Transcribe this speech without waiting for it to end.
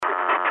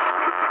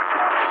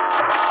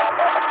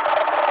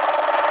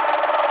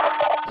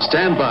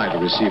Stand by to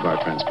receive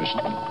our transmission.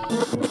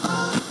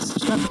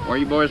 Where are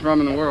you boys from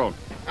in the world?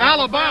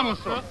 Alabama,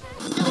 sir.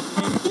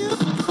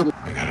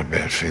 I got a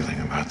bad feeling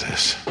about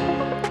this.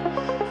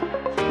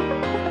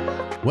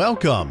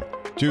 Welcome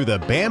to the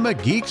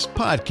Bama Geeks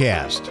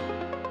Podcast.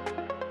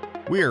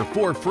 We are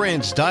four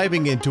friends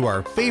diving into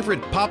our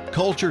favorite pop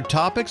culture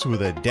topics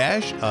with a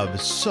dash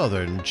of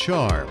Southern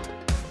charm.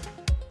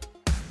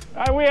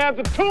 We have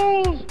the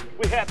tools,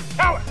 we have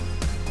talent.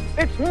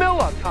 It's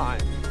Miller time.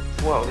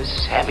 Whoa, this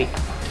is heavy.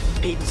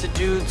 Pizza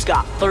Dude's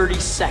got 30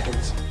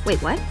 seconds.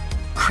 Wait, what?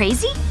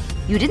 Crazy?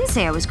 You didn't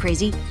say I was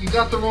crazy. You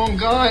got the wrong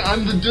guy.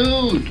 I'm the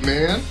dude,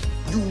 man.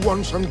 You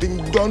want something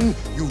done,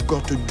 you've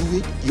got to do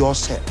it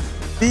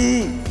yourself.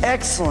 Be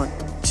excellent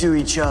to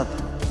each other.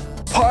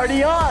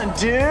 Party on,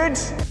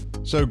 dudes!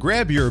 So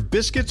grab your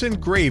biscuits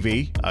and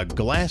gravy, a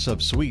glass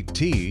of sweet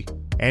tea,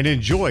 and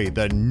enjoy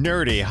the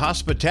nerdy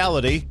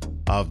hospitality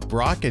of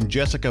Brock and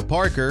Jessica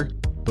Parker,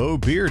 Bo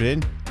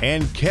Bearden,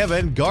 and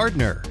Kevin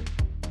Gardner.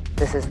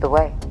 This is the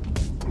way.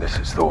 This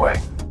is the way.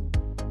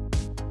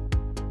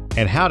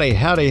 And howdy,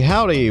 howdy,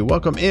 howdy.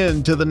 Welcome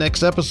into the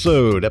next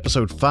episode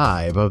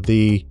 5 of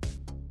the,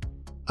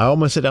 I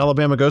almost said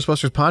Alabama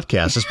Ghostbusters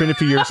podcast. It's been a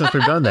few years since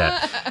we've done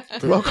that.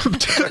 Welcome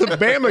to the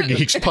Bama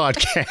Geeks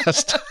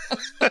podcast.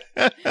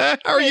 How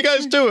are you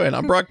guys doing?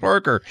 I'm Brock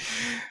Parker.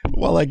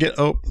 While I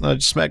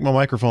just smacked my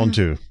microphone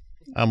too.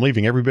 I'm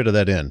leaving every bit of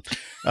that in.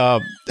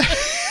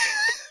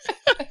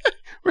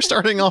 We're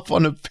starting off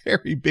on a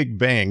very big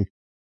bang.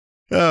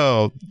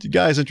 Oh, you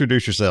guys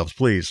introduce yourselves,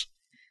 please.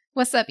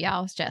 What's up,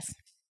 y'all? It's Jess.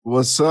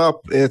 What's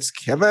up? It's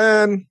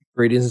Kevin.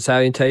 Greetings and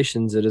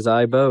salutations. It is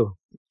I, Bo.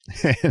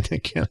 And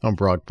again, I'm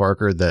Brock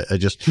Parker.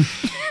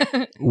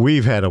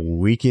 We've had a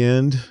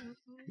weekend.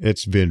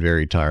 It's been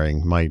very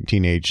tiring. My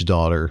teenage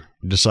daughter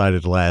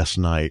decided last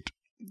night,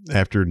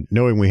 after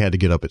knowing we had to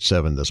get up at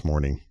 7 this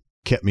morning,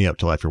 kept me up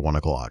till after 1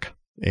 o'clock.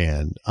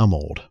 And I'm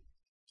old.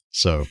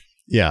 So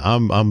yeah,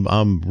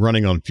 I'm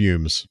running on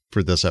fumes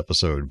for this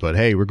episode, but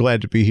hey, we're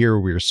glad to be here.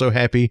 We're so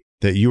happy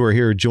that you are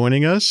here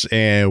joining us,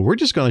 and we're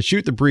just going to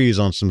shoot the breeze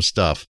on some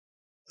stuff.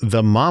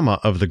 The mama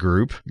of the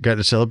group got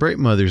to celebrate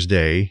Mother's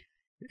Day,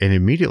 and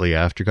immediately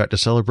after got to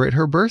celebrate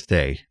her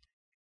birthday.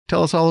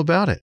 Tell us all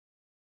about it.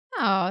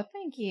 Oh,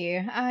 thank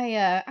you.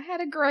 I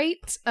had a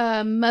great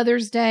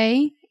Mother's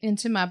Day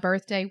into my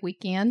birthday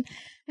weekend.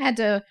 I had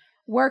to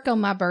work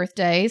on my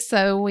birthday,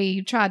 so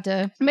we tried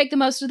to make the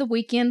most of the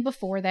weekend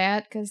before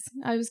that because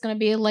I was going to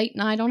be a late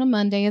night on a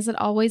Monday, as it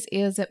always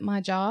is at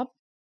my job.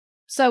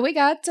 So we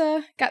got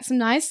some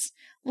nice,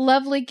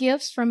 lovely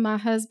gifts from my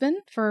husband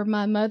for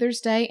my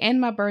Mother's Day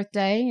and my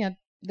birthday.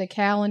 The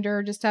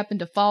calendar just happened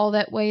to fall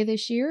that way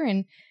this year,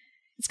 and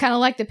it's kind of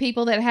like the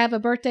people that have a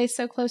birthday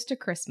so close to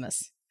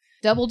Christmas.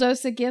 Double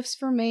dose of gifts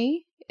for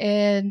me,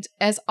 and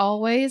as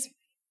always,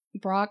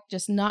 Brock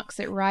just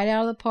knocks it right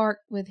out of the park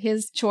with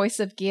his choice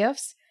of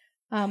gifts.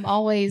 I'm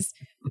always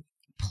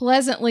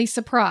pleasantly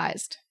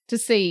surprised to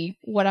see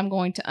what I'm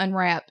going to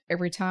unwrap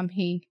every time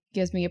he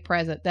gives me a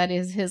present. That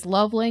is his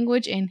love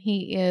language, and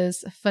he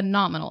is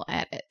phenomenal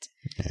at it.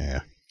 Yeah.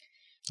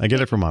 I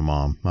get it from my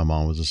mom. My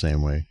mom was the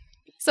same way.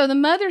 So the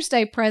Mother's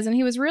Day present,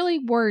 he was really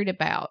worried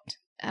about.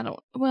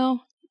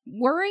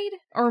 Worried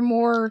or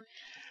more?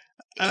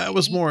 It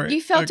was more.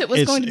 You felt it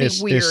was going to be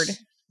weird.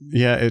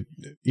 Yeah,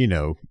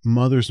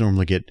 mothers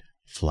normally get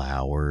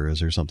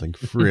flowers or something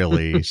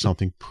frilly,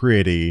 something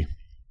pretty.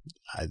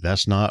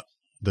 That's not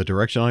the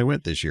direction I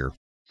went this year.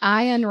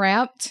 I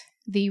unwrapped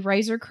the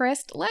Razor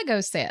Crest Lego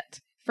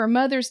set for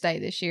Mother's Day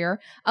this year,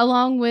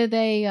 along with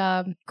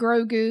a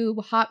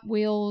Grogu Hot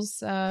Wheels.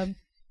 What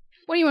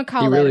do you want to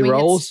call that? He really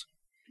rolls?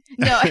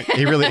 No,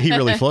 he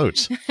really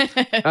floats.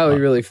 Oh, he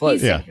really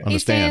floats. He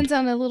stands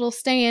on a little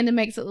stand and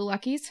makes it look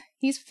like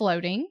he's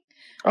floating.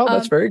 Oh,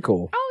 that's very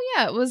cool. Oh,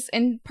 yeah. It was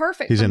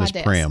perfect He's for in my his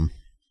desk. pram.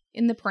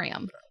 In the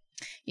pram.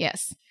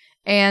 Yes.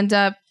 And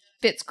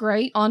fits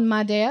great on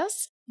my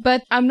desk.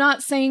 But I'm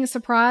not saying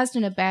surprised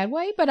in a bad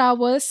way, but I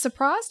was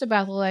surprised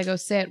about the Lego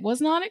set. Was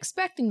not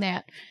expecting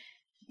that.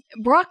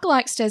 Brock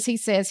likes, as he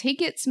says, he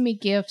gets me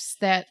gifts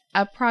that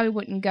I probably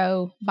wouldn't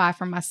go buy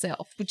for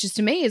myself, which is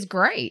to me is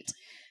great.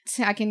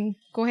 So I can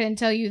go ahead and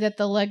tell you that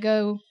the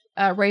Lego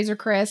Razor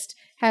Crest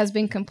has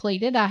been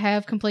completed. I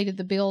have completed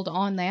the build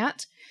on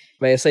that.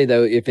 May I say,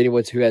 though, if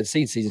anyone who had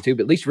seen season 2,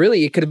 but at least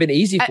really it could have been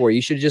easy for you.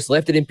 You should have just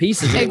left it in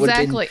pieces. Exactly. It would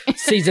have been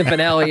season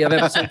finale of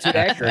episode 2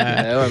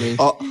 accurate.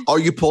 All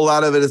you pull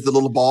out of it is the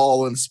little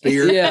ball and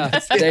spear. Yeah,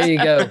 there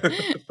you go.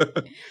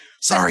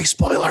 Sorry,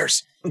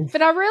 spoilers.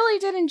 But I really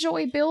did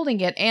enjoy building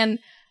it, and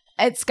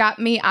it's got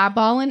me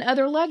eyeballing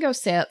other Lego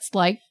sets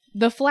like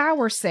the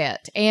flower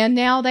set, and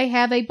now they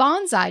have a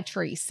bonsai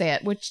tree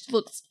set, which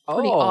looks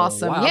pretty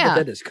awesome. Wow, yeah,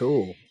 that is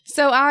cool.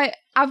 So I've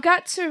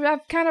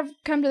kind of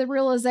come to the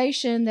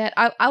realization that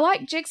I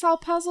like jigsaw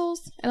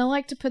puzzles and I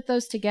like to put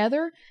those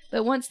together,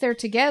 but once they're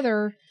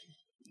together,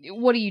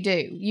 what do?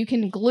 You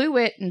can glue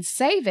it and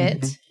save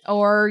it,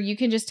 or you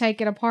can just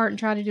take it apart and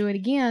try to do it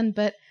again.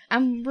 But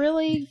I've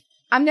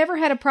never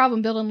had a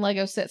problem building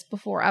Lego sets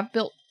before. I've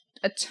built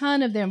a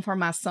ton of them for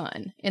my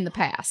son in the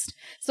past.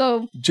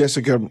 So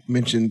Jessica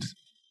mentioned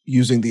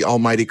using the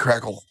almighty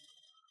crackle.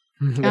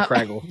 The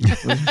crackle.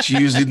 She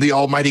used the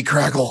almighty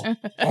crackle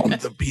on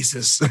the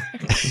pieces.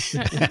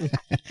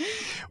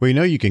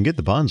 Well, you can get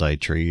the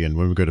bonsai tree, and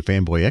when we go to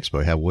Fanboy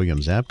Expo, have William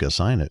Zabka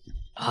sign it.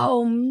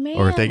 Oh, man.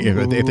 Or if they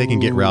can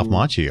get Ralph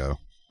Macchio.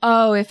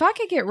 Oh, if I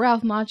could get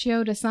Ralph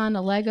Macchio to sign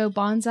a Lego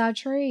bonsai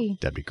tree.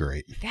 That'd be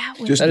great. That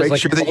would Just make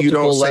sure that you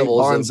don't say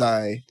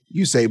bonsai.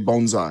 You say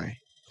bonsai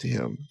to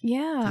him.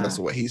 Yeah. That's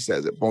the way he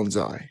says it,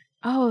 bonsai.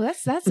 Oh,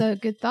 that's a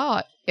good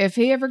thought. If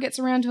he ever gets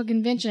around to a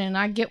convention and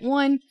I get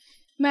one,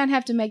 might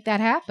have to make that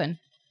happen.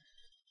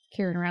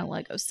 Carrying around a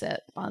Lego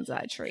set,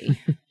 bonsai tree.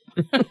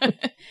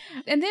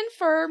 And then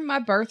for my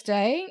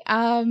birthday,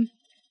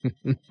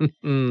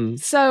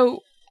 so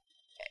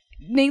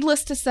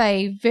needless to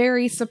say,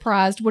 very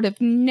surprised, would have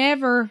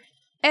never,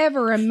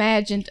 ever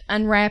imagined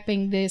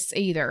unwrapping this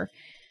either.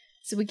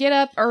 So we get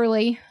up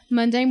early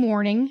Monday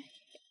morning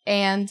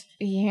and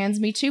he hands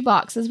me 2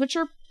 boxes, which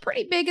are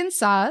pretty big in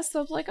size. So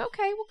I was like,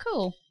 okay, well,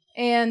 cool.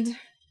 And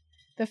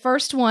the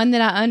first one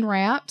that I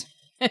unwrapped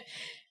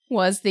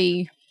was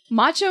the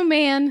Macho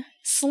Man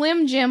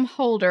Slim Jim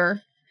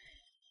holder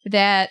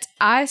that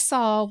I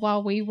saw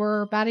while we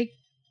were about a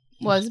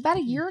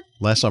year?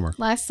 Last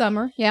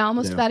summer. Yeah,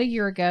 almost about a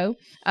year ago.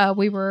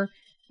 We were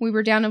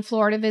down in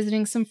Florida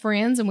visiting some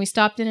friends, and we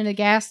stopped in at a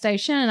gas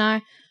station,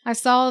 and I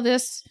saw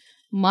this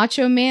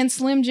Macho Man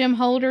Slim Jim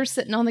holder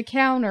sitting on the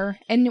counter,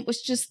 and it was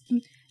just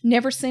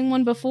never seen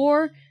one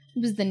before.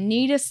 It was the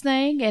neatest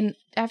thing, and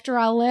after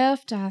I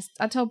left,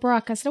 I told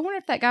Brock, I said, I wonder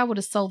if that guy would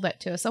have sold that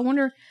to us. I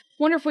wonder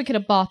if we could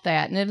have bought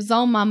that, and it was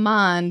on my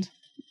mind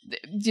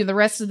the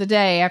rest of the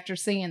day after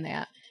seeing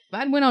that.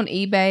 I went on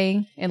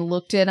eBay and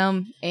looked at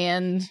them,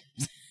 and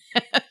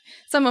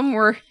some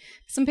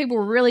people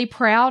were really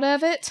proud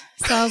of it.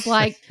 So I was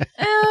like,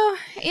 oh,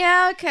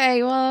 yeah,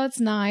 okay, well, it's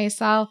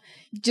nice. I'll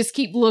just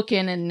keep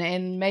looking,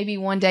 and maybe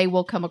one day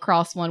we'll come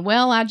across one.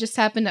 Well, I just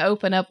happened to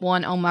open up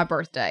one on my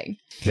birthday.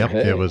 Yep,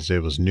 hey. It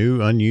was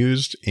new,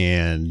 unused,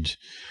 and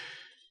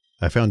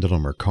I found it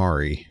on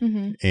Mercari,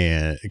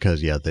 and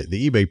because the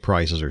eBay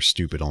prices are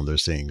stupid on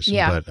those things.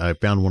 Yeah. But I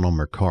found one on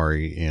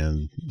Mercari,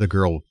 and the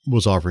girl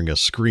was offering a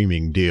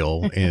screaming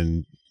deal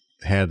and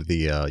had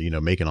the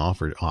make an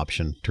offer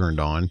option turned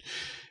on.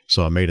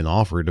 So I made an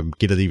offer to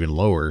get it even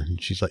lower,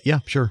 and she's like, "Yeah,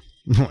 sure."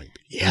 I'm like,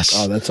 "Yes."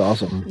 Oh, that's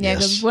awesome. Yeah,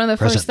 because one of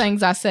the first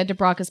things I said to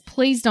Brock is,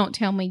 "Please don't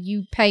tell me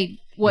you paid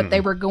what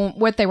they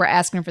were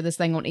asking for this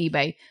thing on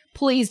eBay.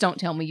 Please don't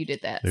tell me you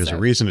did that." There's a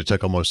reason it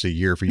took almost a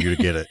year for you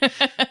to get it.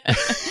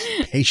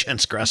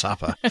 Patience,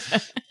 grasshopper.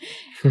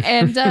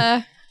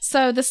 And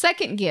so the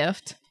second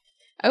gift,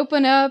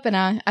 open up, and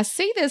I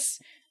see this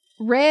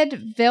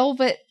red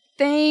velvet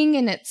thing,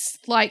 and it's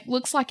like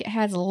looks like it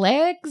has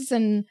legs,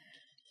 and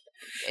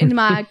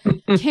my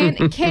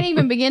can't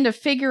even begin to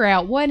figure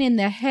out what in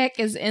the heck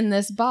is in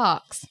this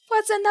box.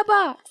 What's in the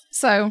box?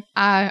 So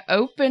I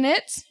open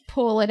it,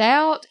 pull it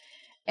out,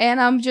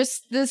 and I'm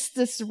just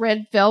this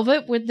red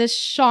velvet with this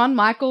Shawn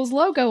Michaels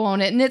logo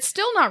on it, and it's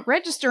still not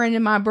registering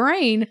in my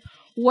brain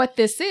what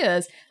this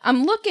is.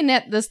 I'm looking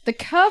at the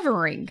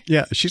covering.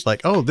 Yeah, she's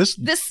like, "Oh, this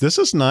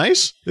is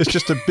nice. It's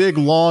just a big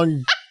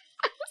long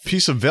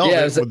piece of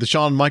velvet with the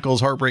Shawn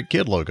Michaels Heartbreak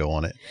Kid logo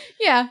on it."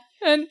 Yeah,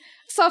 and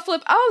so I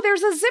flip. Oh,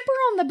 there's a zipper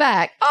on the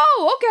back.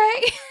 Oh,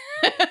 okay.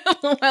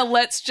 Well,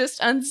 let's just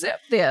unzip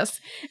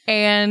this.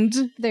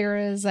 And there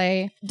is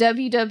a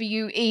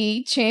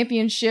WWE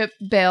Championship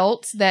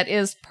belt that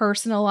is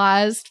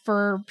personalized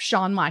for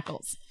Shawn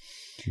Michaels.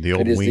 The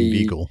old Winged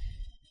Eagle.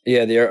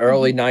 Yeah, the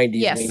early 90s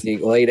yes. Winged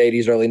Eagle, late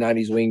 80s, early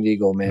 90s Winged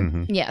Eagle, man.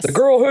 Mm-hmm. Yes. The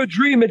girlhood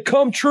dream had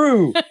come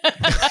true.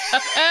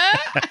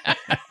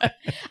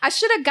 I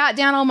should have got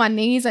down on my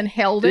knees and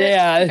held it.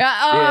 Yeah.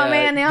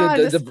 Man, now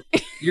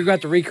you're going to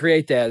have to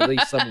recreate that at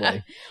least some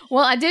way.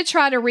 Well, I did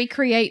try to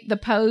recreate the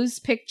pose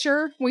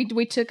picture.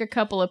 We took a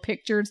couple of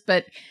pictures,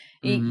 but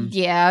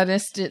I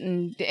just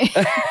didn't.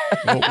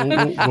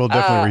 we'll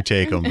definitely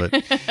retake them.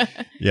 But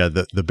yeah,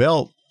 the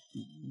belt,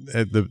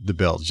 the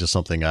belt is just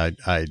something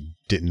I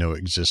didn't know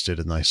existed,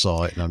 and I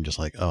saw it, and I'm just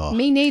like, oh.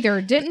 Me neither.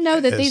 Didn't know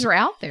that these were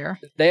out there.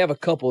 They have a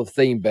couple of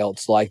theme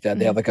belts like that.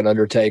 They have like an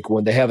Undertaker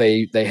one. They have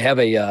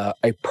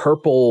a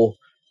purple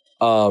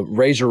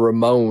Razor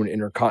Ramon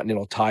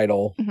Intercontinental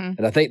title,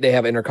 and I think they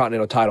have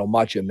Intercontinental title,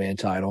 Macho Man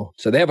title.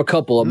 So they have a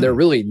couple of them. They're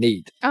really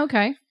neat.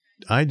 Okay.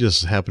 I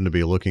just happened to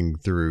be looking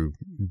through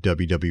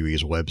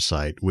WWE's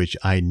website, which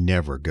I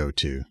never go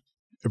to.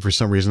 For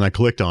some reason, I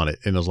clicked on it,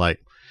 and I was like,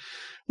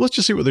 let's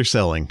just see what they're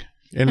selling.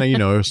 And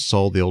I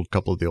sold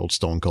couple of the old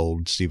Stone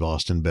Cold Steve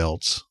Austin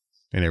belts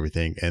and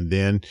everything. And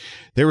then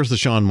there was the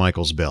Shawn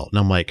Michaels belt. And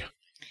I'm like,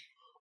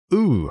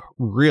 ooh,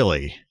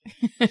 really?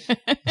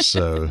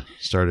 So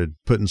started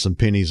putting some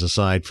pennies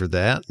aside for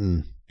that,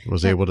 and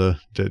was able to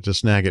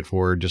snag it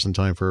for her just in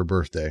time for her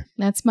birthday.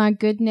 That's my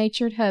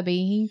good-natured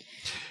hubby.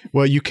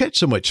 Well, you catch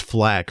so much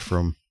flack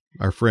from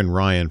our friend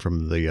Ryan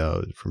from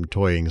the from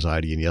Toy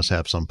Anxiety and Yes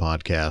Have Some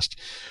podcast.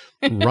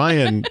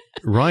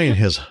 Ryan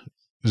has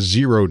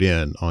zeroed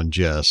in on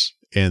Jess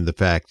and the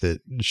fact that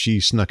she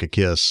snuck a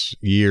kiss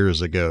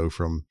years ago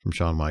from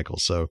Shawn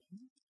Michaels. So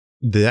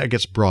that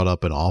gets brought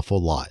up an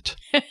awful lot.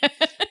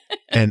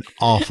 An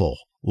awful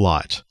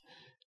lot.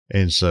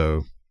 And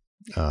so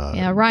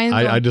Ryan,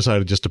 I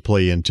decided just to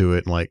play into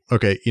it and like,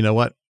 okay, you know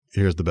what?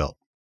 Here's the belt.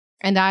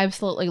 And I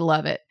absolutely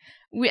love it.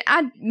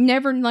 I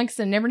never, like I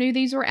said, never knew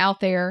these were out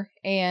there,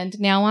 and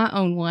now I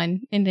own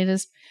one, and it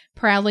is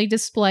proudly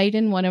displayed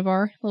in one of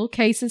our little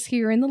cases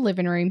here in the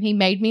living room. He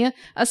made me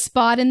a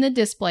spot in the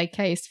display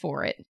case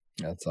for it.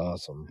 That's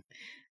awesome.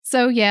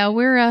 So yeah,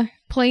 we're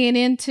playing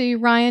into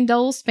Ryan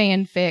Dole's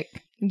fanfic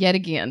yet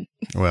again.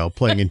 Well,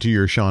 playing into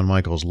your Shawn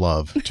Michaels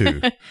love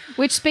too.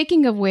 Which,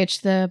 speaking of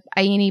which, the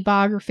A&E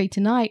biography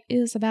tonight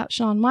is about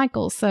Shawn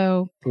Michaels.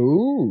 So,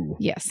 ooh,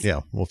 yes, yeah,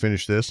 we'll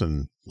finish this,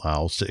 and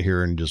I'll sit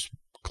here and just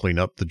clean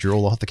up the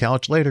drool off the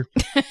couch later.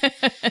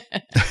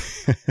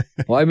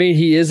 Well, I mean,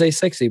 he is a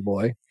sexy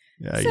boy.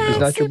 Yeah, he's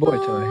not your boy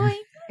toy.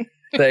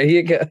 There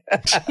you go.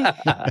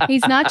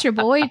 He's not your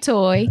boy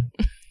toy.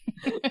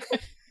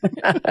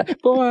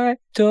 Boy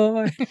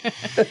toy.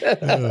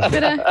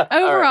 But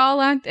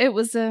overall, it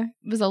was a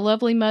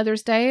lovely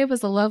Mother's Day. It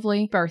was a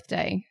lovely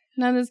birthday.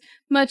 Not as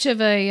much of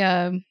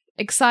a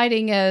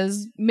exciting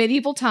as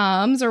medieval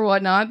times or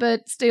whatnot,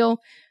 but still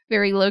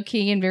very low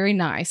key and very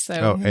nice.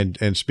 So,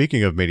 and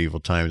speaking of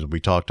medieval times, we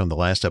talked on the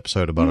last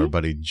episode about our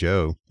buddy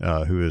Joe,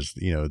 who is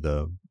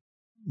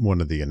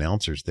one of the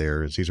announcers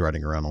there, as he's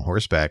riding around on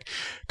horseback.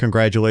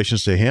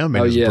 Congratulations to him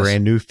and his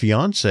brand new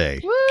fiance.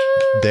 Woo!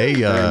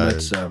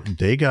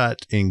 They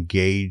got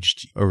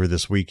engaged over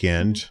this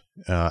weekend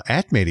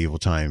at Medieval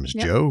Times.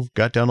 Yep. Joe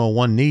got down on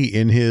one knee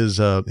in his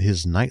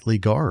knightly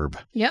garb.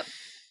 Yep.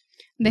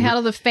 They had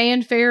all the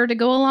fanfare to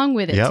go along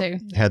with it, too.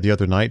 Had the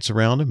other knights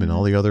around him and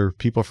all the other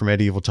people from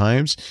Medieval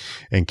Times.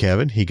 And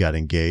Kevin, he got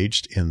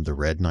engaged in the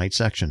Red Knight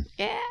section.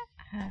 Yeah.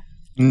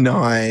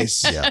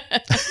 Nice. Yeah.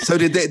 So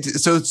did they?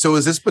 So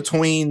is this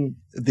between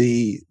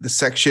the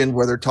section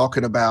where they're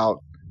talking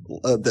about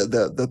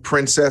the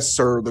princess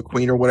or the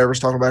queen or whatever's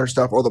talking about her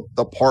stuff, or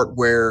the part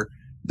where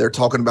they're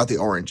talking about the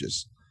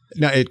oranges?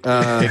 No, it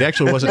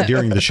actually wasn't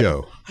during the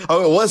show.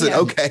 Oh, it wasn't? Yeah.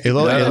 Okay. It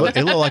looked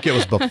like it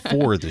was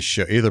before the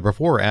show, either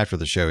before or after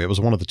the show. It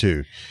was one of the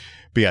two.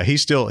 But yeah,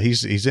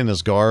 he's in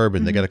his garb,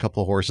 and they got a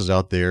couple of horses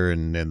out there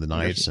and the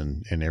knights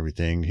and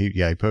everything.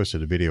 He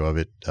posted a video of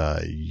it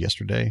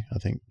yesterday, I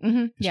think.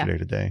 Yesterday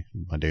today.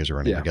 My days are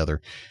running together.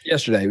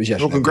 Yesterday. It was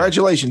yesterday. Well,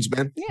 congratulations,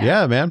 man.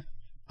 Yeah, man.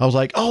 I was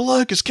like, oh,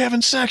 look, it's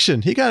Kevin's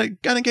section. He got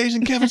engaged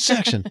in Kevin's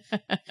section.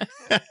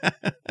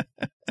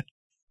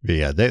 But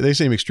yeah, they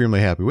seem extremely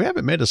happy. We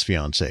haven't met his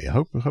fiance. I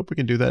hope we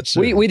can do that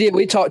soon. We did.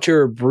 We talked to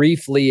her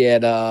briefly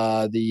at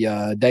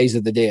the Days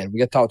of the Dead. We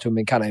got to talk to him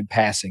in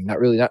passing. Not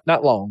really,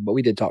 not long, but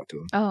we did talk to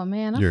him. Oh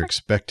man, you're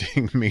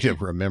expecting me to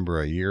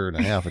remember a year and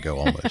a half ago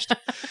almost.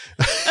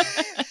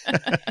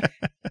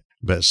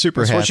 But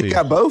super happy. That's what you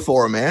got Bo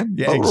for, man.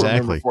 Yeah, Bo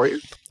exactly. For you.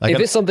 If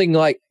it's something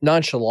like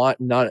nonchalant,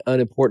 not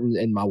unimportant,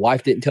 and my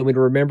wife didn't tell me to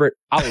remember it,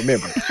 I'll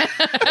remember it.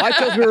 Wife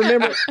tells me to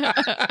remember it.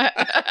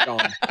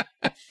 Gone.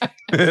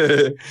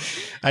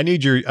 I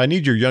need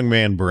your young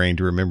man brain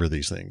to remember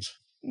these things.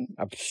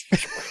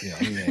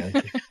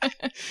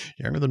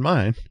 Younger than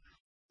mine.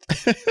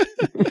 I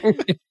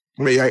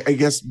mean, I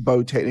guess,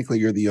 Bo, technically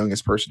you're the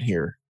youngest person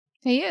here.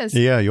 He is.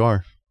 Yeah, you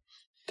are.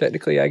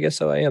 Technically, I guess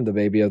so. I am the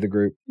baby of the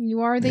group.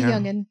 You are the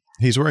youngin'.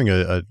 He's wearing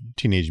a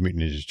Teenage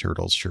Mutant Ninja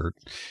Turtles shirt,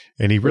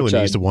 and he really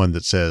needs the one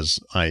that says,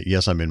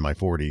 I'm in my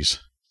 40s.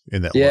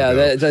 In that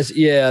logo.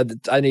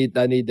 I need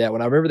that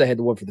one. I remember they had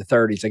the one for the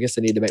 30s. I guess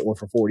they need to make one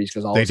for 40s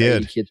because all the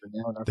kids are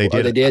now in our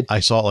 40s. They did.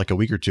 I saw it like a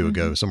week or two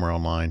ago somewhere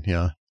online.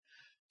 Yeah,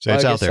 so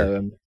it's out there.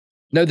 So.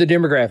 Know the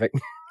demographic.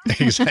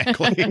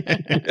 Exactly.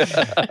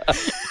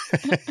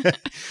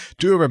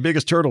 Two of our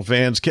biggest turtle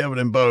fans, Kevin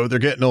and Bo, they're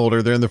getting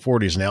older. They're in their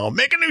 40s now.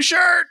 Make a new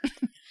shirt.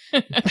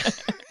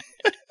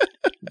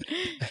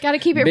 Got to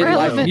keep it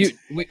relevant.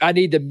 I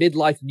need the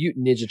midlife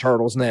mutant Ninja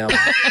Turtles now.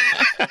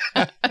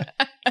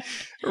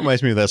 It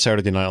reminds me of that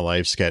Saturday Night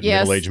Live sketch,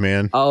 Middle-Aged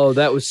Man. Oh,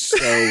 that was so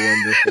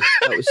wonderful.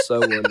 That was so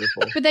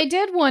wonderful. But they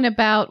did one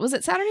about, was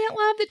it Saturday Night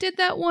Live that did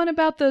that one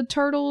about the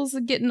turtles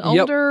getting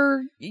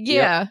older?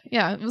 Yep.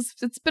 Yeah.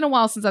 It's been a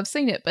while since I've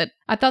seen it, but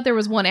I thought there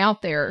was one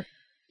out there.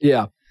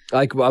 Yeah.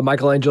 Like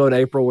Michelangelo and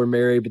April were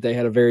married, but they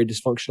had a very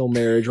dysfunctional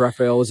marriage.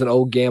 Raphael was an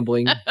old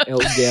gambler. Like,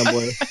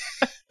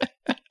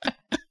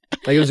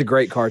 it was a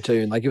great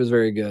cartoon. Like, it was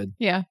very good.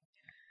 Yeah.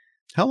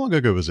 How long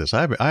ago was this?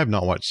 I have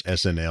not watched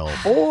SNL.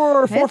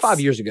 4 or 5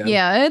 years ago.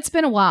 Yeah, it's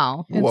been a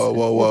while. Whoa.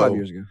 4 or 5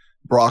 years ago.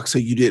 Brock, so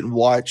you didn't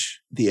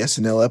watch the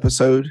SNL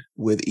episode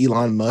with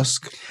Elon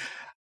Musk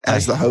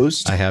as the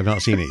host? I have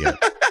not seen it yet.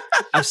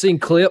 I've seen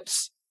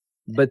clips,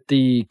 but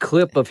the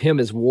clip of him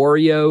as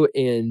Wario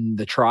in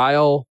the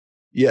trial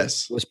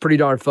was pretty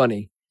darn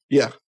funny.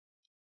 Yeah.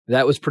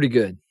 That was pretty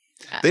good.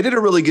 They did a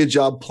really good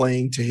job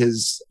playing to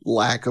his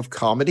lack of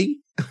comedy.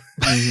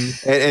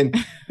 And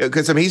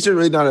because he's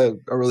really not a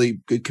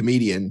really good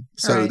comedian,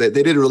 so they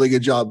did a really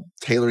good job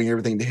tailoring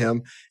everything to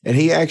him. And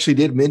he actually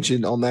did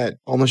mention on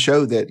the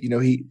show that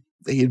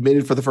he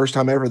admitted for the first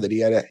time ever that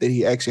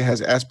he actually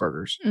has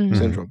Asperger's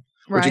syndrome,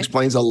 which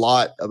explains a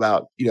lot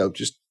about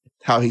just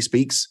how he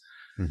speaks.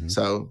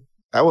 So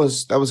that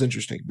was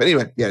interesting. But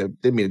anyway,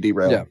 didn't mean to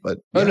derail. But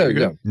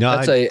no.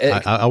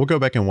 I will go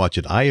back and watch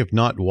it. I have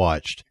not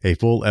watched a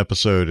full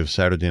episode of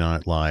Saturday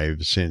Night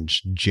Live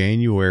since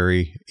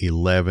January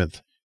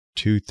 11th,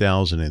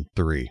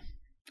 2003.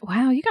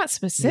 Wow, you got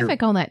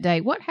specific on that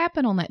date. What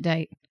happened on that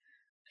date?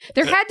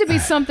 There had to be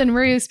something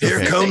really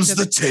specific. Here comes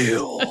the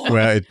tale.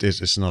 Well,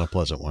 it's not a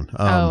pleasant one.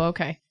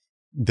 Okay.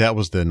 That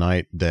was the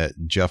night that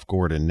Jeff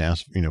Gordon,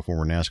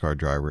 former NASCAR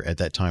driver. At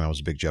that time, I was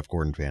a big Jeff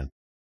Gordon fan.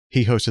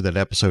 He hosted that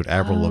episode.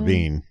 Avril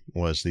Lavigne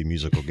was the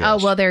musical guest.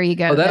 Oh, well, there you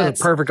go. Oh, that is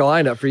a perfect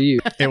lineup for you.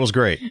 It was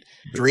great.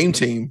 Dream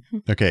team.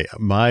 Okay,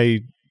 my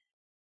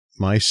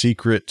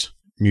secret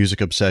music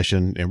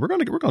obsession, and we're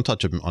gonna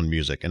touch on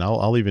music, and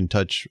I'll even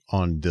touch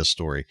on this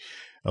story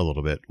a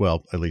little bit.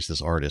 Well, at least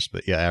this artist,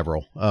 but yeah,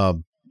 Avril.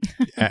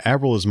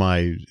 Avril is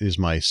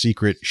my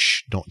secret.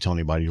 Shh! Don't tell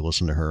anybody you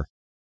listen to her.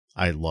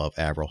 I love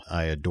Avril.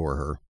 I adore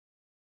her,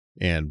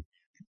 and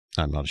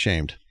I'm not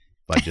ashamed.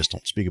 But I just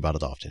don't speak about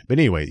it often. But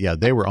anyway, yeah,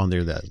 they were on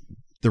there. That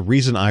the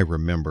reason I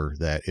remember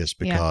that is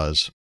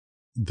because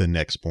the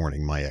next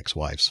morning my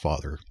ex-wife's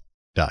father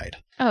died.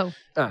 Oh,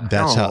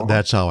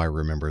 that's how I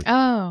remember.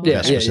 Oh,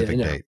 that specific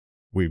date.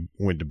 We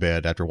went to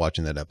bed after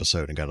watching that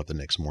episode and got up the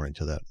next morning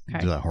to that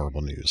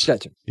horrible news.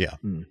 Gotcha. Yeah.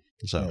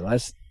 So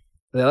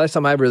the last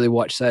time I really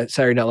watched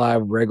Saturday Night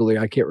Live regularly,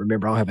 I can't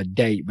remember. I don't have a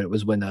date, but it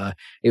was when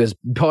it was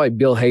probably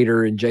Bill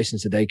Hader and Jason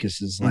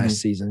Sudeikis' last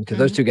season, because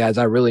those two guys,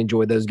 I really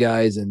enjoyed those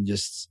guys, and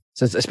just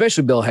since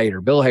especially Bill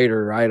Hader. Bill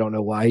Hader, I don't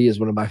know why, he is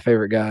one of my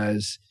favorite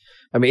guys.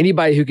 I mean,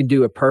 anybody who can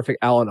do a perfect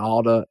Alan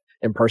Alda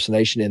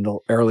impersonation in the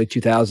early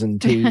 2000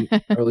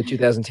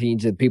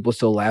 teens and people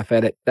still laugh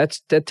at it, that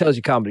tells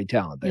you comedy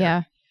talent there.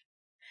 Yeah.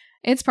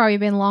 It's probably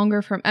been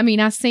longer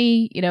I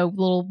see,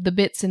 the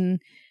bits and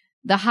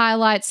the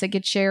highlights that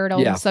get shared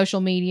on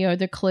social media, or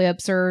the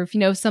clips, or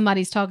if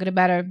somebody's talking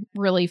about a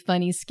really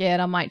funny skit,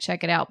 I might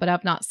check it out, but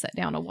I've not sat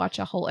down to watch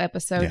a whole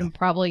episode, and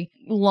probably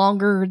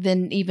longer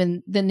than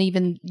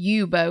even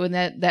you, Bo, in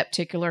that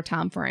particular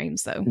time frame.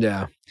 So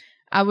yeah.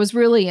 I was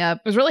really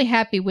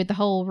happy with the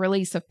whole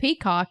release of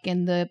Peacock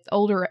and the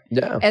older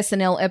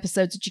SNL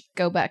episodes that you could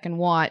go back and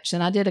watch.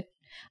 And I did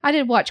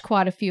watch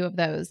quite a few of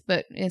those,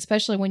 but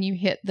especially when you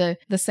hit the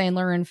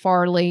Sandler and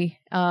Farley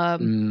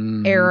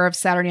era of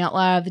Saturday Night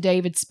Live, the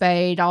David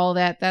Spade, all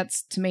that.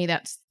 That's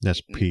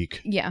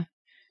peak. Yeah.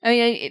 I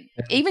mean,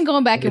 even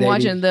going back and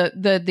watching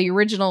the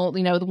original,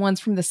 the ones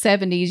from the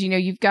 70s,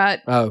 you've got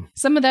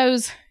some of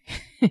those.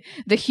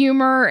 The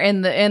humor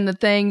and the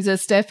things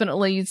is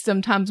definitely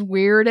sometimes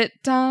weird at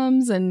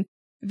times and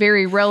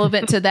very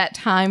relevant to that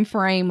time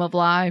frame of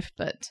life.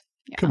 But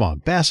come on,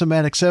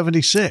 Bassomatic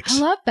 76.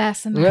 I love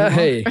Bassomatic. Yeah,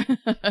 hey,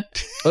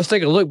 let's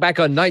take a look back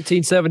on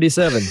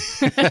 1977.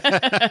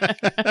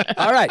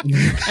 All right.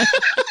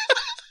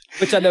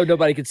 Which I know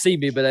nobody can see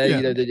me, but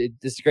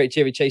this great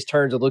Chevy Chase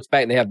turns and looks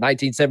back, and they have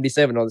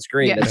 1977 on the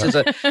screen. Yeah. That's just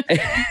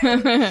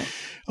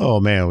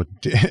oh man,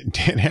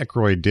 Dan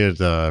Aykroyd did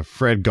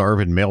Fred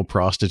Garvin, male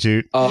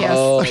prostitute.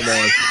 Oh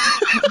man.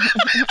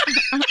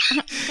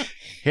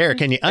 Here,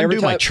 can you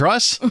undo my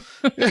truss?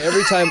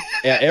 Every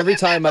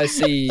time I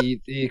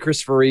see the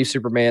Christopher Reeve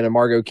Superman and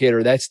Margot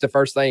Kidder, that's the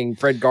first thing.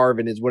 Fred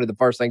Garvin is one of the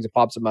first things that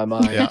pops in my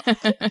mind. Yeah.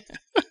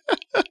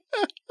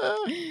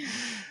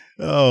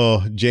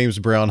 Oh, James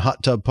Brown,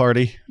 Hot Tub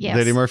Party. Yes.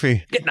 Eddie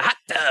Murphy. Get in the hot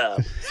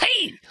tub.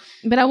 Hey.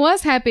 But I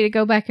was happy to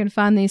go back and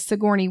find the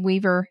Sigourney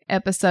Weaver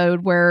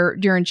episode where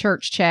during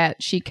church chat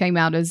she came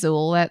out as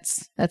Zool.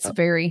 That's a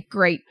very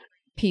great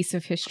piece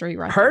of history,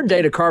 right? Her and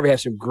Dana Carvey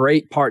have some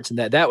great parts in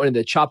that. That one in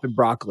the chopping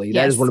broccoli.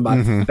 That is one of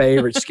my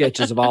favorite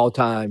sketches of all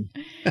time.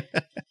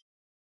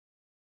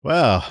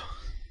 Wow.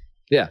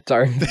 Yeah,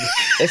 sorry.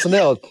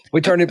 SNL.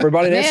 We turned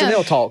everybody to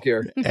SNL talk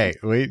here. Hey,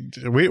 we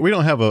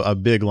don't have a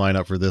big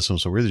lineup for this one,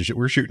 so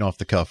we're shooting off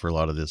the cuff for a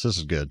lot of this. This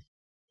is good.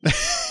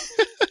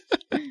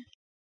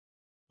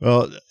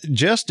 Well,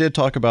 Jess did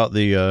talk about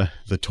the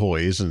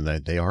toys, and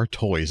that they are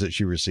toys that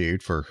she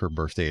received for her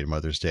birthday and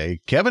Mother's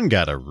Day. Kevin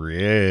got a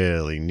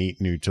really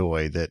neat new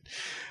toy that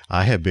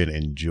I have been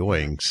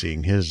enjoying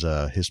seeing his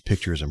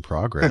pictures in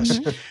progress.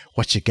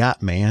 What you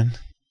got, man?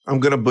 I'm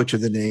gonna butcher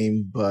the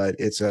name, but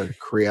it's a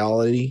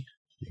Creality.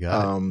 You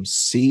got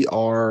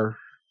CR10S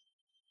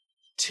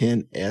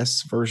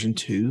version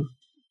 2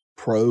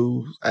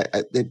 Pro.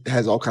 It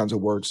has all kinds of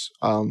words.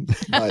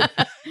 But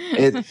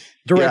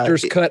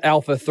Director's Cut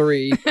Alpha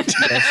 3.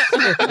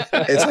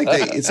 It's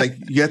like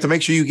you have to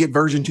make sure you get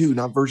version 2,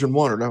 not version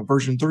 1 or not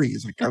version 3.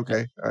 It's like,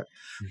 okay. All right.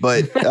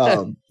 But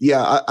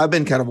I've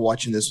been kind of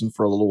watching this one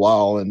for a little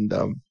while, and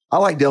I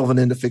like delving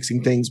into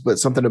fixing things, but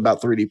something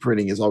about 3D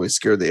printing has always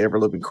scared the ever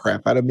living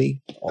crap out of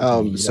me.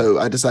 So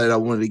I decided I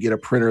wanted to get a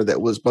printer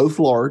that was both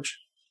large,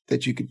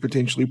 that you could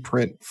potentially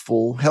print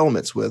full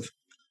helmets with,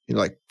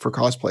 like for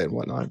cosplay and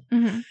whatnot.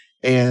 Mm-hmm.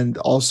 And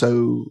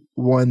also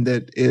one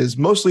that is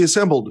mostly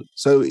assembled.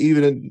 So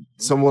even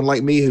someone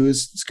like me who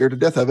is scared to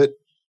death of it,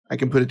 I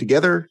can put it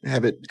together,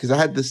 have it, because I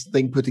had this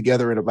thing put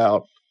together in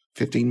about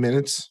 15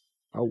 minutes.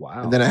 Oh,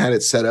 wow. And then I had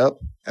it set up.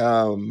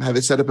 Have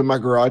it set up in my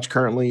garage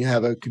currently.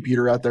 Have a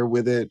computer out there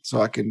with it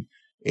so I can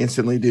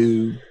instantly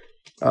do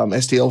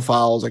STL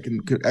files. I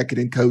can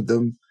encode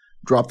them,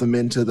 drop them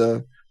into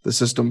the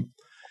system.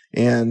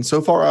 And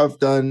so far I've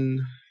done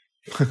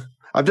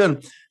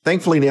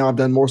thankfully now I've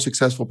done more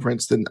successful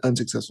prints than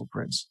unsuccessful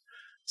prints.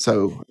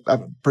 So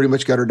I've pretty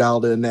much got her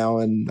dialed in now,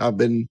 and I've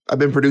been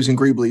producing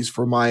Greeblies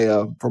for my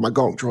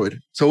Gonk droid.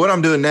 So what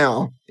I'm doing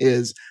now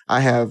is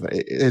I have,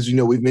 as you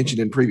know, we've mentioned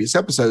in previous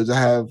episodes, I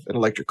have an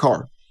electric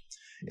car.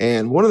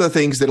 And one of the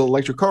things that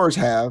electric cars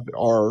have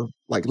are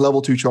like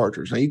level 2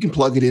 chargers. Now you can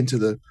plug it into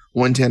the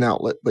 110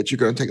 outlet, but you're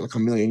going to take like a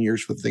million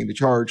years for the thing to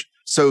charge.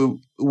 So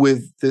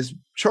with this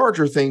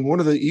charger thing,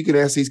 you can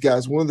ask these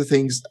guys, one of the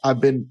things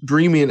I've been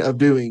dreaming of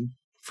doing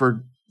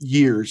for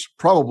years,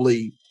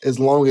 probably as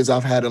long as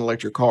I've had an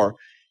electric car,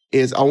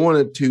 is I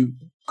wanted to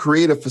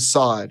create a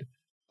facade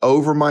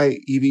over my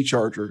EV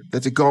charger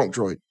that's a Gonk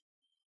droid,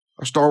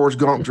 a Star Wars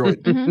Gonk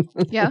droid.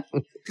 Mm-hmm. Yeah.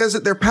 Because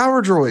they're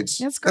power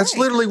droids. That's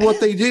literally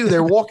what they do.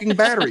 They're walking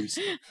batteries.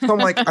 So I'm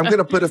like, I'm going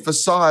to put a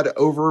facade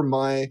over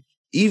my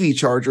EV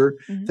charger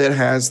that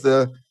has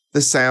the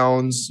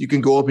sounds. You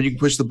can go up and you can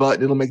push the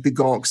button. It'll make the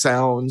Gonk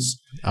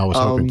sounds. I was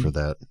hoping for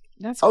that.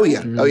 That's oh yeah.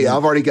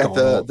 I've already got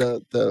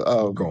I've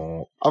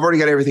already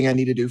got everything I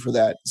need to do for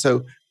that.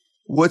 So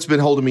what's been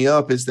holding me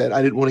up is that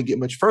I didn't want to get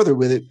much further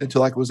with it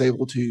until I was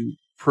able to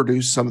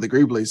produce some of the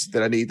Greeblies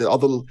that I need.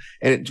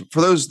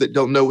 For those that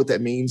don't know what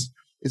that means,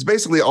 it's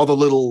basically all the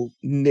little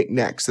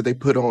knickknacks that they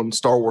put on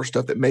Star Wars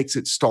stuff that makes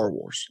it Star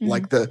Wars,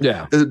 like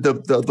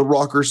the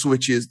rocker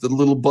switches, the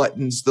little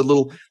buttons,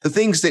 the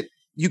things that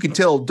you can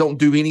tell don't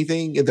do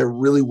anything and they're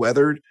really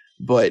weathered,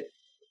 but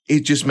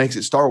it just makes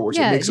it Star Wars.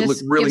 Yeah, it makes it look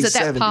really gives it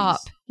 70s. that pop.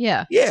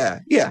 Yeah. Yeah.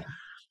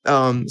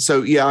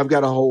 So yeah, I've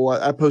got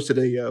I posted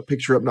a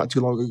picture up not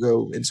too long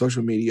ago in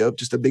social media of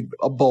just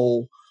a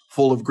bowl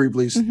full of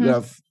Greeblies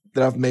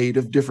that I've made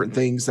of different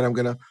things that I'm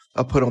going to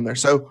put on there.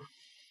 So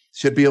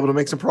should be able to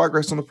make some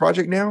progress on the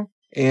project now.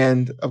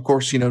 And of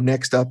course,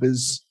 next up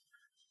is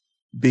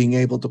being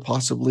able to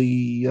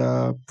possibly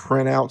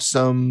print out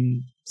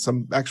some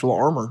actual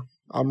armor.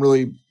 I'm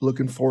really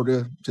looking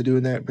forward to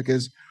doing that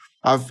because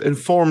I've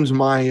informed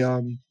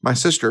my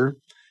sister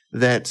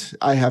that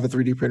I have a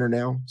 3D printer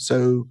now.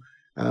 So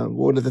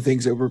one of the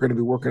things that we're going to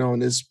be working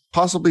on is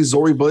possibly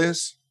Zori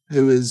Bliss,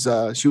 who is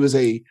she was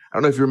I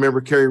don't know if you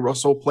remember, Kerry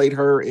Russell played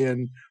her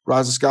in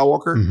Rise of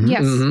Skywalker. Mm-hmm.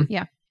 Yes. Mm-hmm.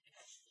 Yeah.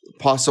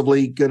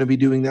 Possibly going to be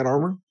doing that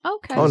armor.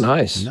 Okay. Oh,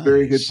 nice.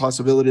 Very good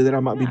possibility that I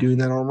might be doing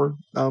that armor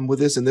with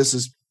this, and this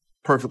is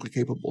perfectly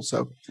capable.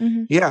 So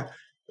yeah,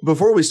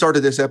 before we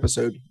started this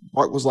episode,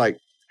 Mark was like,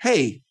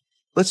 "Hey,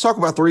 let's talk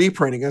about 3D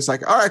printing." I was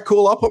like, all right,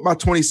 cool. I'll put my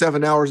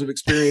 27 hours of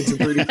experience in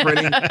 3D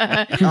printing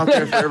out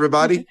there for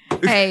everybody.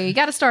 Hey, you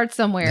got to start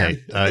somewhere.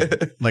 Hey,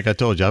 like I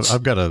told you,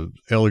 I've got a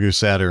Elegoo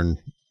Saturn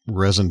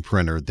resin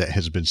printer that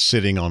has been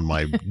sitting on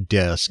my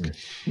desk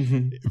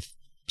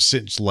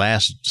since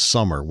last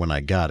summer when I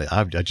got it.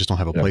 I just don't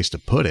have a place to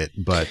put it,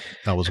 but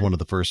I was one of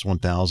the first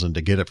 1,000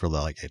 to get it for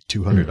like a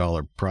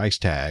 $200 price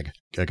tag.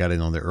 I got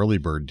in on the early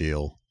bird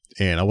deal.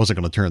 And I wasn't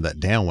going to turn that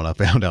down when I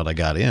found out I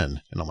got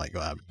in. And I'm like,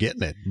 well, I'm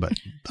getting it, but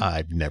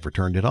I've never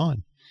turned it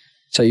on.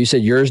 So you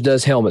said yours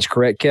does helmets,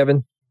 correct,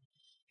 Kevin?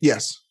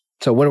 Yes.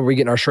 So when are we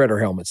getting our shredder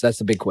helmets? That's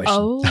the big question.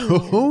 Oh.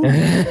 All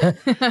right,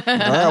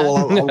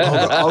 well,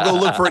 I'll go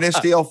look for an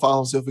STL file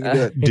and see if we can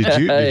do it.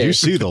 Did you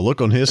see the look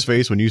on his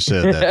face when you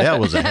said that? That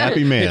was a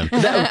happy man.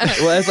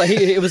 It's like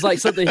it was like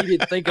something he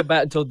didn't think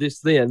about until this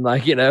then, I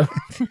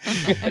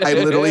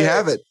literally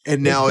have it,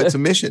 and now it's a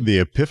mission. The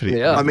epiphany.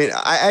 Yeah. I mean,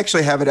 I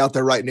actually have it out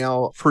there right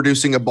now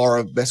producing a bar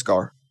of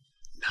Beskar.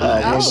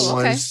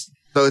 Okay.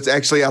 So it's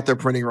actually out there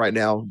printing right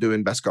now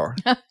doing Beskar.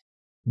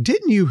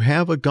 Didn't you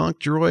have a Gonk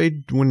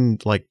droid when,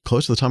 like,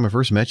 close to the time I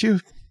first met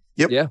you?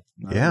 Yep. Yeah.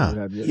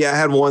 Yeah, I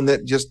had one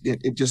that just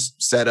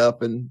set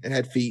up and it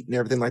had feet and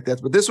everything like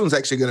that. But this one's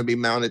actually going to be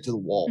mounted to the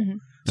wall.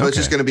 So it's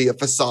just going to be a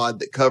facade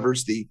that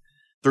covers the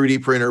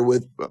 3D printer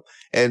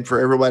and for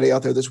everybody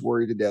out there that's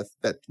worried to death,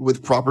 that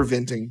with proper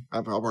venting,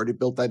 I've already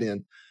built that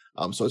in.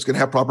 So it's going to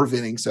have proper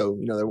venting. So,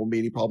 there won't be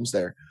any problems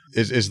there.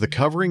 Is the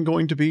covering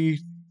going to be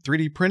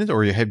 3D printed,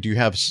 or do you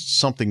have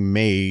something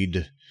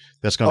made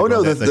that's going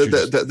to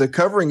the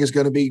covering is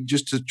going to be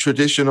just a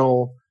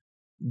traditional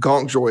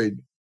Gonk droid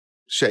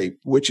shape,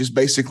 which is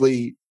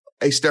basically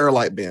a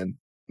Sterilite bin.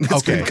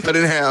 It's been cut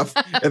in half,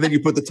 and then you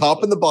put the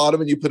top and the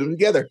bottom and you put them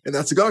together, and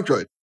that's a Gonk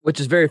droid.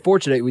 Which is very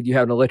fortunate when you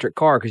have an electric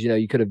car, because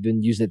you could have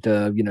been using it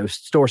to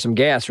store some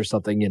gas or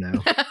something.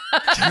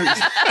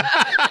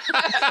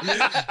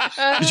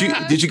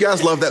 Did you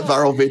guys love that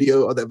viral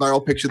video or that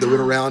viral picture that went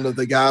around of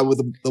the guy with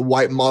the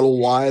white Model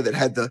Y that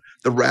had the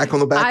rack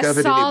on the back of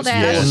it? I saw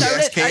that.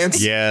 Gas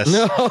cans? Yes.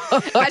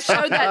 I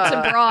showed that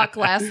to Brock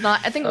last night.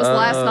 I think it was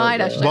last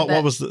night. I showed that.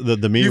 What was the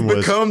meme? You've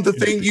become the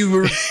thing you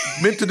were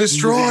meant to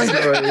destroy.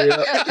 That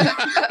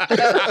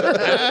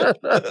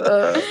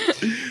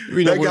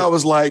guy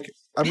was like,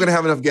 I'm going to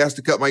have enough gas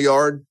to cut my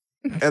yard,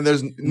 and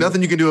there's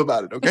nothing you can do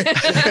about it. Okay.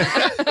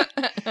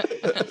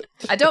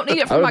 I don't need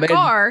it for my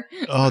car.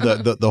 Oh,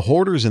 the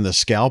hoarders and the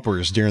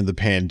scalpers during the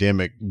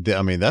pandemic.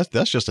 I mean,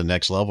 that's just the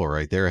next level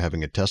right there,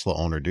 having a Tesla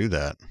owner do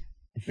that.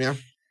 Yeah.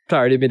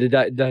 Sorry, I didn't mean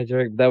to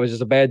direct. That was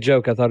just a bad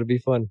joke. I thought it'd be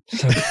fun.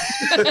 So,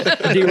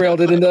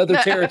 derailed it into other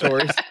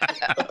territories.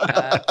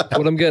 That's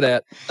what I'm good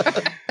at.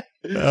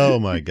 Oh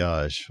my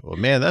gosh. Well,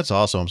 man, that's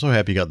awesome. I'm so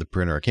happy you got the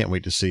printer. I can't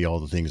wait to see all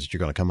the things that you're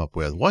going to come up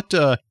with.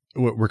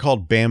 We're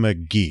called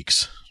Bama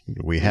Geeks.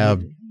 We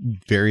have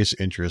various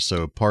interests,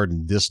 so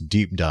pardon this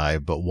deep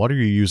dive, but what are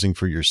you using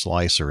for your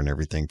slicer and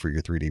everything for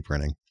your 3D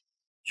printing?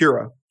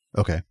 Cura.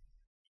 Okay.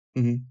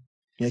 Mm-hmm.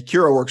 Yeah,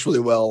 Cura works really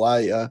well.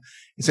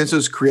 Since it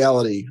was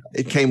Creality,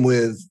 it came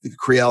with the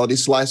Creality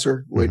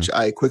slicer, which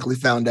I quickly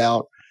found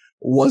out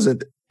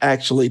wasn't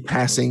actually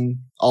passing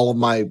all of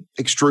my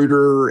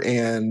extruder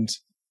and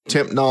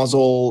temp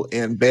nozzle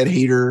and bed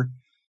heater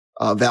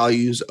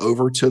values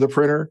over to the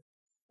printer.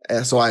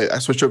 So I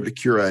switched over to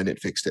Cura and it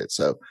fixed it.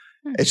 So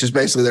it's just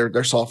basically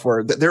their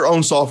software, their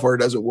own software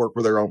doesn't work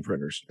with their own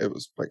printers. It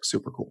was like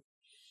super cool.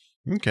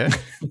 Okay.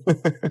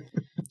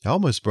 I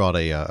almost brought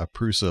a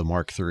Prusa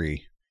Mark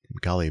III,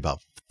 golly, about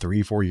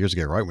 3-4 years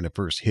ago, right when it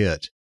first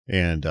hit.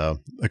 And of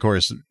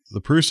course,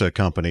 the Prusa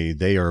company,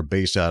 they are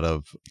based out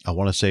of, I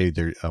want to say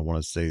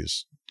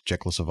it's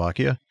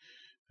Czechoslovakia.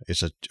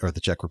 Or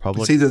the Czech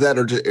Republic. It's either that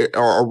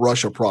or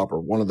Russia proper,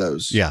 one of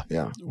those. Yeah.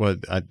 Yeah. Well,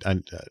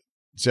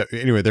 so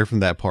anyway, they're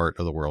from that part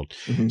of the world.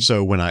 Mm-hmm.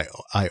 So when I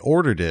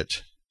ordered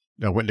it,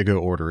 I went to go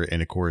order it,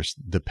 and of course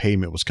the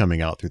payment was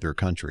coming out through their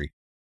country,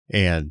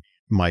 and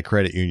my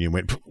credit union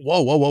went,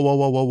 whoa,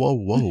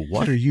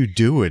 what are you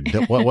doing?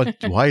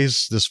 Why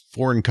is this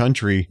foreign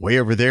country way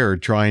over there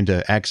trying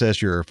to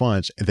access your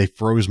funds? And they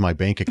froze my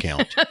bank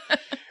account.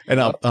 And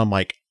I'm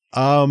like,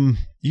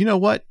 you know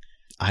what?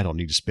 I don't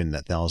need to spend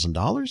that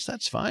 $1,000.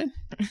 That's fine.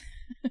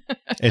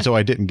 And so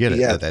I didn't get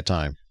it at that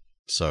time.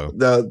 So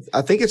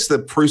I think it's the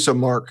Prusa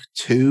Mark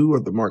II or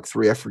the Mark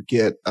III, I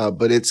forget,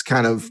 but it's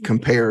kind of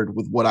compared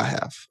with what I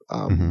have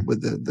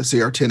with the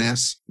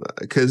CR10S,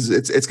 because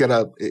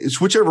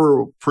it's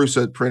whichever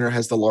Prusa printer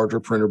has the larger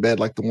printer bed,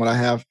 like the one I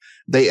have.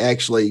 They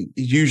actually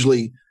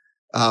usually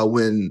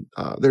when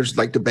there's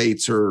like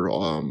debates or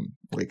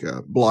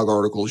blog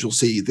articles, you'll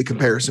see the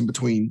comparison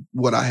between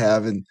what I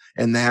have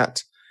and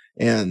that.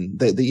 And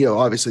they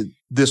obviously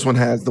this one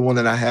has, the one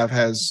that I have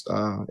has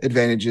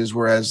advantages,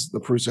 whereas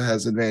the Prusa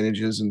has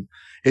advantages. And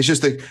it's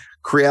just the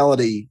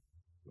Creality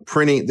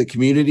printing, the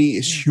community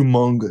is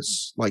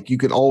humongous. Like you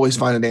can always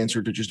find an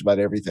answer to just about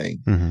everything.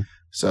 Mm-hmm.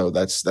 So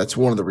that's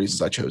one of the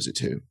reasons I chose it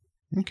too.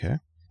 Okay.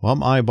 Well,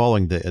 I'm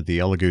eyeballing the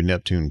Elegoo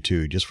Neptune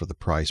 2 just for the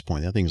price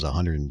point. That thing's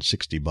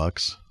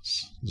 $160,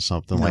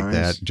 something like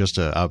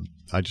that.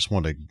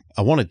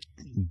 I want to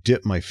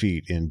dip my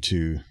feet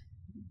into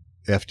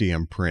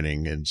FDM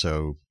printing, and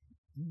so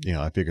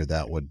I figured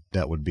that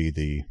would be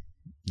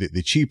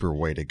the cheaper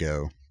way to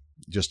go,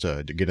 just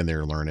to get in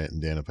there and learn it,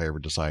 and then if I ever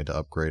decide to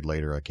upgrade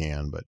later, I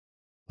can. But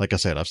like I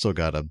said, I've still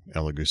got a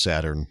Elegoo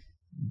Saturn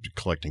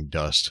collecting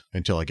dust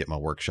until I get my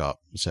workshop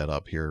set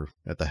up here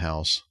at the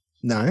house.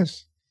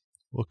 Nice.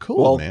 Well,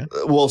 cool, man.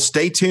 Well,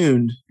 stay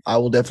tuned. I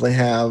will definitely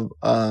have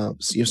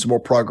some more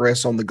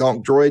progress on the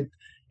Gonk Droid,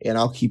 and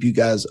I'll keep you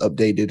guys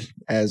updated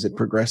as it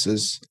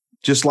progresses.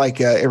 Just like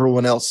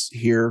everyone else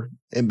here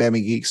in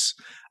Bama Geeks,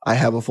 I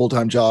have a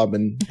full-time job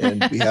and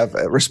we have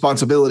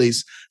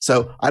responsibilities.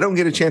 So I don't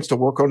get a chance to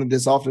work on it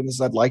as often as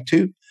I'd like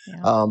to.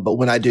 Yeah. But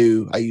when I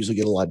do, I usually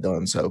get a lot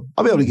done. So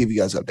I'll be able to give you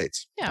guys updates.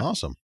 Yeah.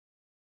 Awesome.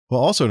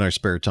 Well, also in our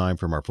spare time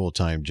from our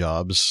full-time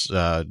jobs,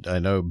 I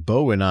know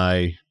Bo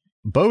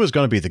is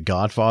going to be the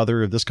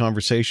godfather of this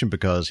conversation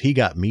because he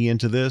got me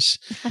into this.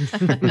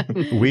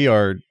 We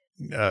are,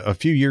 a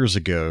few years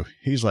ago,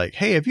 he's like,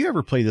 hey, have you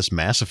ever played this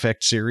Mass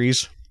Effect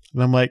series?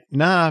 And I'm like,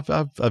 nah,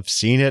 I've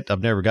seen it. I've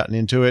never gotten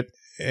into it.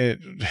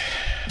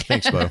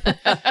 Thanks, Bo.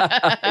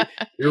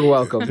 You're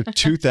welcome.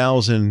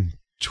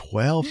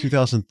 2012,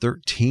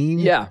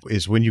 2013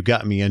 is when you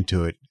got me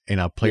into it. And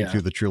I played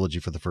through the trilogy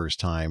for the first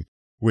time,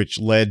 which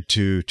led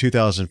to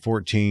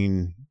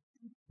 2014,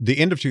 the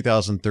end of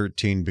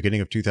 2013,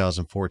 beginning of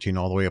 2014,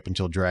 all the way up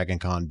until Dragon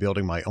Con,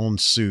 building my own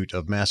suit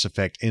of Mass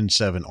Effect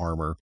N7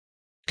 armor.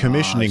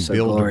 Commissioning so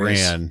Bill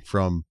glorious. Duran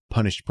from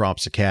Punished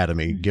Props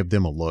Academy. Give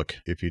them a look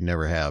if you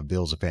never have.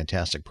 Bill's a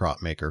fantastic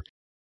prop maker.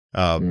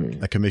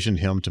 I commissioned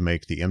him to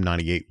make the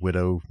M98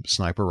 Widow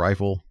sniper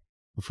rifle,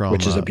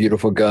 which is a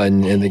beautiful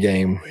gun in the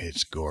game.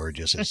 It's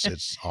gorgeous.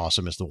 It's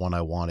awesome. It's the one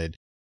I wanted.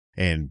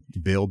 And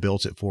Bill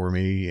built it for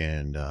me,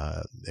 and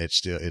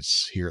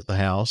it's here at the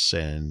house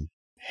and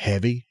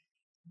heavy.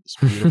 It's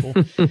beautiful.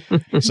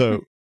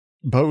 So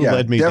Bo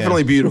led me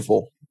definitely down.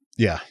 Beautiful.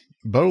 Yeah,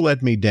 Bo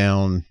led me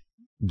down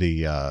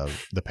the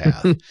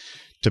path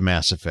to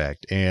Mass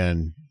Effect,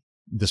 and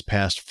this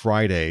past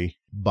Friday,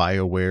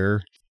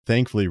 BioWare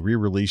thankfully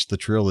re-released the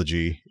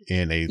trilogy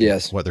in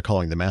what they're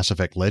calling the Mass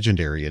Effect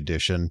Legendary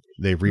Edition.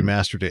 They've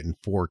remastered it in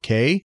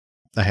 4K.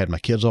 I had my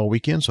kids all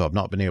weekend, so I've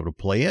not been able to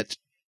play it.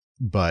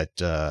 But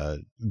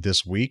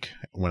this week,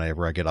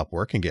 whenever I get off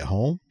work and get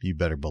home, you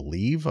better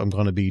believe I'm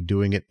going to be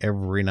doing it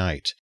every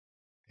night.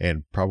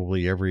 and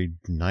probably every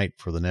night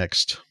for the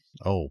next,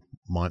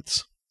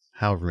 months,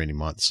 however many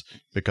months,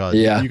 because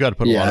you got to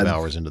put a lot of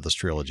hours into this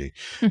trilogy.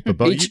 But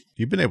Bo,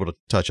 you've been able to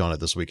touch on it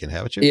this weekend,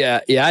 haven't you?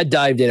 Yeah, I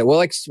dived in it. Well,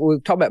 like we're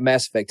talking about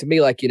Mass Effect. To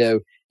me, like,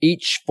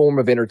 each form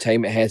of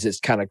entertainment has its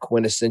kind of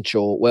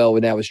quintessential, well,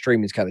 now with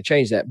streaming's kind of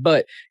changed that,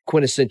 but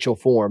quintessential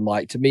form.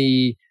 Like, to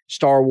me,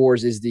 Star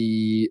Wars is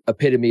the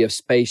epitome of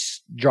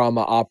space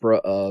drama opera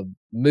of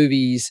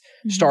movies.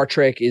 Mm-hmm. Star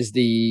Trek is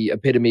the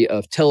epitome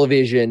of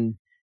television.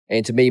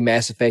 And to me,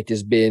 Mass Effect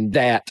has been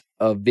that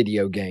of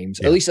video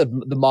games, at least of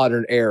the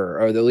modern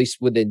era, or at least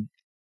within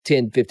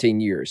 10, 15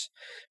 years.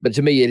 But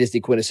to me, it is the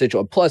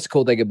quintessential. And plus, the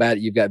cool thing about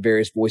it, you've got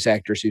various voice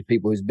actors,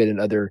 people who's been in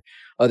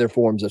other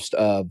forms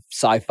of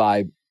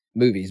sci-fi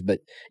movies.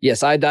 But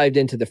yes, I dived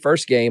into the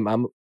first game.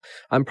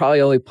 I'm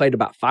probably only played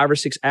about 5 or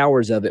 6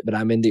 hours of it, but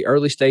I'm in the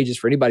early stages.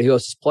 For anybody who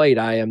else has played,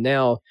 I am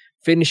now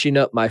finishing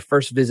up my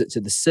first visit to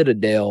the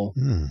Citadel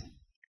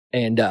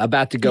and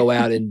about to go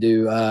out and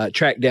do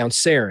track down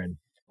Saren,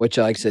 which,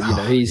 like I said,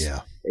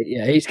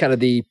 he's kind of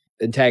the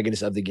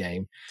antagonist of the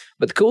game.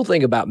 But the cool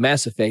thing about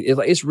Mass Effect is,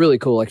 like, it's really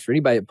cool. Like, for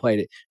anybody that played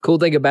it, cool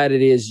thing about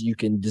it is you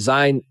can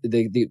design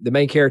the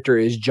main character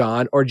is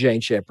John or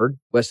Jane Shepard.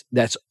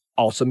 That's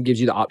awesome. Gives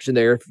you the option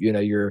there. If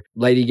you're a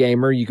lady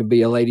gamer, you can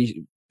be a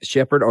lady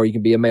Shepard, or you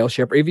can be a male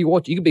Shepard. If you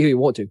want to, you can be who you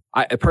want to.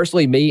 I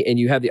personally, and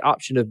you have the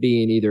option of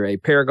being either a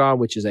Paragon,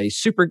 which is a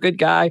super good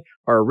guy,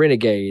 or a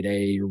Renegade,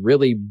 a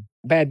really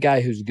bad guy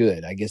who's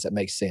good. I guess that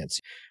makes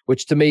sense.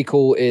 Which to me,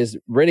 cool is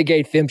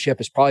Renegade Femshep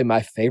is probably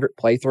my favorite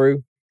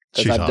playthrough,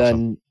 because I've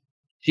done.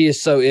 She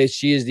is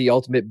the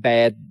ultimate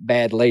bad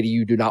lady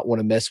you do not want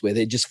to mess with.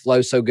 It just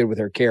flows so good with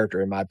her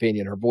character, in my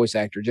opinion. Her voice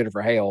actor,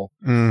 Jennifer Hale.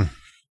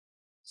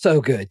 So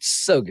good.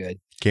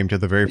 Came to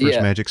the very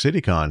first Magic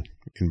City Con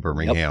in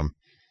Birmingham. Yep.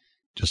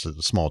 Just as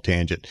a small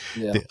tangent.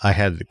 Yeah. I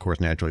had, of course,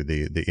 naturally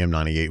the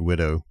M98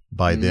 Widow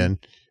by then,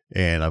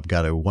 and I've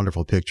got a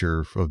wonderful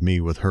picture of me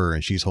with her,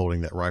 and she's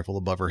holding that rifle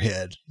above her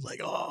head.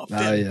 Like,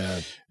 yeah.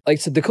 Like,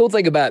 so the cool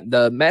thing about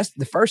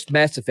the first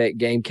Mass Effect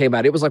game came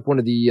out, it was like one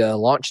of the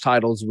launch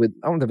titles with,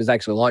 I don't know if it was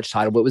actually a launch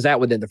title, but it was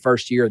out within the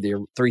first year of the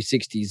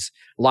 360's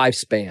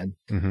lifespan.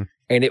 Mm-hmm.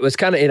 And it was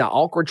kind of in an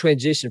awkward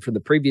transition from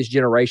the previous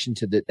generation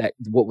to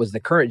what was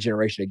the current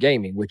generation of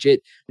gaming, which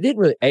it didn't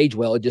really age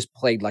well. It just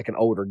played like an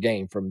older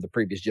game from the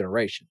previous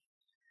generation.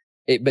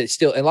 But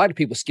still, a lot of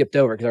people skipped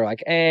over because they're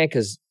like,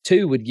 because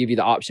 2 would give you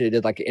the option. It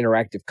did like an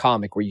interactive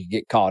comic where you could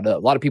get caught up.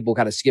 A lot of people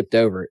kind of skipped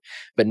over it.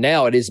 But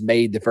now it has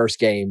made the first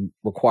game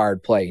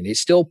required playing. It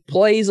still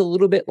plays a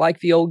little bit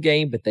like the old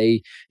game, but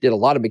they did a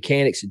lot of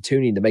mechanics and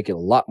tuning to make it a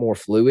lot more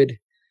fluid.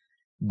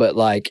 But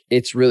like,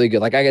 it's really good.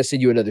 Like, I gotta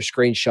send you another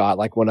screenshot.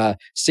 Like, when I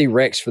see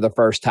Rex for the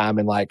first time,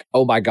 and like,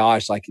 oh my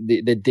gosh, like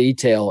the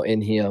detail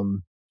in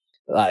him,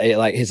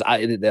 like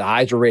the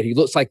eyes are red. He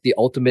looks like the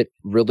ultimate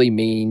really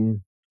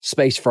mean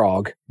space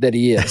frog that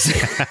he is.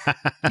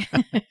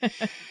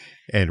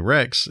 And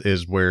Rex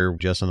is where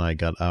Jess and I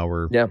got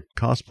our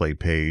cosplay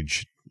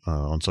page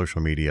on social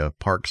media,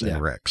 Parks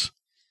and Rex.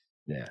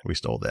 Yeah, we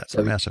stole that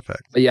from Mass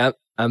Effect. Yeah,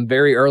 I'm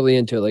very early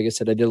into it. Like I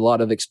said, I did a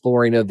lot of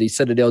exploring of the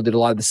Citadel, did a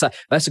lot of the side.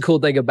 That's the cool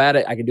thing about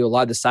it. I can do a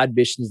lot of the side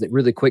missions that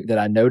really quick that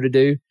I know to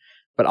do.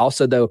 But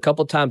also, though, a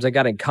couple of times I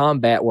got in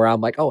combat where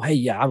I'm like, oh, hey,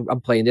 yeah,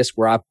 I'm playing this,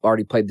 where I've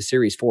already played the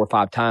series 4 or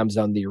 5 times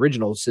on the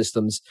original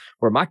systems,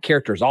 where my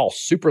character is all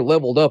super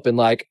leveled up, and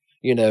like,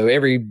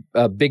 every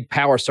big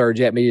power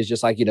surge at me is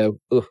just like,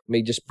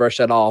 me just brush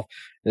that off.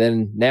 And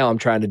then now I'm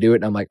trying to do it,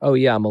 and I'm like, oh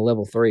yeah, I'm a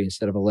level 3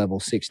 instead of a level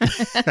 60.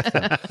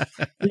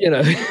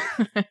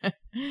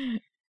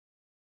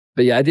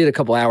 But yeah, I did a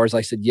couple hours.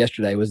 Like I said,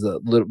 yesterday was the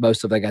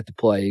most of it I got to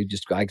play.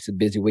 Just, like I said,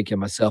 busy weekend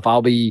myself.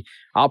 I'll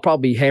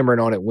probably be hammering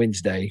on it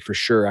Wednesday for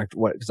sure,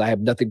 because I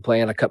have nothing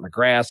planned. I cut my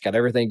grass, got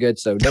everything good,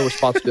 so no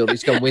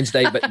responsibilities come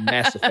Wednesday. But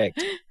Mass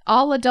Effect,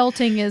 all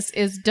adulting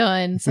is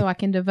done, so I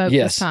can devote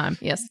this time.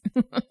 Yes,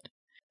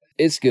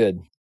 it's good,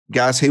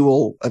 guys. He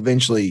will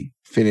eventually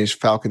finish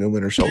Falcon and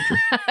Winter Soldier.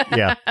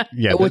 yeah.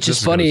 Which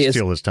is funny is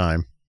steal his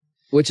time.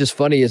 Which is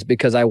funny is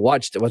because I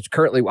was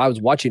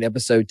watching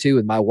episode 2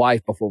 with my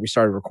wife before we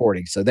started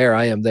recording. So there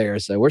I am there.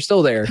 So we're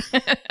still there.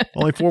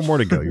 Only 4 more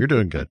to go. You're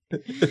doing good.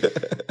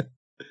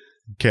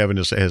 Kevin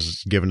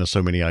has given us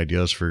so many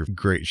ideas for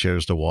great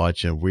shows to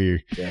watch, and we're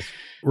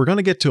going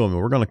to get to them,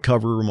 and we're going to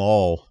cover them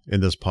all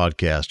in this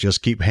podcast.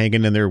 Just keep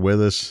hanging in there with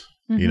us.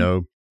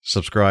 Mm-hmm.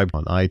 Subscribe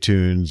on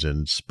iTunes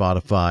and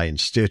Spotify and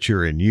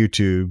Stitcher and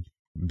YouTube.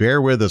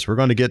 Bear with us. We're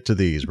going to get to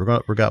these. We've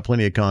got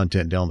plenty of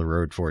content down the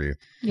road for you.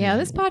 Yeah,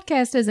 this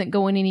podcast isn't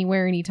going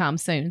anywhere anytime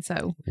soon.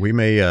 So we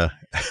may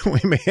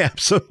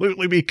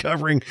absolutely be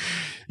covering,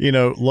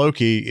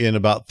 Loki in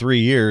about 3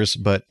 years,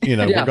 but we'll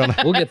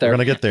get there. We're going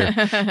to get there.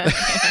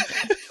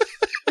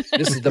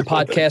 This is the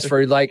podcast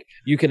for like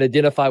you can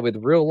identify with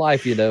real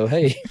life.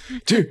 Hey,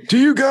 do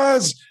you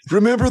guys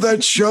remember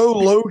that show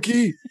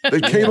Loki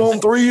that came on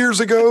 3 years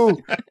ago?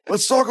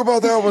 Let's talk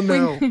about that one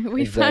now.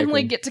 We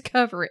finally get to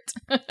cover it.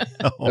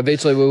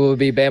 Eventually, we will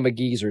be Bama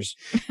geezers.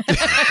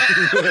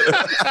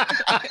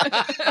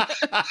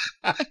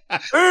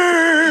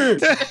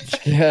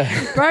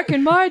 Yeah. Back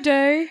in my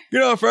day.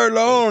 Get off our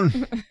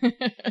lawn.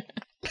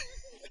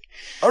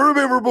 I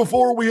remember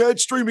before we had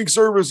streaming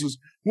services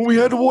when we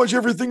had to watch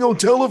everything on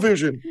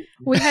television.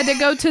 We had to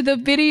go to the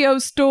video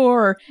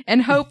store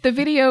and hope the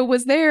video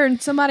was there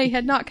and somebody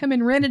had not come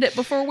and rented it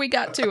before we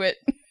got to it.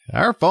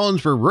 Our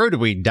phones were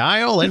rotary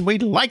dial and we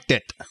liked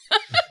it.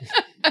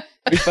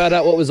 We found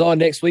out what was on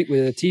next week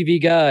with a TV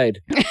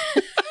guide.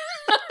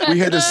 We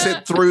had to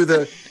sit through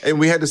the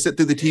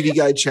TV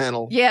guide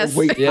channel. Yes. And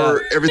wait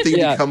for everything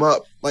to come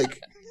up.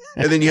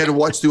 And then you had to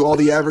watch through all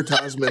the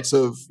advertisements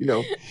of,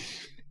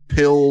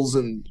 pills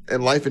and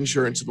life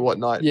insurance and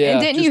whatnot. Yeah.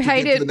 And didn't you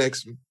hate it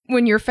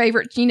when your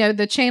favorite,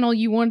 the channel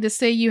you wanted to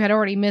see, you had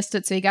already missed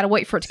it. So you got to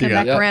wait for it to come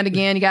back around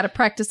again. You got to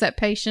practice that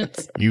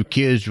patience. You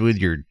kids with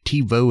your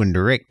TiVo and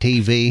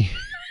DirecTV.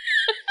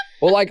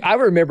 Well, I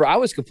remember I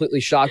was completely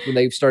shocked when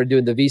they started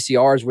doing the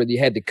VCRs where you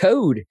had the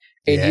code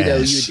and, you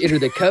would enter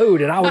the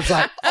code. And I was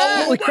like,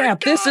 oh, holy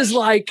crap, this is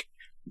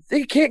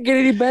it can't get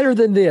any better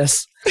than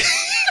this.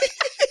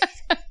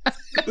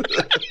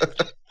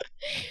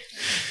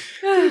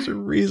 There's a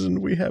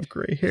reason we have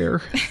gray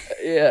hair.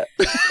 Yeah.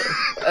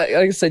 Like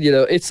I said,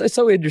 it's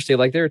so interesting.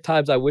 There are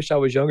times I wish I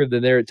was younger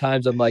than there are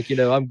times I'm like,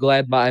 I'm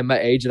glad I'm my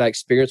age and I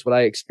experienced what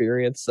I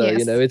experienced. So,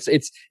 yes.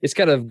 It's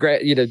kind of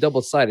great,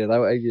 double-sided.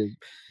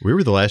 We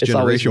were the last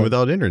generation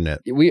without internet.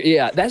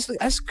 That's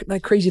the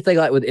crazy thing.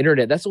 With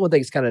internet, that's the one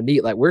thing that's kind of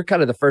neat. We're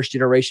kind of the first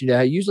generation.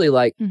 Usually,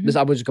 this,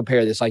 I'm going to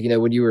compare this.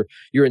 When you were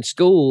in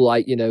school,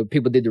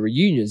 people did the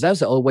reunions. That was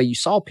the only way you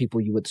saw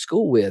people you went to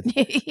school with.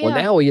 Yeah. Well,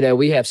 now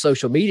we have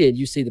social media, and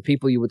you see the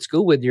people you went to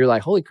school with, and you're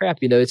like, holy crap!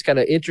 It's kind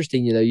of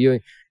interesting. You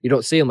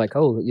don't see them you go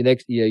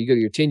to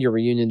your 10-year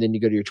reunion, then you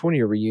go to your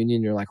 20-year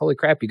reunion. You're like, holy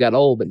crap, you got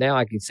old. But now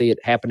I can see it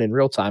happen in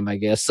real time, I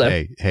guess.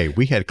 So. Hey,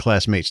 we had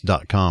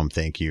classmates.com.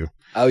 Thank you.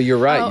 Oh, you're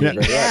right. Oh,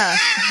 yeah.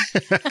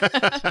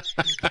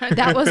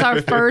 That was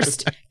our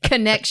first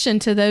connection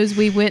to those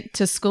we went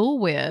to school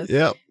with.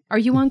 Yep. Are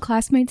you on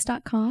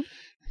classmates.com?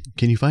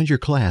 Can you find your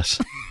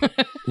class?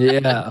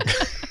 Yeah.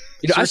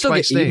 I still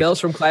get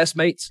emails from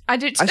classmates. I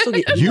do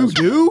too. You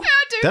do?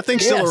 I do. That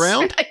thing's still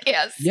around?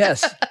 Yes.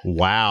 Yes.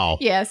 Wow.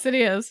 Yes, it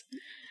is.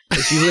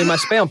 It's usually in my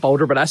spam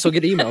folder, but I still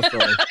get emails from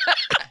them.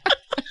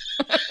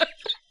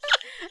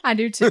 I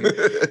do too.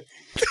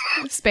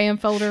 Spam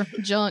folder,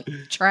 junk,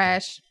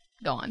 trash,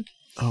 gone.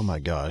 Oh my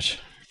gosh.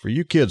 For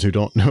you kids who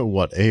don't know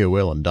what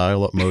AOL and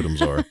dial-up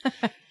modems are.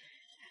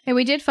 And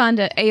we did find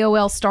an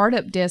AOL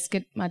startup disc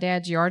at my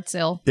dad's yard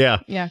sale. Yeah.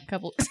 Yeah, a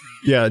couple.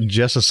 Yeah,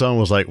 Jess's son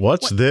was like,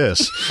 what's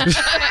this?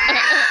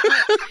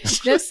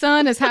 This,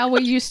 son, is how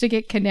we used to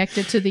get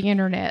connected to the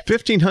internet.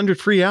 1,500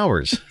 free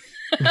hours.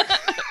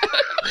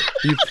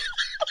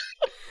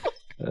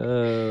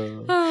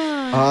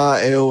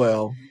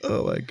 AOL.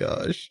 Oh my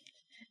gosh.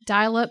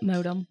 Dial-up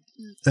modem.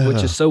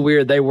 Which is so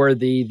weird. They were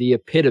the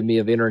epitome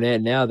of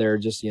internet. Now they're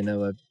just,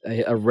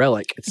 a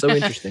relic. It's so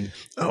interesting.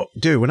 Oh,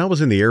 dude, when I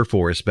was in the Air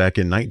Force back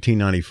in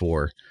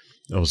 1994,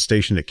 I was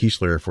stationed at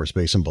Keesler Air Force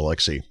Base in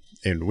Biloxi.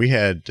 And we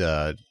had,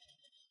 I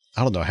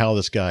don't know how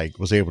this guy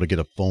was able to get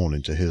a phone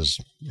into his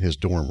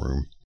dorm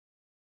room.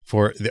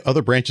 For the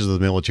other branches of the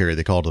military,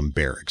 they called them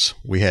barracks.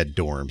 We had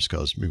dorms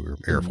because we were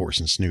Air Force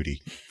and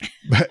snooty.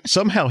 But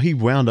somehow he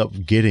wound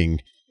up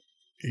getting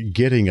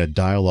a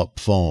dial-up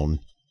phone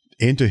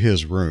into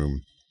his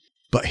room,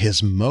 but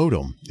his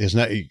modem is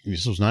not.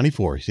 This was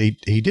 94.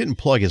 He didn't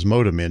plug his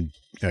modem in,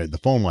 the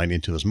phone line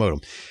into his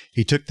modem.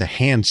 He took the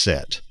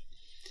handset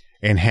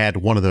and had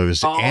one of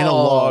those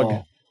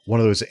analog.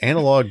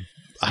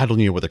 I don't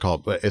know what they're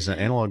called, but it's an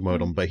analog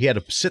modem. But he had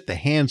to sit the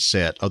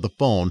handset of the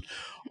phone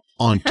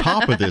on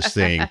top of this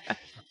thing,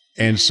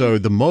 and so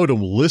the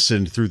modem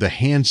listened through the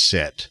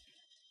handset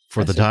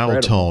for the dial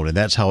tone, and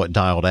that's how it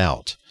dialed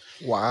out.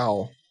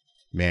 Wow,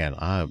 man,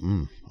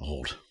 I'm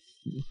old.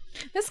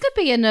 This could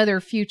be another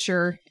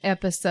future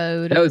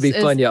episode. That would be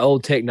fun. Yeah,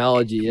 old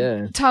technology.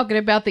 Yeah, talking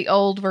about the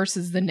old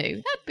versus the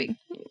new. That'd be.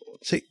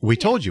 See, we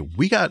told you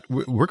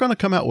we're going to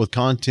come out with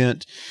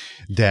content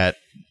that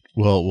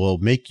will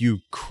make you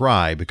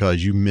cry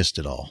because you missed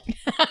it all.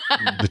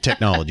 The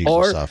technologies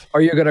and stuff.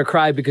 Or you're going to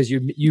cry because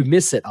you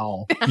miss it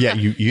all. Yeah,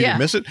 you either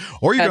miss it,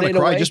 or you're going to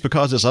cry just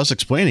because it's us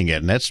explaining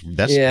it, and that's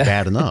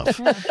bad enough.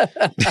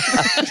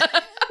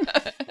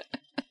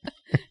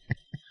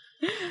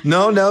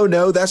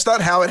 No, that's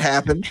not how it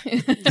happened.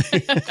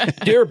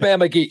 Dear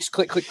Bama Geeks,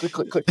 click, click, click,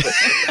 click, click, click.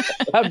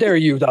 How dare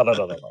you? No.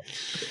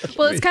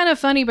 Well, it's kind of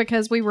funny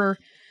because we were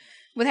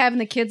with having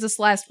the kids this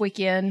last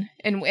weekend,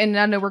 and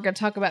I know we're going to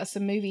talk about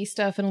some movie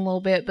stuff in a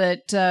little bit,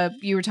 but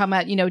you were talking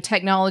about,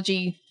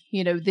 technology,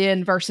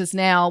 then versus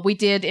now. We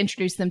did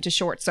introduce them to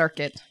Short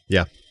Circuit.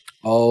 Yeah.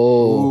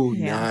 Oh,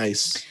 yeah.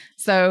 Nice.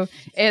 So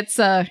it's,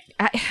 I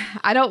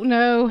don't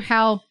know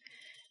how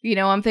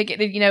I'm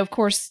thinking, of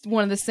course,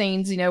 one of the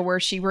scenes, where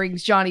she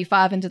brings Johnny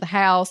Five into the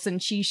house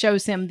and she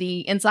shows him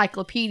the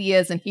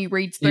encyclopedias and he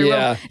reads through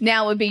them.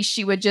 Now would be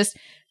she would just,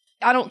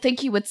 I don't think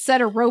he would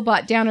set a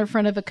robot down in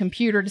front of a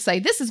computer to say,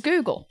 this is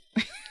Google.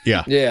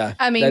 Yeah. Yeah.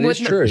 I mean,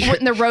 wouldn't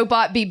the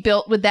robot be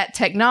built with that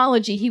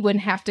technology? He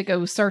wouldn't have to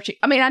go searching.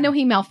 I mean, I know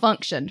he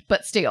malfunctioned,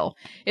 but still,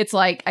 it's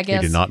like, I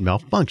guess. He did not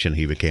malfunction.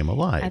 He became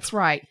alive. That's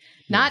right.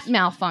 Not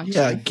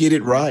malfunction. Yeah, get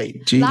it right.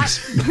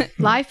 Jeez.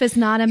 Life is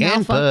not a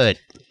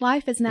malfunction.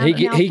 Life is not a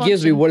malfunction. He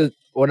gives me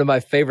one of my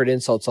favorite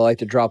insults I like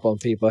to drop on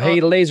people. Hey,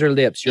 laser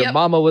lips, your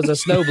mama was a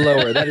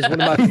snowblower. That is one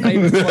of my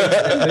favorite ones in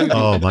the movie.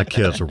 Oh, my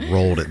kids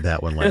rolled at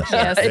that one last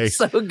night. It's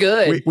so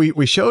good.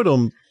 We showed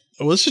them.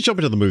 Well, let's just jump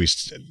into the movie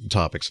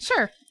topics.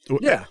 Sure.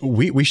 Yeah.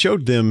 We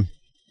showed them.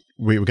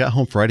 We got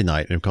home Friday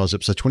night, and because it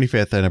was the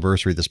 25th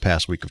anniversary this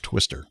past week of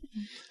Twister.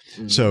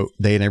 Mm-hmm. So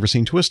they had never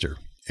seen Twister.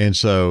 And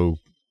so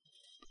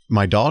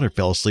my daughter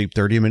fell asleep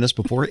 30 minutes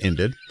before it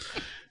ended.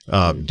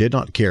 Did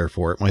not care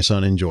for it. My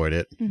son enjoyed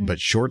it. Mm-hmm. But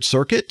Short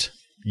Circuit,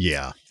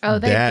 yeah. Oh,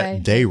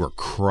 they were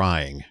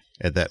crying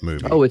at that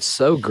movie. Oh, it's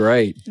so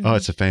great. Mm-hmm. Oh,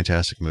 it's a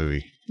fantastic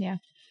movie. Yeah.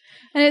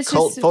 And it's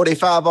Colt just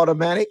 45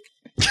 automatic.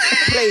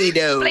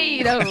 Play-Doh.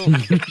 And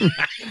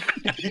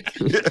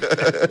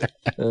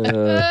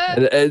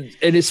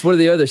it's one of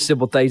the other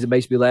simple things that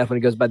makes me laugh when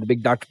it goes by the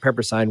big Dr.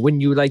 Pepper sign.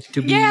 Wouldn't you like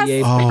to be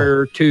a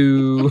pepper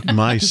too?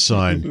 My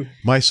son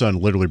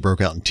literally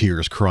broke out in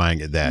tears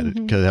crying at that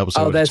because that was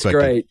so that's unexpected.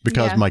 great.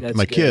 Because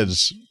my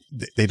kids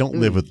they don't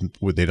live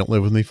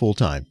with me full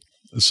time,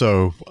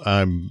 so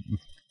I'm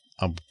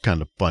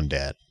kind of fun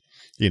dad.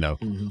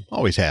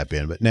 Always have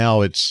been, but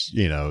now it's,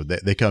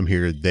 they come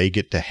here, they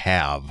get to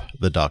have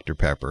the Dr.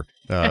 Pepper.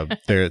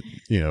 Their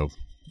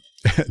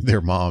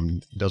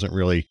mom doesn't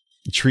really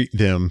treat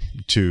them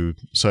to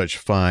such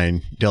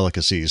fine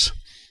delicacies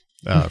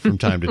from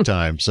time to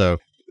time. So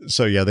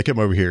yeah, they come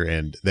over here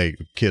and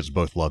kids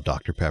both love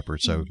Dr. Pepper.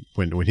 So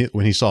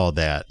when he saw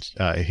that,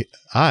 I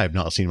have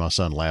not seen my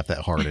son laugh that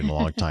hard in a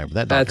long time.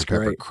 But that Dr.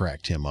 Pepper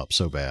cracked him up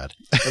so bad.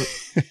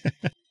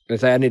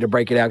 I need to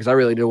break it out because I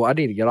really do. I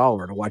need to get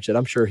Oliver to watch it.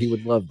 I'm sure he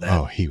would love that.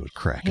 Oh, he would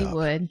crack up. He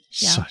would.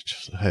 Yeah.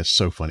 That's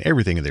so funny.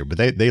 Everything in there.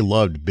 But they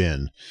loved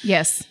Ben.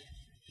 Yes.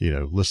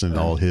 Listening to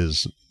all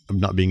his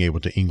not being able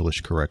to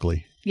English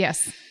correctly.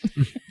 Yes.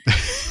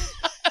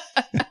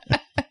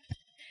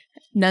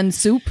 Nun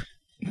soup.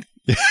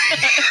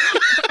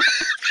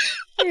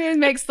 It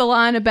makes the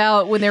line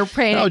about when they're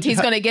praying,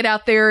 he's going to get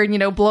out there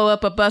and blow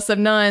up a bus of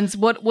nuns.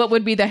 What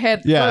would be the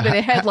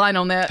headline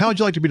on that? How would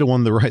you like to be the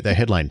one to write that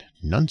headline?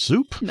 Nun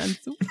soup. Nun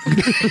soup.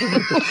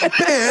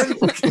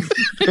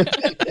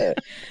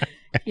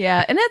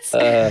 Yeah, and that's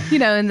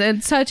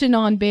and touching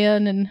on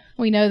Ben, and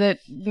we know that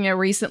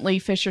recently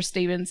Fisher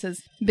Stevens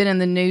has been in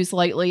the news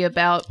lately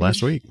about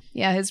last week.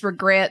 Yeah, his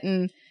regret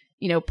and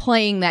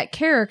playing that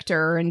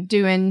character and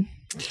doing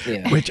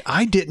which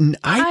I didn't.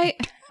 I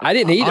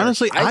didn't either.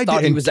 Honestly, I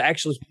thought he was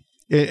actually.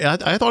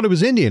 I thought it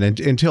was Indian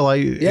until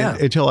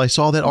I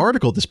saw that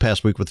article this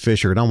past week with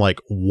Fisher, and I'm like,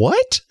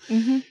 what?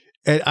 Mm-hmm.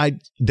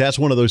 And that's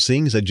one of those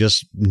things that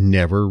just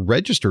never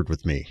registered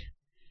with me.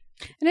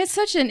 And it's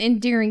such an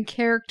endearing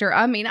character.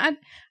 I mean,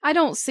 I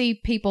don't see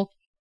people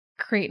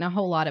creating a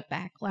whole lot of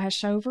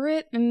backlash over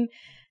it, and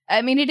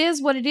I mean, it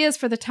is what it is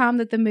for the time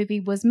that the movie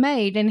was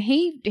made. And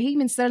he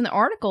even said in the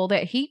article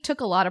that he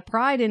took a lot of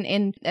pride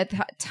in at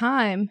the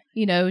time,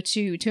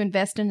 to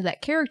invest into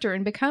that character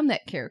and become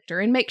that character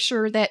and make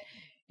sure that,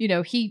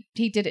 he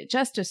did it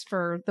justice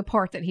for the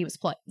part that he was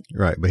playing.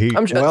 Right. But he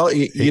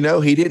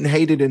didn't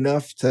hate it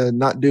enough to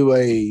not do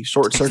a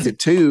Short Circuit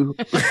 2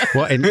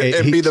 and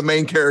be the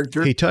main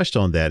character. He touched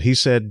on that. He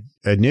said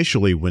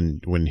initially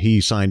when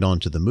he signed on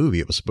to the movie,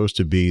 it was supposed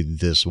to be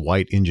this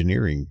white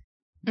engineering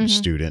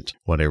student,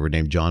 whatever,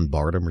 named John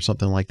Barnum or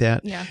something like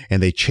that. Yeah.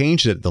 And they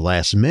changed it at the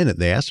last minute.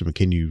 They asked him,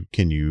 can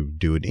you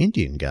do an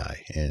Indian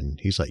guy? And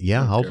he's like,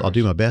 yeah, I'll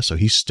do my best. So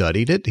he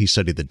studied it. He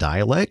studied the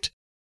dialect.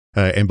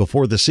 And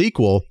before the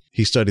sequel,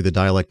 he studied the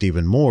dialect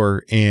even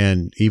more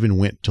and even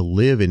went to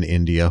live in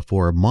India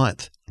for a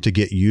month to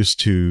get used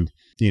to,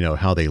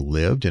 how they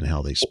lived and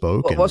how they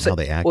spoke and how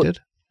they acted.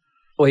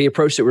 Well, he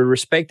approached it with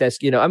respect. That's,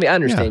 I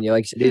understand,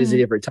 like I said, it is a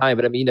different time,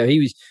 but I mean,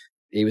 he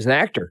was an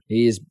actor.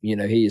 He is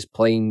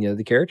playing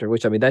the character,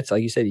 which that's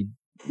like you said,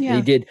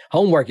 he did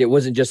homework. It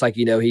wasn't just like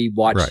he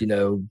watched.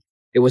 Right.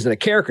 It wasn't a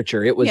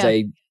caricature. It was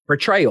a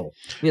portrayal.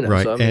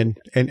 Right, so,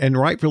 and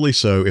rightfully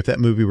so. If that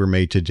movie were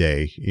made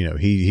today,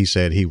 he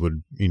said he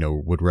would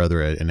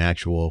rather an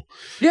actual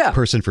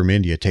person from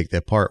India take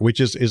that part, which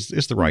is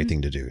the right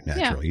thing to do.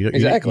 Naturally,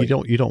 exactly.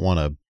 You don't want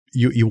to.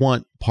 You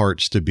want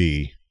parts to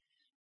be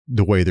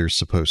the way they're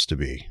supposed to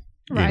be.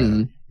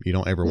 Right. You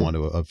don't ever want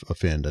to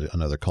offend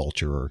another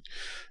culture or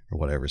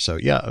whatever. So,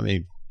 yeah, I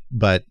mean,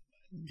 but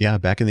yeah,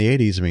 back in the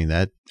 80s, I mean,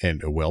 that,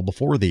 and well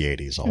before the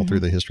 80s, all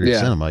through the history of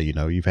cinema,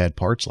 you've had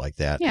parts like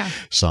that. Yeah.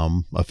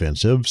 Some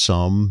offensive,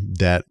 some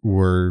that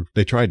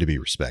they tried to be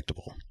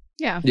respectable.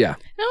 Yeah. Yeah.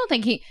 I don't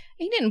think he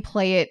didn't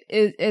play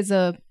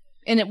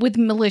it with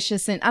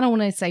malicious, and I don't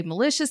want to say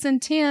malicious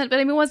intent, but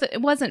I mean,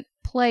 it wasn't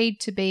played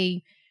to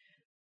be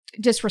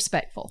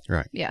disrespectful.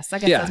 Right. Yes, I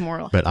guess that's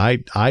more. But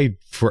I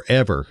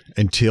forever,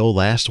 until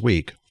last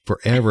week,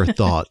 forever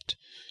thought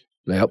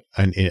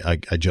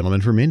a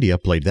gentleman from India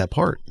played that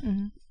part.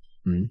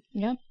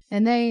 Yep.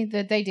 And they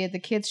did. The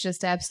kids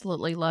just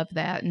absolutely loved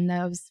that. And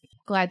I was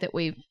glad that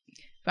we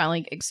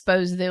finally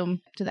exposed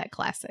them to that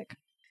classic.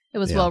 It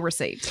was well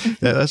received.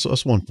 That's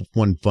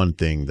one fun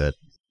thing that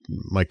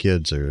my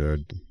kids are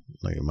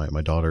like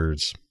my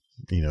daughter's,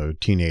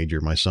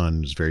 teenager. My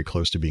son is very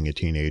close to being a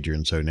teenager.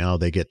 And so now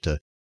they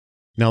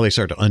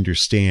start to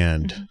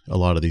understand a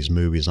lot of these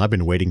movies. And I've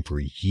been waiting for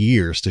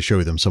years to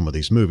show them some of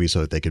these movies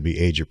so that they could be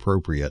age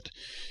appropriate.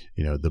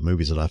 The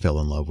movies that I fell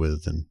in love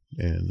with and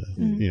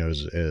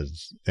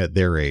as at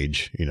their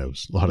age, a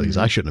lot of these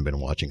I shouldn't have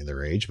been watching at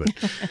their age, but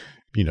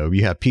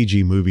you have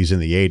PG movies in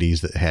the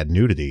 80s that had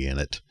nudity in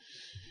it.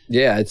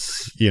 Yeah.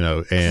 It's,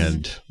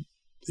 and,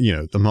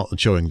 I'm not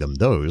showing them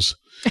those,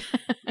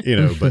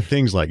 but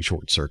things like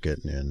Short Circuit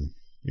and,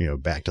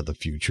 Back to the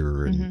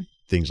Future and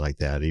things like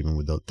that, even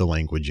with the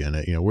language in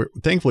it,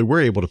 thankfully we're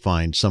able to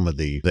find some of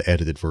the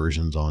edited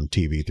versions on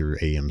TV through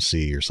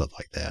AMC or stuff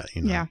like that,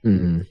 Yeah.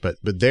 But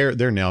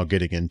they're now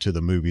getting into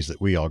the movies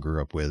that we all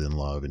grew up with and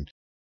love. And,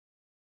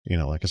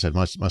 like I said,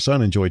 my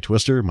son enjoyed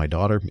Twister. My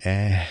daughter,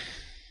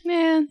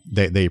 Man.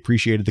 They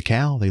appreciated the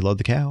cow. They loved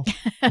the cow.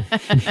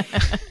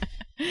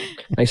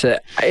 Like I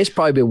said, it's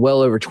probably been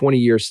well over 20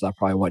 years since I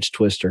probably watched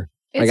Twister.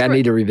 I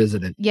need to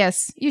revisit it.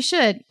 Yes, you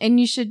should. And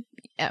you should,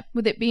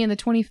 with it being the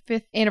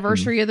 25th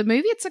anniversary of the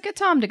movie, it's a good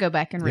time to go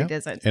back and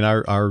revisit. And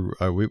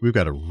we've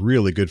got a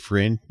really good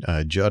friend,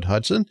 Judd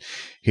Hudson.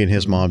 He and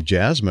his mom,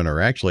 Jasmine,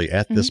 are actually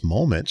at this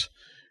moment,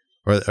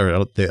 or I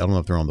don't know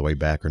if they're on the way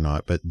back or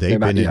not, but they've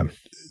been in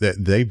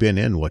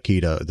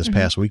Wakita this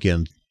past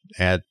weekend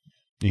at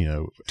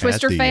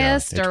Twister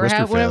Fest or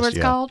whatever it's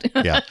called.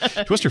 Yeah,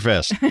 Twister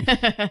Fest.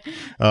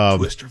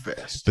 Twister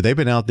Fest. But they've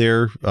been out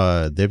there.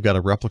 They've got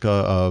a replica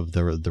of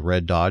the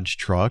red Dodge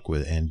truck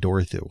and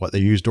Dorothy. What they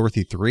use,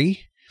 Dorothy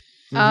 3.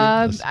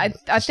 I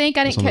think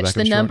I didn't catch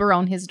the number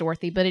on his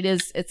Dorothy, but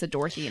it's a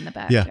Dorothy in the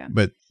back. Yeah,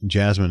 but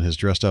Jasmine has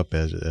dressed up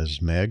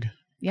as Meg.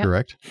 Yep.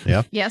 Correct?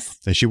 Yeah. Yes.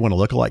 And she won a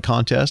lookalike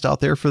contest out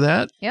there for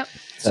that. Yep.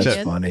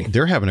 That's funny.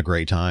 They're having a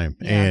great time.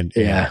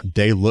 Yeah. And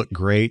they look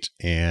great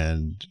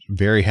and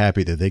very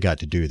happy that they got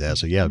to do that.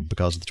 So,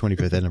 because of the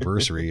 25th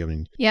anniversary, I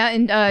mean. Yeah.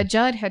 And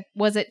Judd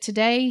was it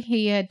today?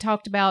 He had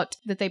talked about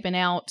that they've been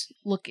out,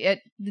 look at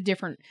the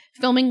different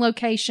filming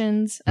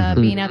locations,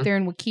 being out there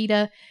in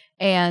Wakita.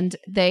 And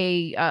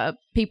they,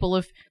 people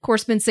have, of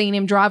course, been seeing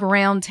him drive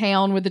around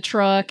town with the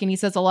truck. And he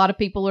says a lot of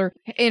people are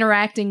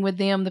interacting with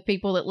them, the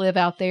people that live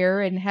out there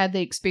and had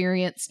the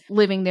experience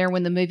living there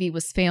when the movie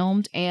was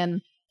filmed.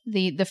 And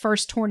the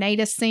first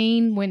tornado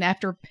scene, when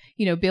after,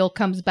 Bill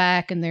comes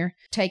back and they're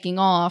taking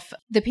off,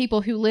 the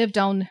people who lived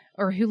in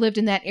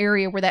that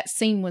area where that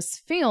scene was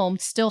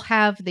filmed still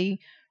have the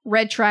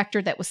red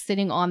tractor that was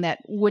sitting on that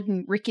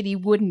rickety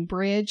wooden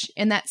bridge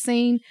in that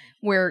scene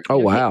where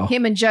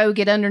him and Joe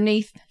get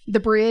underneath the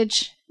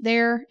bridge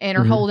there and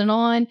are holding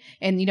on,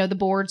 and the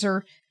boards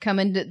are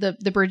coming to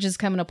the bridge is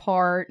coming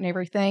apart and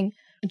everything.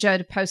 Joe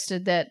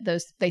posted that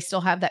they still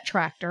have that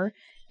tractor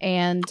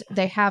and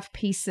they have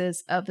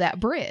pieces of that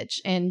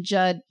bridge, and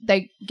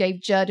they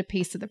gave Judd a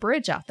piece of the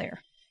bridge out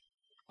there.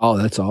 Oh,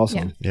 that's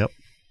awesome. Yeah. Yep.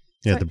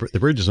 Yeah, the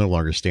bridge is no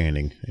longer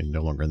standing and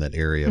no longer in that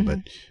area,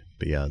 but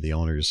yeah, the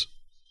owners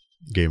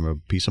gave him a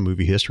piece of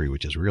movie history,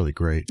 which is really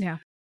great. Yeah.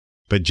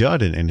 But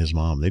Judd and his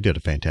mom, they did a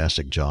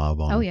fantastic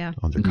job on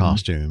their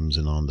costumes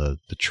and on the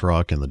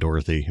truck and the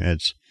Dorothy.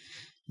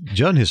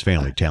 Judd and his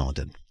family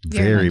talented,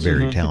 very,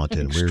 very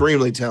talented.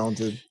 Extremely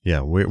talented.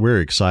 Yeah, we're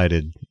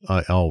excited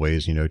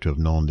always, to have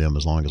known them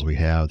as long as we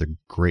have. They're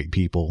great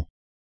people.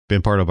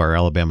 Been part of our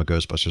Alabama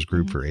Ghostbusters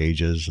group for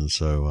ages, and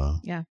so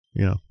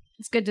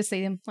it's good to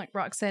see them, like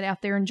Brock said,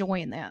 out there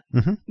enjoying that,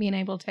 being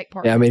able to take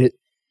part. Yeah, I mean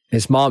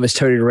his mom is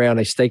toting around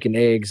a steak and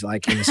eggs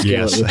like in the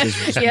skillet, which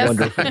is just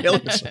wonderful.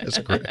 That's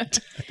great.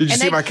 Did you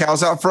see my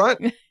cows out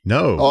front?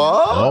 No.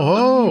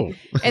 Oh.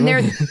 And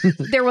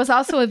there was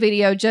also a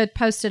video Judd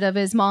posted of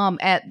his mom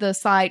at the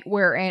site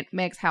where Aunt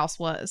Meg's house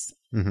was,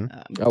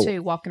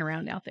 too, walking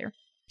around out there.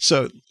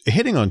 So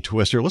hitting on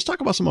Twister, let's talk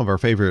about some of our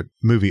favorite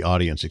movie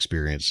audience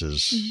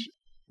experiences.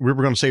 We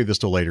were going to save this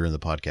till later in the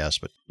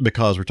podcast, but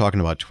because we're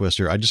talking about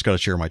Twister, I just got to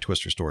share my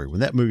Twister story. When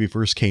that movie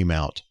first came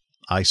out,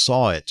 I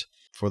saw it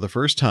for the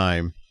first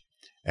time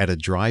at a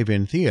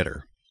drive-in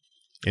theater.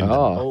 I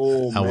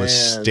was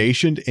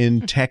stationed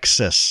in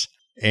Texas,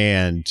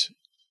 and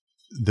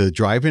the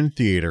drive-in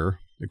theater,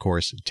 of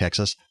course,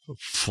 Texas,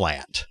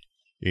 flat,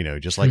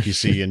 just like you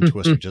see in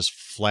Twister, just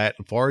flat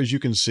as far as you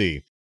can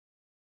see.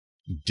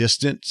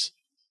 Distant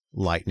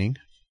lightning,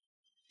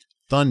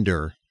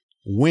 thunder,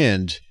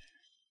 wind,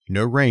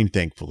 no rain,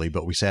 thankfully,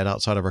 but we sat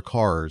outside of our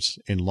cars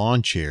in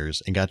lawn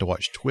chairs and got to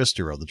watch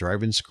Twister on the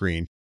drive-in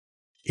screen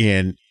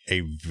in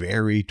a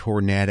very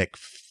tornadic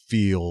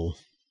feel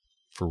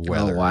for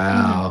weather. Oh,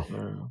 wow.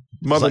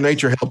 Mother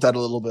Nature helped out a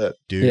little bit.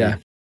 Dude. Yeah.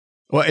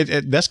 Well,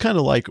 that's kind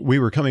of like we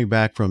were coming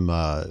back from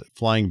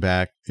flying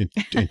back in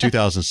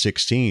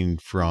 2016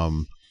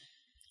 from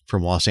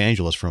from Los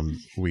Angeles.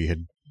 We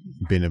had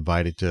been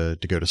invited to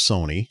go to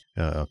Sony,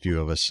 a few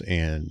of us,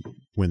 and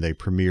when they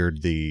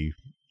premiered the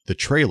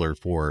trailer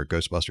for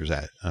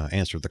Ghostbusters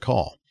Answer the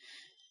Call.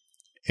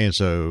 And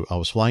so I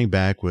was flying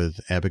back with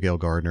Abigail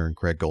Gardner and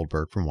Craig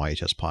Goldberg from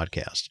YHS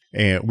Podcast,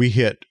 and we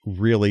hit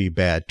really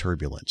bad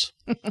turbulence.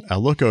 I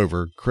look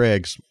over,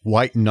 Craig's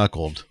white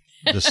knuckled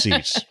the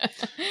seats.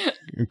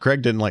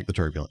 Craig didn't like the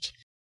turbulence.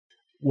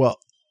 Well,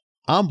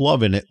 I'm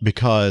loving it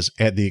because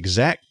at the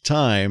exact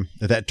time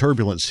that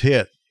turbulence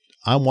hit,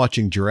 I'm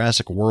watching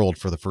Jurassic World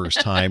for the first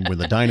time when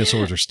the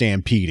dinosaurs are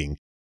stampeding.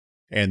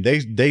 And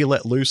they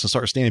let loose and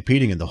start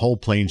stampeding, and the whole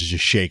plane's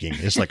just shaking.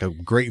 It's like a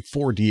great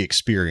 4D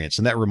experience.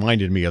 And that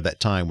reminded me of that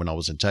time when I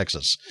was in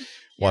Texas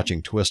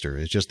watching Twister.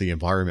 It's just the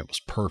environment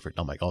was perfect.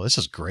 I'm like, oh, this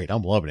is great.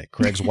 I'm loving it.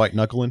 Craig's white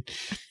knuckling,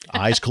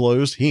 eyes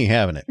closed. He ain't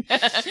having it.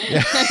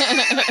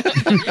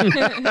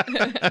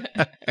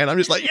 And I'm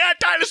just like, yeah,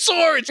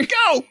 dinosaurs,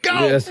 go.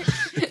 Yes.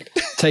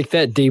 Take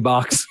that,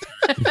 D-Box.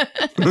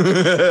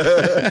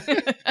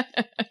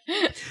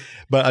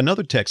 But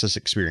another Texas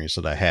experience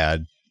that I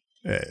had,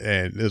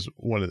 and is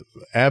one of the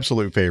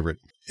absolute favorite,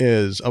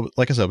 is,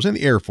 like I said, I was in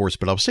the Air Force,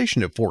 but I was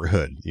stationed at Fort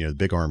Hood, the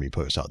big Army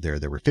post out there.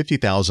 There were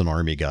 50,000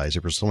 Army guys.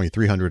 There was only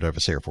 300 of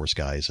us Air Force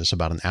guys. It's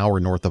about an hour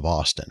north of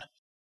Austin.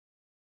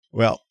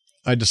 Well,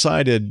 I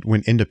decided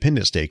when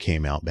Independence Day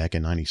came out back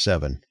in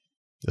 97,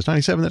 it's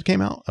 97 that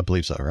came out? I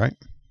believe so, right?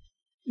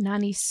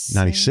 96.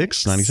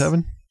 96,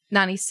 97?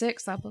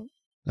 96, I believe.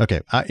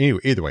 Okay. Anyway,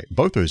 either way,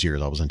 both those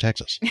years I was in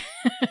Texas.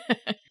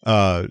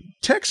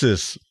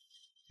 Texas,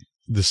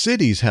 the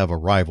cities have a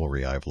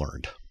rivalry, I've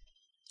learned.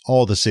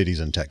 All the cities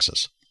in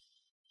Texas.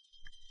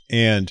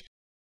 And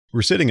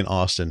we're sitting in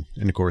Austin,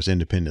 and of course,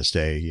 Independence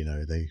Day,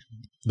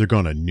 they're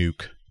going to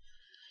nuke.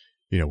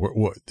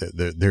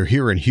 They're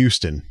here in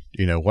Houston.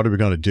 What are we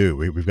going to do?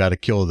 We've got to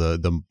kill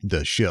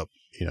the ship.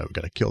 We've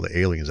got to kill the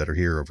aliens that are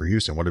here over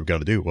Houston. What have we got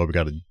to do? Well, we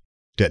got to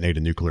detonate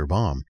a nuclear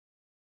bomb.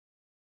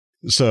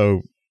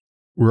 So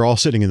we're all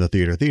sitting in the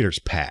theater. Theater's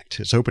packed.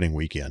 It's opening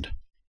weekend.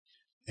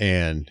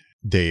 And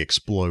they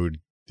explode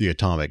the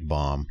atomic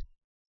bomb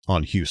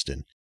on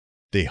Houston.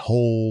 The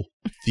whole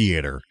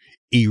theater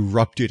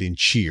erupted in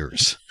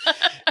cheers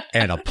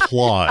and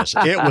applause.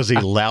 It was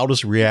the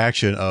loudest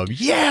reaction of,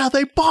 yeah,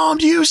 they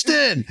bombed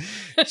Houston.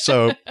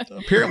 So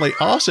apparently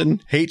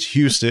Austin hates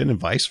Houston and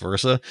vice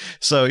versa.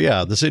 So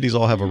yeah, the cities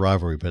all have a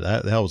rivalry, but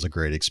that was a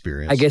great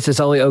experience. I guess it's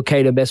only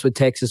okay to mess with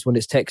Texas when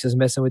it's Texas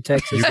messing with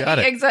Texas. You got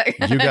it.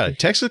 Exactly. You got it.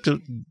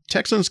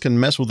 Texans can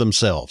mess with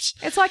themselves.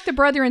 It's like the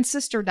brother and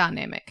sister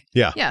dynamic.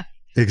 Yeah. Yeah.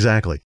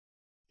 Exactly.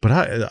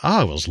 But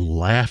I was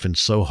laughing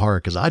so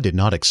hard because I did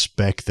not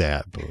expect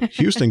that. But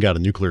Houston got a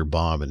nuclear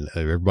bomb, and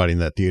everybody in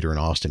that theater in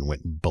Austin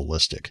went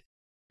ballistic.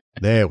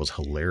 That was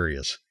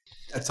hilarious.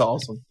 That's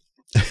awesome.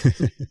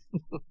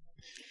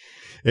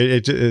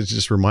 It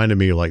just reminded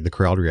me of like the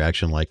crowd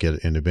reaction like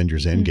in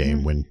Avengers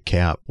Endgame when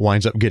Cap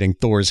winds up getting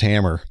Thor's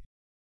hammer.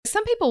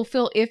 Some people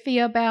feel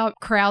iffy about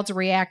crowds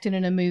reacting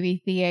in a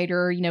movie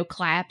theater,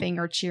 clapping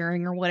or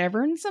cheering or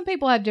whatever. And some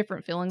people have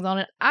different feelings on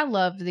it. I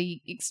love the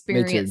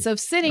experience of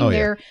sitting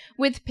there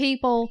with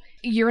people,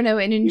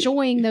 and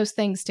enjoying those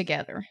things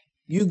together.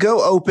 You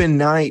go opening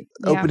night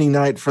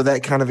for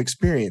that kind of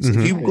experience.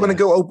 If you're going to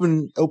go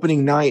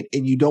opening night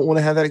and you don't want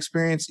to have that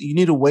experience, you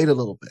need to wait a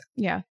little bit.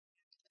 Yeah.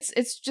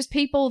 It's just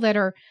people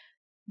that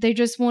they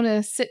just want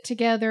to sit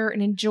together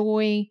and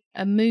enjoy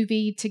a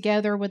movie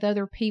together with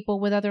other people,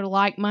 with other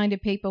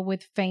like-minded people,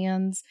 with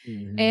fans.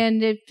 Mm-hmm.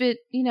 And if it,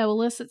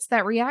 elicits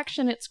that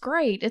reaction, it's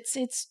great.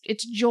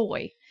 It's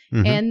joy.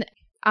 Mm-hmm. And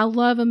I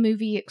love a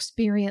movie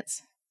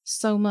experience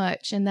so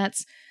much. And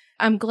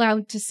I'm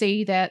glad to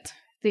see that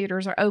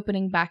theaters are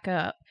opening back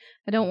up.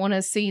 I don't want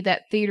to see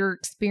that theater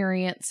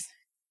experience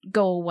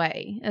go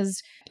away,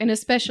 and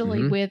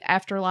especially with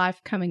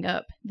Afterlife coming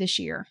up this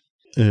year.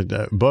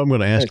 But I'm going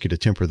to ask you to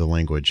temper the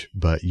language,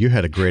 but you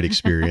had a great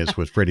experience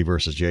with Freddy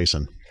versus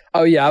Jason.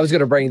 Oh, yeah, I was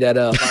going to bring that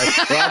up.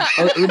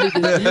 Let me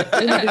do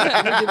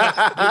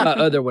my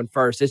other one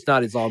first. It's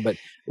not as long, but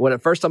when the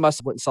first time I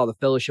went and saw The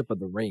Fellowship of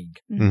the Ring,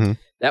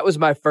 that was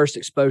my first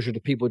exposure to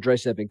people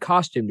dressing up in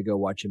costume to go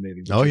watch a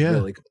movie. Oh, yeah.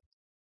 Really cool.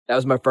 That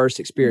was my first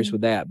experience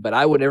with that. But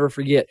I would never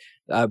forget,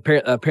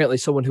 apparently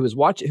someone who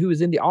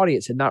was in the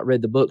audience had not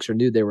read the books or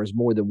knew there was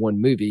more than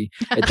one movie.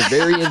 At the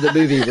very end of the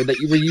movie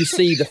where you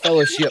see the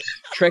Fellowship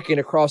trekking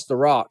across the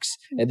rocks,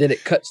 and then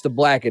it cuts to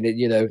black, and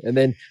and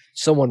then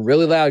someone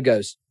really loud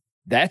goes,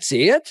 "That's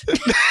it?"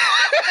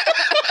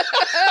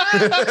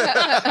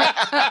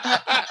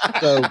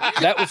 So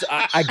that was,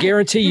 I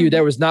guarantee you,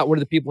 there was not one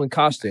of the people in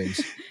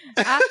costumes.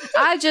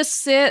 I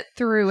just sit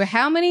through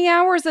how many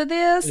hours of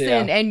this,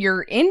 and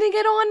you're ending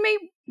it on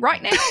me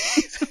right now.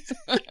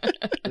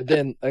 But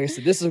then, like I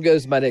said, this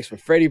goes to my next one: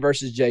 Freddy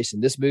versus Jason.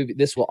 This movie,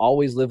 this will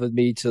always live with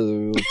me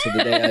to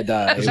the day I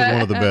die. This is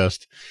one of the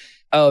best.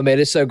 Oh man,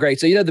 it's so great.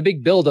 So the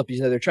big buildup,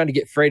 they're trying to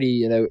get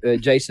Freddy,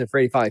 Jason and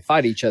Freddy finally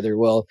fight each other.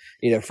 Well,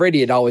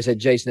 Freddy had always had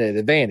Jason at an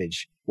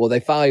advantage. Well, they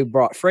finally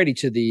brought Freddy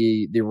to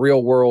the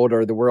real world,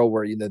 or the world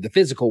where the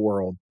physical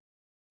world,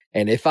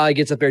 and it finally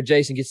gets up there.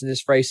 Jason gets in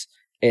his face.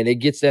 and it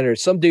gets down there.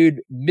 Some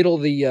dude middle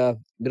of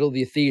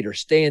the theater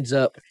stands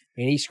up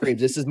and he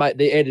screams. This is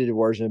the edited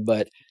version,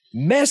 but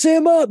mess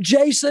him up,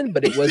 Jason.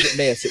 But it wasn't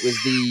mess. It was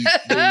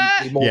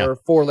the more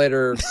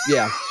 4-letter.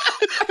 Yeah.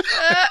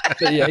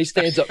 But yeah, he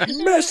stands up,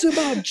 mess him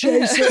up,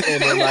 Jason.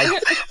 And then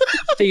like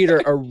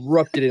theater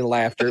erupted in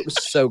laughter. It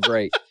was so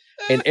great.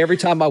 And every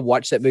time I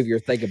watch that movie or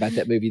think about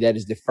that movie, that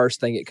is the first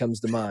thing that comes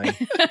to mind.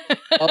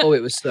 Oh,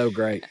 it was so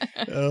great.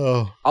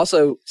 Oh,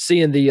 also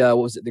seeing the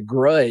The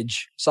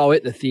Grudge, saw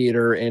it in the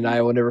theater, and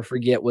I will never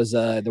forget was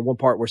the one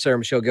part where Sarah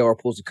Michelle Gellar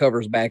pulls the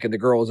covers back and the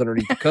girl is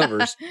underneath the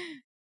covers.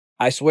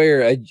 I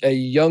swear, a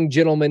young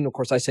gentleman, of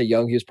course I say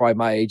young, he was probably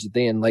my age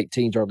then, late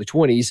teens, early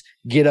 20s,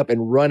 get up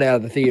and run out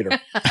of the theater.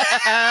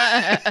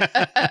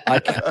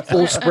 Like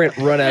full sprint,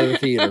 run out of the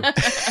theater.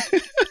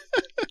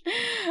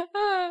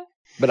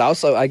 But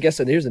also, I guess,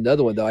 and here's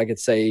another one though I could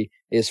say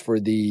is for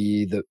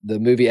the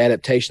movie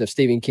adaptation of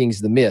Stephen King's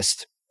The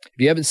Mist. If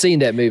you haven't seen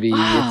that movie,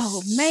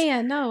 oh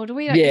man, no, do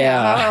we?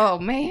 Yeah. Oh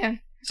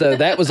man. So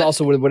that was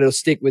also what it'll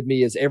stick with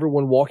me is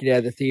everyone walking out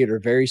of the theater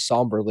very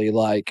somberly,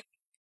 like,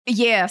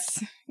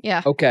 yes,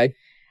 yeah, okay,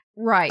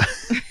 right.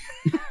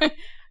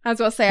 I was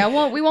going to say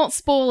we won't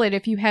spoil it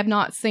if you have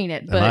not seen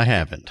it, but and I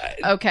haven't.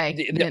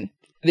 Okay.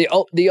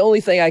 The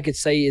only thing I could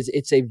say is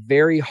it's a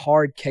very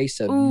hard case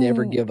of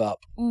never give up.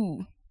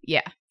 Ooh,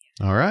 yeah.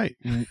 All right.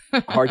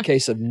 Hard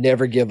case of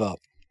never give up.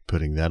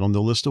 Putting that on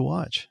the list to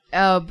watch.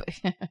 Yeah,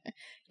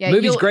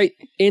 movie's great.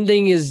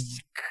 Ending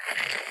is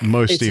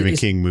most Stephen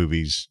King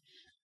movies.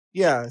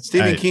 Yeah,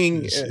 Stephen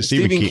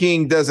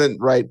King doesn't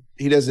write.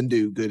 He doesn't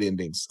do good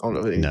endings on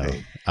anything. No,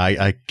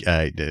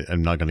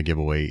 I'm not going to give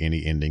away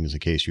any endings in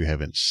case you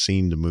haven't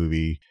seen the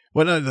movie.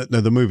 Well, no,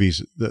 the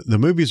movies. The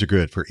movies are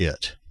good for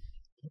it.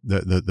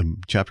 The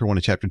chapter 1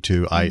 and chapter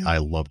 2. Mm-hmm. I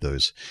love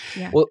those.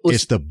 Yeah. Well,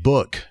 it's the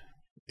book.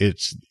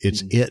 It's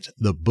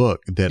the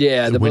book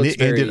that when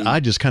it ended, I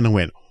just kind of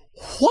went,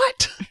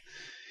 what?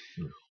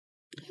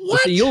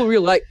 What? So you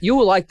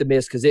will like The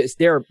Mist because it's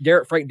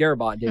Frank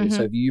Darabont did it.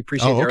 So if you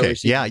appreciate the early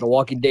season of The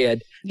Walking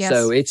Dead,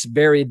 so it's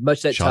very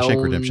much that Shawshank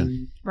tone.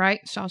 Redemption,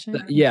 right?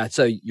 Shawshank. Yeah.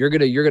 So you're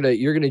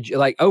gonna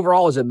like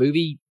overall as a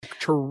movie,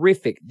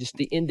 terrific. Just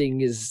the ending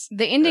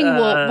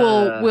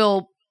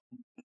will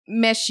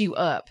mess you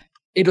up.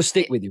 It'll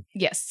stick with you.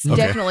 Yes,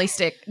 definitely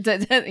stick.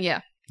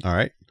 Yeah. All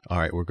right.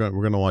 We're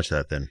gonna watch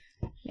that then.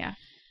 Yeah.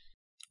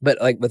 But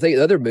think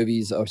of other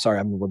movies. Oh,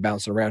 sorry, we're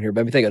bouncing around here.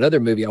 But I think another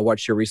movie I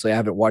watched here recently. I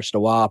haven't watched in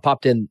a while. I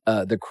popped in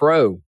The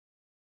Crow.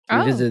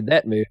 Revisited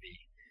that movie,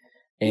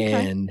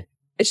 and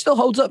it still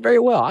holds up very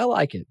well. I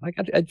like it. Like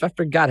I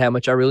forgot how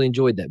much I really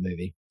enjoyed that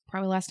movie.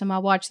 Probably last time I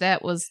watched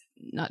that was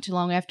not too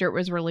long after it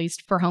was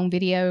released for home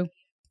video.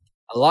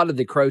 A lot of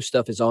the Crow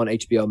stuff is on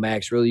HBO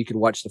Max. Really, you could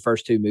watch the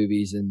first 2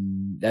 movies,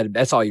 and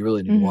that's all you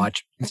really need to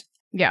watch.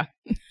 Yeah.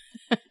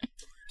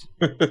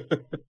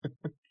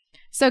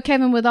 So,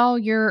 Kevin, with all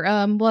your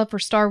love for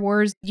Star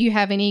Wars, do you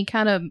have any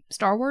kind of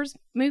Star Wars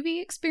movie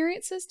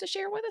experiences to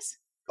share with us?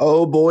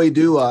 Oh, boy,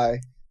 do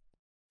I.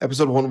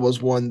 Episode 1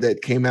 was one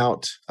that came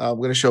out. I'm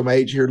going to show my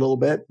age here a little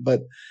bit,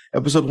 but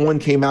Episode 1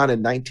 came out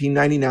in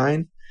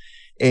 1999,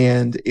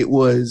 and it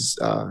was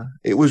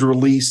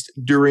released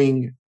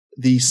during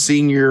the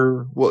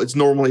senior. Well, it's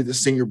normally the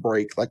senior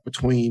break, like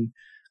between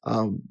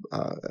let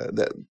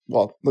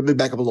me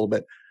back up a little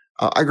bit.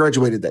 I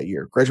graduated that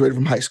year. Graduated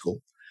from high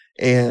school.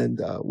 And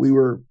we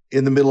were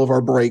in the middle of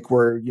our break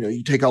where,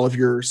 you take all of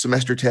your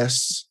semester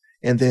tests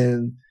and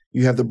then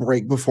you have the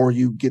break before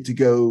you get to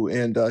go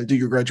and do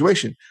your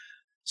graduation.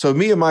 So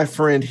me and my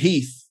friend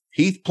Heath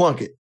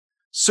Plunkett,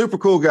 super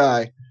cool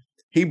guy.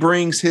 He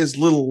brings his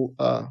little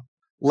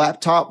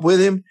laptop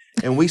with him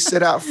and we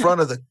sit out front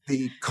of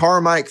the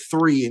Carmike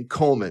 3 in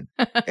Coleman.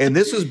 And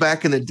this was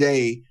back in the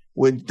day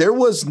when there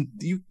was,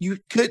 you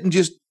couldn't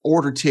just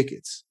order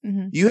tickets.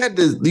 Mm-hmm. You had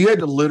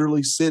to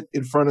literally sit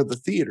in front of the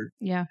theater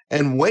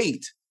and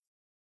wait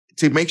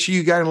to make sure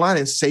you got in line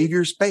and save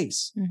your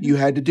space. Mm-hmm. You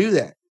had to do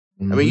that.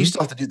 Mm-hmm. I mean, you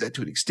still have to do that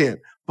to an extent,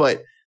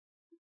 but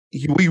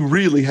we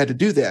really had to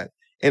do that.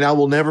 And I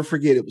will never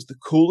forget, it was the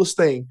coolest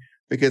thing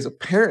because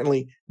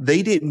apparently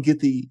they didn't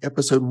get the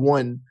Episode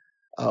 1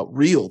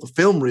 reel, the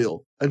film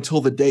reel,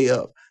 until the day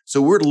of.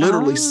 So we're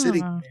literally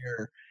sitting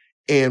there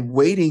and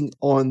waiting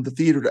on the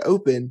theater to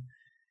open.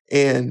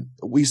 And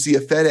we see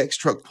a FedEx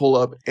truck pull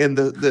up and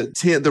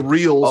the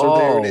reels are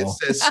there and it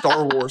says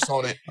Star Wars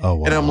on it. Oh,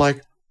 wow. And I'm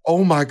like,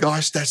 oh my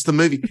gosh, that's the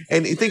movie.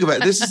 And think about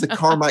it. This is the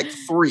Carmike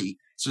 3.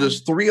 So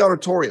there's 3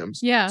 auditoriums.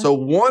 Yeah. So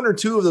 1 or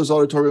 2 of those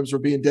auditoriums were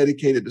being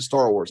dedicated to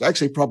Star Wars.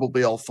 Actually,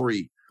 probably all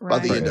 3 by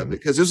the end of it,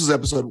 because this was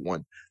Episode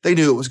 1. They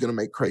knew it was going to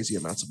make crazy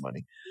amounts of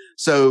money.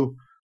 So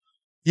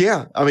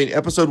yeah, I mean,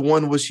 Episode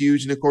 1 was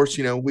huge. And of course,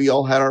 we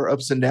all had our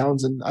ups and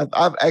downs. And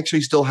I've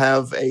actually still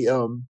have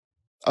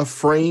a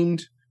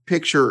framed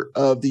picture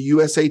of the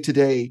USA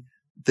Today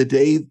the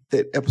day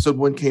that Episode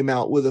 1 came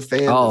out with a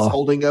fan that's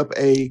holding up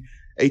a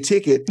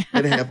ticket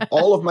and have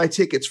all of my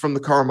tickets from the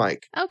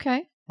Carmike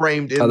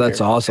framed in there.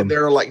 That's awesome. And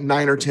there are like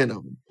 9 or 10 of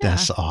them.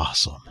 That's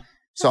awesome.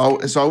 So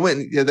I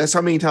went, that's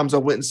how many times I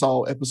went and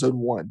saw Episode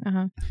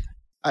 1.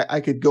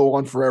 I could go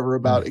on forever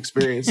about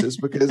experiences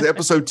because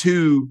episode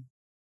 2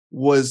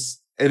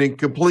 was a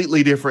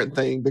completely different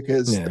thing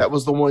because that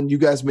was the one you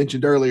guys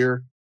mentioned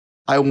earlier.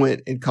 I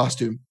went in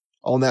costume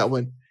on that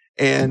one.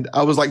 And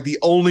I was like the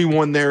only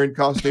one there in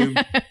costume.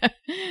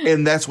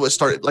 And that's what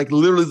started, like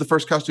literally the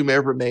first costume I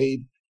ever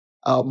made.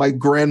 My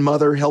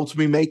grandmother helped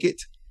me make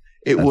it.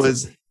 It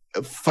was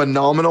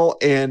phenomenal.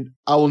 And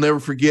I will never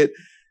forget,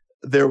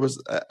 there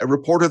was a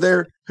reporter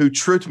there who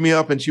tripped me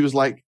up and she was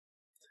like,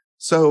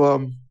 so,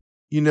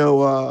 do you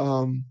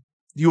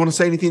want to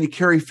say anything to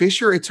Carrie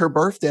Fisher? It's her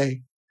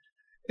birthday.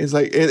 It's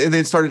like, and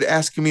then started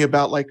asking me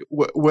about like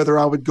whether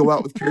I would go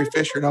out with Carrie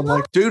Fisher. And I'm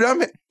like, dude,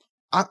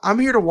 I'm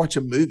here to watch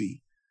a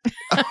movie.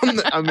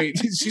 I mean,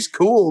 she's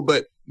cool,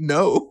 but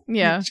no.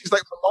 Yeah. She's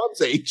like my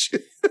mom's age.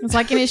 It's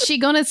like, and is she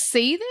going to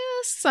see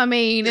this? I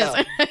mean,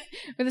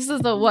 this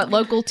is the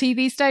local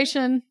TV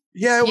station?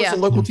 Yeah, it was a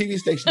local TV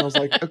station. I was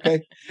like,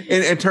 okay.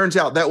 And it turns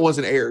out that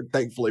wasn't aired,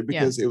 thankfully,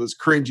 because it was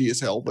cringy as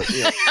hell. But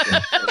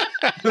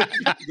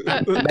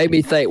Made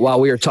me think while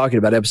we were talking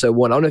about episode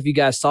 1. I don't know if you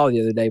guys saw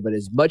the other day, but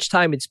as much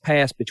time it's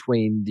passed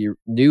between the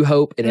New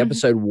Hope and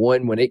episode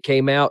 1 when it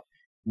came out,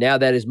 now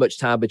that as much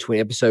time between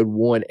episode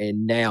 1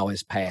 and now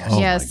has passed. Oh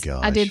yes,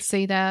 I did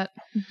see that.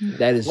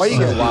 That is why you so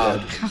gotta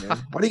wild. Do that,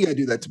 why do you gotta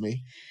do that to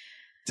me?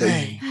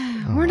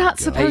 We're not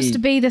supposed to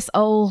be this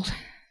old.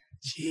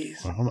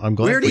 Jeez. Well, I'm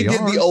glad we already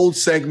did the old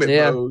segment,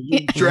 bro.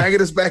 You're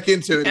dragging us back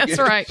into it. That's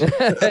again. right.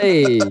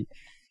 Hey.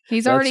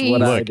 He's already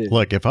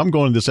look. If I'm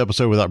going this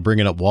episode without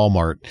bringing up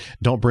Walmart,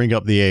 don't bring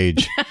up the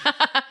age.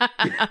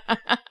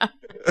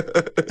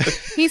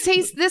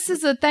 This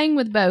is a thing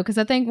with Bo because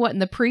I think in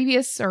the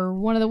previous or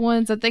one of the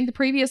ones the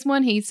previous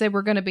one he said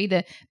we're going to be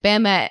the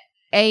Bama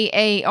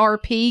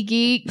AARP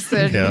geeks.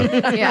 And,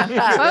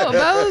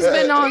 Bo's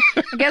been on.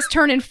 I guess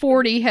turning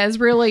 40 has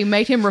really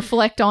made him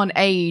reflect on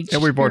age.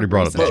 And we've already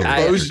brought up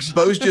the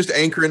Bo's just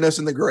anchoring us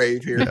in the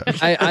grave here. Yeah.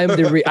 I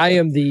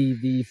am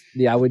the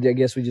I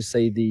guess we just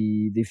say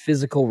the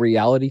physical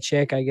reality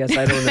check. I guess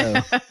I don't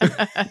know.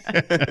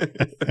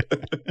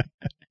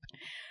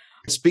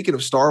 Speaking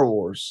of Star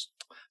Wars,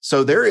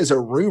 so there is a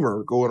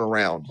rumor going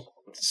around.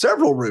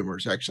 Several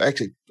rumors,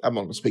 actually. I'm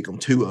going to speak on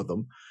 2 of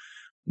them.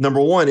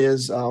 Number 1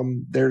 is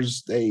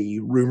there's a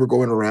rumor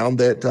going around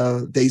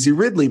that Daisy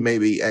Ridley may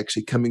be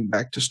actually coming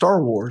back to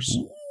Star Wars,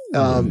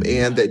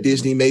 and that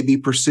Disney may be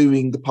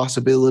pursuing the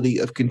possibility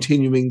of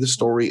continuing the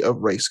story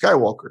of Rey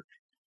Skywalker.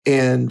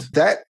 And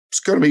that's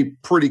going to be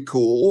pretty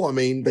cool. I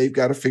mean, they've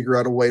got to figure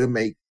out a way to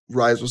make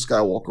Rise of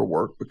Skywalker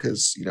work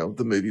because,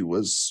 the movie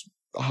was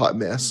a hot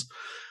mess.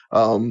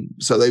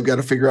 So they've got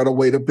to figure out a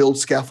way to build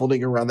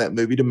scaffolding around that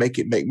movie to make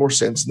it make more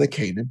sense in the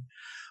canon.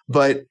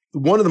 But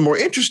one of the more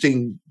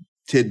interesting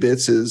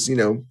tidbits is,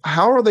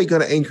 how are they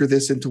going to anchor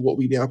this into what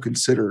we now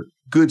consider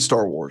good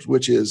Star Wars,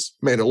 which is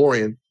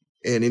Mandalorian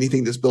and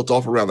anything that's built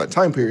off around that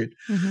time period.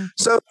 Mm-hmm.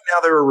 So now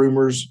there are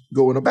rumors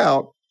going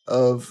about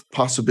of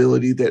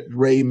possibility that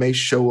Rey may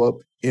show up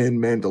in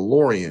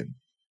Mandalorian.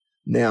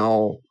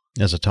 Now,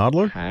 as a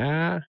toddler?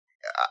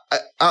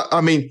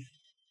 I mean,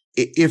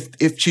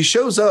 if she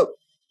shows up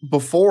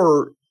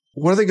before,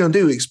 what are they going to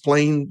do?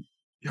 Explain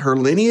her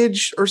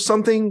lineage or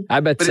something? I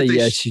bet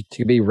say she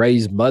could be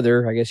Rey's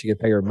mother. I guess you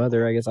could pay her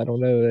mother. I guess I don't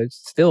know.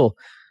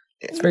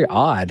 It's very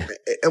odd.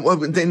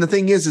 And then the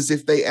thing is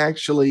if they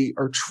actually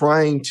are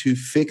trying to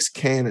fix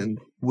canon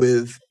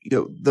with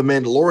the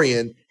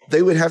Mandalorian,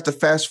 they would have to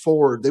fast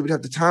forward. They would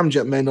have to time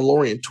jump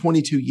Mandalorian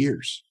 22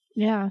 years.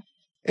 Yeah.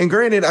 And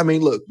granted, I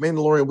mean, look,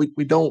 Mandalorian,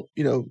 we don't,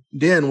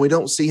 Din, we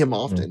don't see him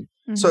often.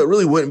 Mm-hmm. So it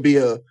really wouldn't be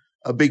a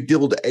big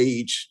deal to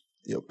age,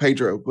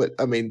 Pedro. But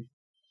I mean,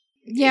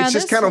 it's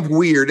just kind of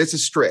weird. It's a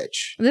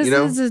stretch. This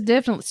is a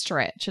different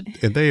stretch.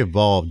 If they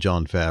involve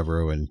Jon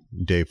Favreau and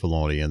Dave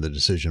Filoni in the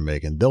decision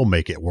making, they'll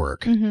make it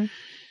work. Mm-hmm.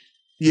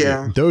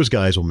 Yeah. Those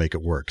guys will make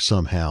it work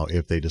somehow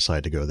if they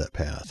decide to go that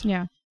path.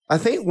 Yeah. I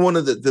think one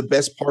of the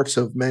best parts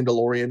of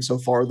Mandalorian so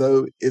far,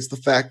 though, is the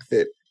fact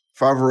that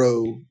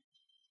Favreau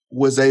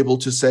was able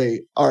to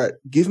say, all right,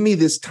 give me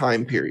this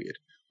time period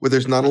where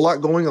there's not a lot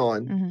going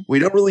on. Mm-hmm. We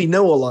don't really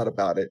know a lot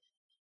about it.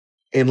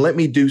 And let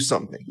me do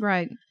something.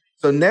 Right.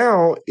 So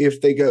now if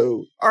they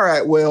go, all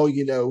right, well,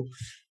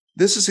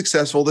 this is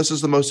successful. This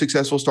is the most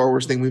successful Star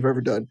Wars thing we've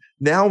ever done.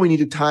 Now we need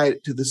to tie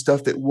it to the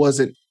stuff that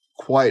wasn't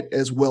quite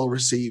as well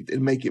received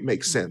and make it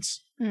make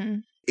sense. Mm-hmm.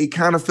 It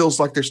kind of feels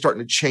like they're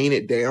starting to chain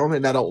it down,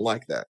 and I don't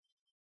like that.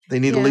 They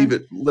need to leave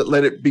it,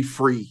 let it be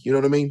free. You know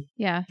what I mean?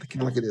 Yeah.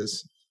 Kind of like it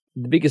is.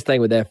 The biggest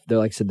thing with that, though,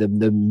 like I said, the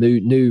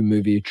new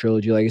movie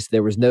trilogy, like I said,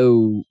 there was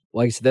no,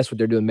 like I said, that's what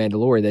they're doing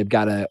Mandalorian. They've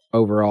got an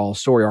overall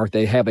story arc.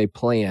 They have a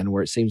plan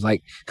where it seems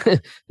like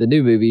the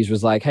new movies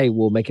was like, hey,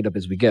 we'll make it up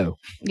as we go.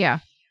 Yeah.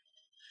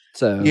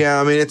 So yeah,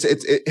 I mean, it's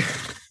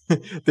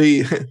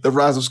the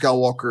Rise of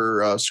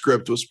Skywalker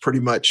script was pretty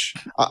much,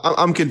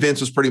 I'm convinced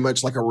was pretty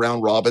much like a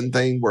round robin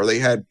thing where they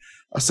had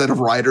a set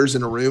of writers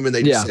in a room and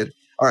they just said,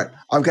 all right,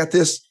 I've got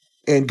this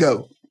and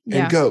go.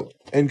 And go.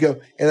 And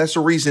that's the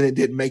reason it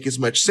didn't make as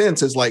much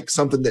sense as like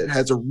something that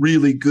has a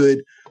really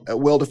good,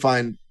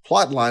 well-defined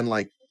plot line,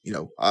 like,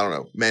 I don't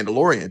know,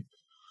 Mandalorian.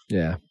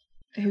 Yeah.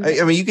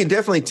 I mean, you can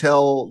definitely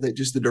tell that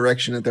just the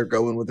direction that they're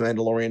going with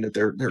Mandalorian, that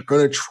they're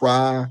going to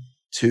try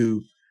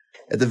to,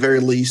 at the very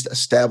least,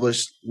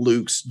 establish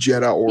Luke's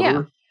Jedi Order.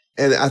 Yeah.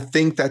 And I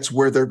think that's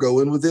where they're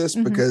going with this,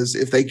 because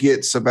if they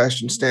get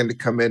Sebastian Stan to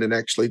come in and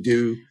actually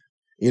do,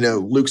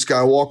 Luke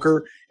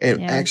Skywalker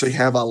and actually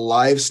have a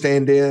live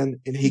stand-in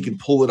and he can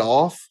pull it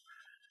off,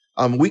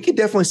 we could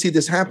definitely see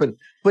this happen.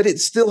 But it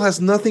still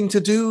has nothing to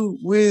do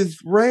with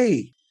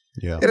Rey.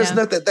 Yeah. It has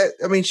nothing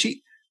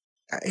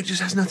it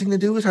just has nothing to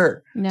do with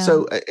her. No.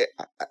 So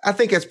I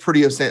think that's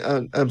pretty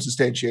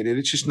unsubstantiated.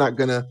 It's just not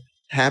going to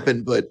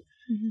happen. But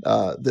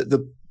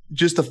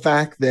just the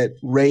fact that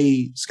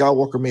Rey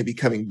Skywalker may be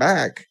coming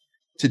back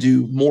to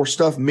do more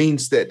stuff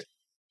means that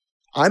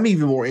I'm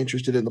even more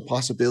interested in the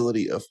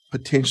possibility of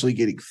potentially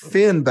getting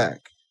Finn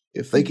back.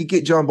 If they could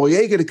get John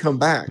Boyega to come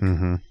back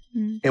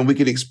and we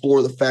could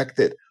explore the fact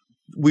that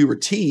we were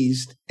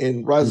teased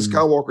in Rise of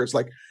Skywalker, it's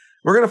like,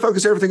 we're going to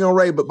focus everything on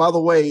Rey, but by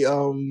the way,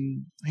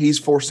 he's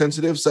Force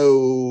sensitive,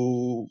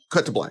 so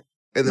cut to black.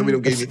 And then we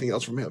don't get anything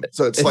else from him.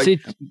 So it's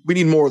like, we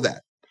need more of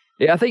that.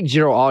 Yeah, I think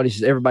general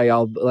audiences, everybody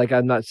all, like,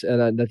 I'm not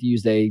to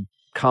use a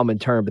common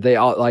term, but they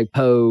all, like,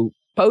 Poe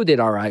did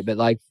all right, but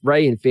like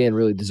Rey and Finn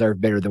really deserve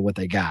better than what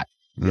they got.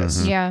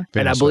 Yes. Yeah.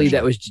 And I believe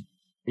that was,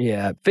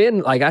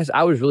 Finn, like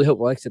I was really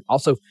hopeful. Like I said,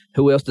 also,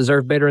 who else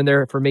deserved better in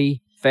there for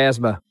me?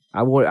 Phasma.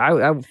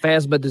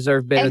 Phasma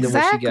deserved better than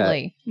what she got.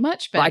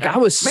 Much better. Like, I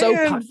was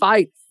so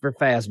fight for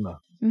Phasma.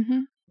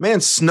 Man,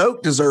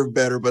 Snoke deserved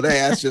better, but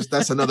hey,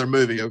 that's another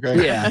movie,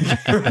 okay? Yeah.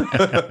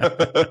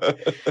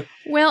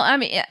 Well, I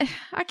mean,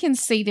 I can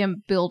see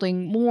them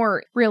building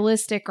more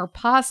realistic, or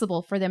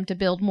possible for them to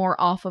build more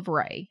off of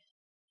Rey.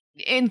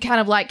 And kind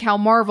of like how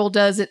Marvel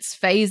does its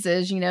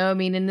phases, I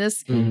mean, in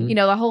this,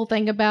 the whole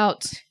thing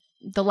about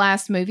the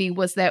last movie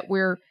was that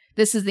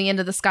this is the end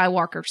of the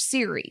Skywalker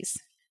series.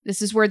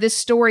 This is where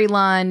this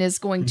storyline is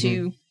going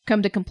to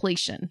come to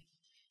completion.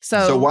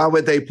 So why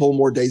would they pull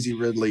more Daisy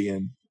Ridley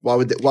in? Why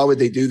would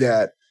they do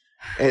that?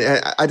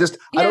 And I don't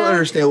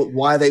understand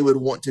why they would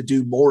want to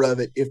do more of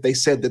it if they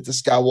said that the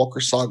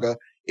Skywalker saga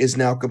is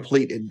now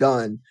complete and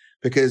done.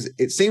 Because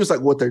it seems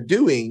like what they're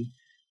doing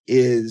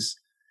is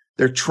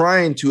they're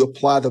trying to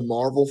apply the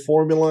Marvel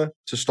formula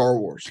to Star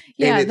Wars.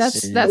 Yeah, and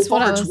that's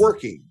what it's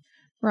working.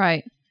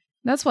 Right.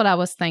 That's what I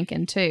was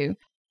thinking too.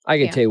 I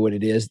can tell you what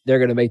it is. They're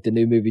going to make the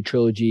new movie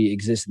trilogy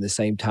exist in the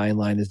same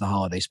timeline as the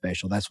holiday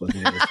special. That's what it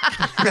is.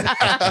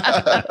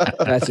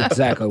 That's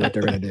exactly what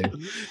they're going to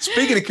do.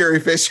 Speaking of Carrie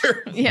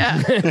Fisher.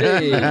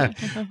 Yeah.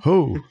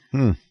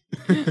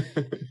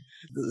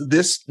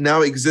 This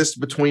now exists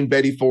between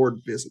Betty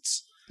Ford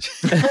visits.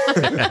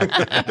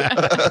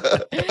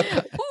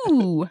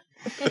 Ooh.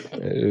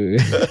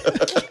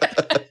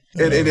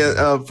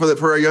 And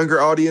for our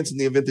younger audience, in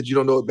the event that you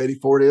don't know what Betty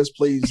Ford is,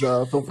 please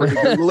feel free to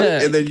Google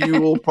it, and then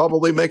you will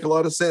probably make a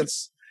lot of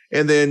sense.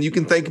 And then you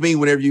can thank me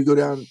whenever you go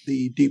down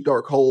the deep,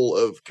 dark hole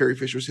of Carrie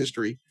Fisher's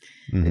history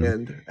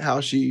and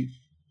how she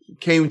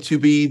came to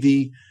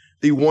be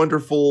the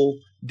wonderful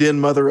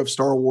den mother of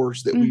Star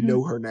Wars that we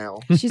know her now.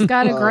 She's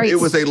got a great... it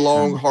was a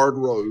long, hard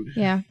road.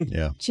 Yeah.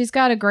 She's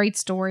got a great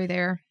story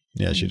there.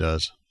 Yeah, she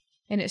does.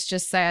 And it's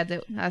just sad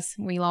that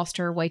we lost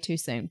her way too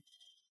soon.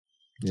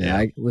 Yeah,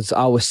 I was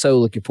so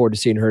looking forward to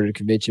seeing her at a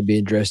convention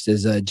being dressed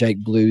as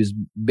Jake Blues,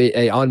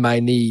 on my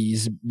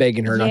knees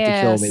begging her not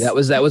to kill me. That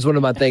was one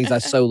of my things I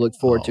so looked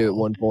forward to at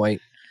one point.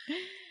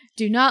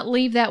 Do not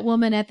leave that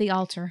woman at the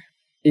altar.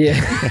 Yeah.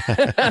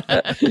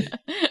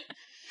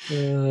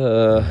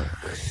 Yeah,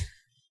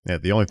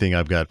 the only thing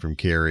I've got from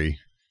Carrie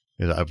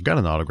is I've got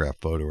an autograph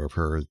photo of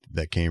her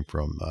that came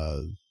from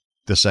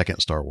the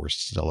second Star Wars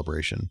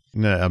Celebration.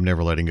 No, I'm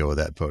never letting go of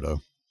that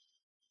photo.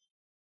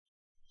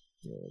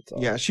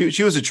 Yeah,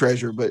 she was a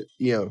treasure, but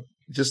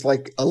just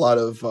like a lot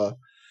of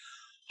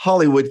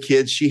Hollywood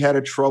kids, she had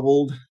a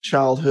troubled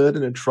childhood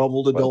and a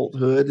troubled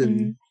adulthood,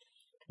 and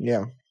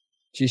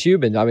she's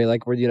human. I mean,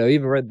 like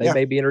even they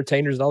may be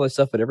entertainers and all this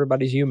stuff, but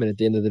everybody's human at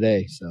the end of the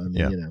day. So I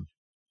mean,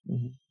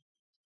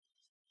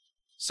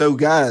 So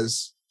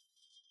guys,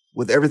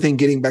 with everything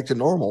getting back to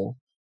normal,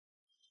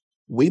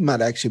 we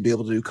might actually be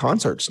able to do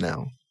concerts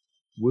now.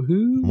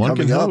 Woohoo!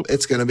 Coming up,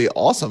 it's going to be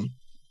awesome.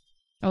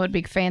 Oh, it'd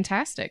be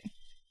fantastic.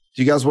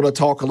 Do you guys want to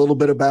talk a little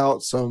bit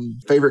about some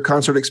favorite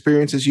concert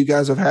experiences you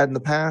guys have had in the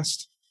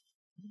past?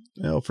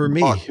 Well, for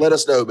me, let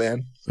us know,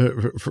 man.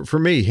 For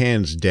me,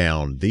 hands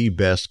down, the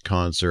best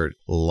concert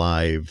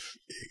live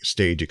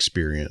stage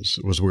experience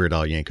was Weird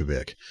Al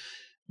Yankovic.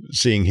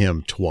 Seeing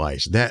him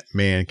twice, that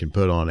man can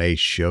put on a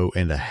show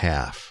and a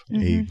half.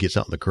 He gets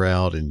out in the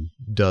crowd and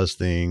does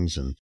things,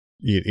 and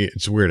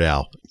it's Weird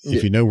Al.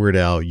 If you know Weird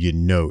Al, you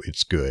know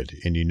it's good,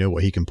 and you know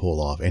what he can pull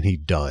off, and he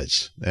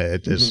does.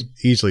 It is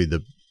easily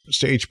the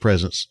stage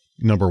presence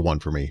number one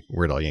for me,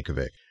 Weird Al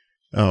Yankovic.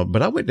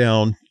 But I went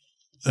down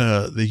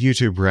the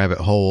YouTube rabbit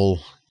hole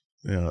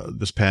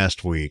this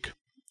past week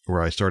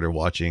where I started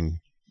watching,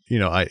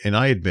 I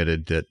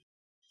admitted that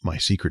my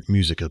secret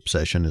music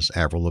obsession is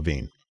Avril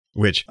Lavigne,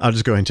 which I'll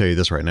just go ahead and tell you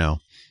this right now.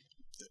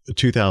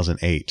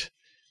 2008,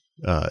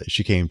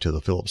 she came to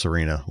the Phillips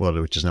Arena,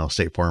 which is now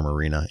State Farm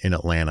Arena in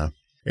Atlanta.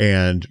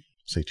 And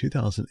say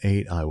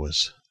 2008, I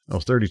was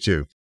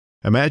 32.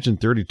 Imagine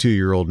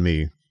 32-year-old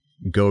me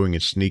going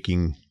and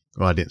sneaking.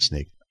 Well, I didn't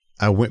sneak.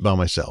 I went by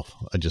myself.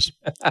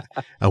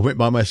 I went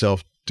by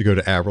myself to go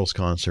to Avril's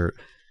concert,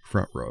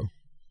 front row.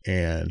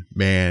 And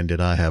man,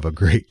 did I have a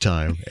great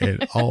time.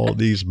 And all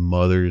these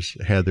mothers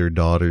had their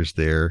daughters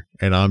there.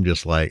 And I'm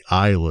just like,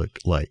 I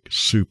looked like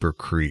super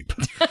creep.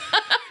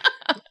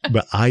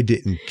 But I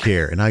didn't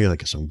care. And I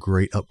got some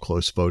great up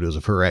close photos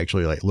of her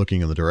actually like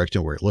looking in the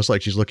direction where it looks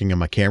like she's looking at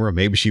my camera.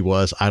 Maybe she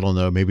was. I don't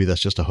know. Maybe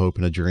that's just a hope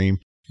and a dream.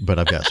 But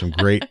I've got some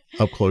great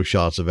up close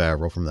shots of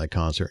Avril from that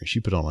concert. And she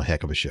put on a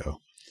heck of a show.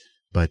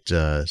 But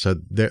so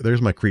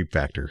there's my creep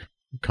factor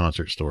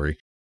concert story.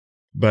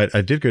 But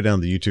I did go down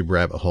the YouTube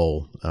rabbit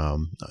hole.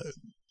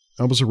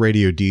 I was a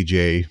radio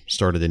DJ,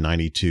 started in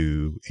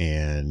 92,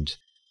 and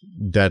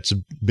that's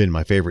been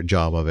my favorite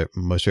job of it.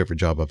 Most favorite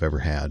job I've ever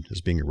had is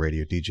being a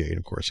radio DJ. And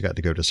of course, I got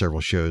to go to several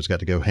shows,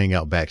 got to go hang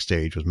out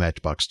backstage with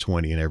Matchbox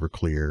 20 and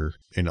Everclear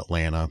in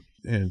Atlanta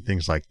and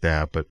things like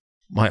that. But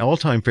my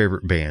all-time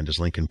favorite band is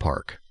Linkin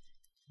Park.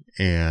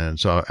 And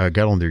so I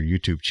got on their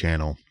YouTube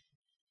channel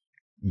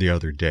the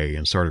other day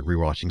and started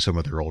rewatching some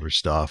of their older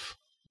stuff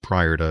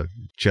prior to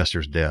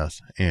Chester's death.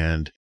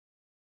 And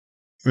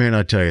man,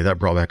 I tell you, that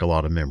brought back a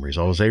lot of memories.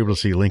 I was able to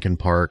see Linkin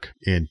Park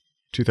in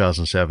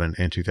 2007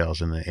 and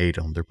 2008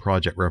 on their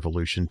Project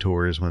Revolution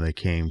tours when they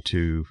came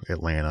to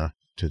Atlanta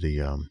to the,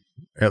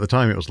 at the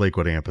time it was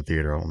Lakewood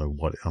Amphitheater. I don't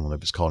know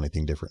if it's called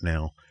anything different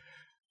now,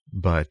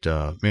 but,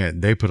 man,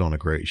 they put on a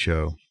great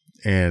show.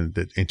 And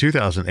in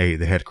 2008,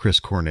 they had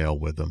Chris Cornell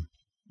with them.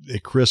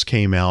 Chris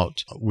came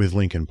out with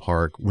Linkin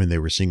Park when they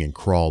were singing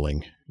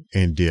Crawling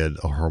and did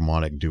a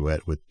harmonic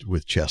duet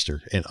with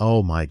Chester. And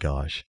oh my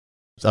gosh,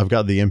 I've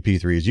got the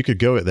MP3s. You could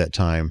go at that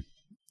time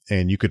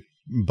and you could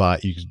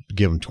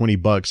give them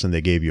 $20 and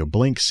they gave you a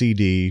blank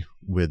CD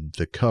with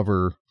the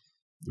cover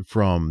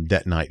from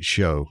that night's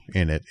show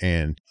in it.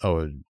 And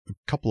a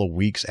couple of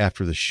weeks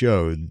after the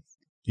show,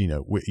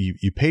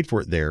 you paid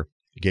for it there,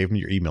 you gave them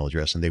your email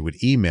address, and they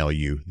would email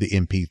you the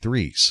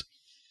MP3s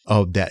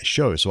of that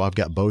show. So I've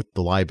got both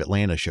the live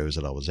Atlanta shows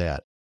that I was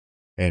at.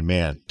 And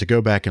man, to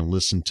go back and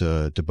listen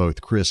to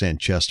both Chris and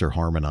Chester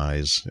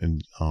harmonize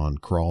on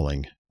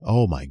Crawling,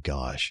 oh my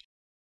gosh,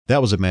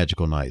 that was a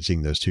magical night,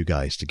 seeing those two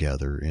guys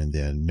together, and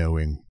then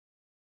knowing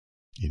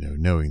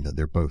that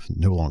they're both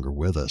no longer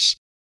with us.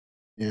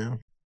 Yeah.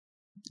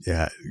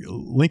 Yeah.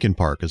 Linkin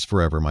Park is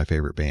forever my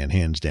favorite band,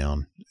 hands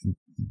down,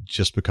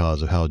 just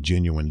because of how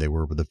genuine they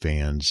were with the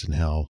fans and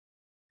how,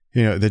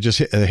 they just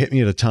hit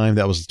me at a time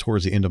that was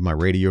towards the end of my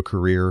radio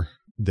career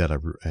that I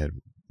had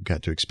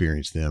got to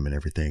experience them and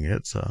everything.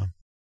 It's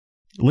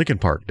Linkin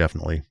Park,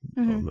 definitely.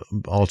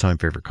 All-time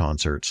favorite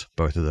concerts,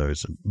 both of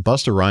those.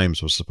 Busta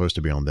Rhymes was supposed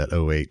to be on that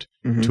 08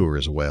 tour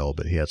as well,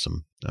 but he had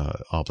some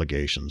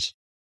obligations.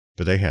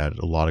 But they had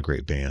a lot of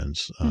great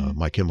bands.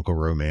 My Chemical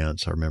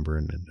Romance, I remember,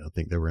 and I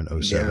think they were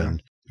in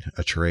 07. Yeah.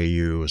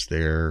 Atreyu was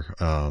there.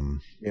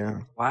 Yeah.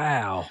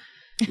 Wow.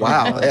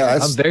 Yeah,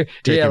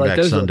 Taking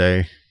Back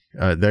Sunday.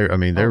 There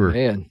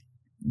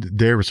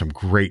were some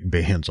great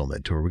bands on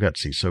that tour. We got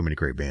to see so many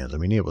great bands. I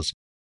mean,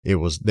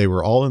 they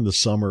were all in the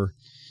summer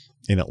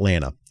in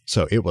Atlanta.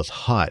 So it was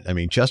hot. I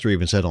mean, Chester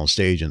even said on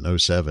stage in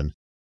 07,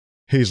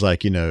 he's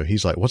like,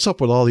 what's up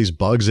with all these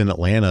bugs in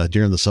Atlanta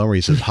during the summer?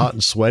 He says hot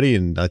and sweaty.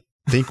 And I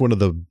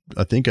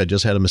think I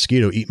just had a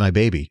mosquito eat my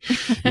baby,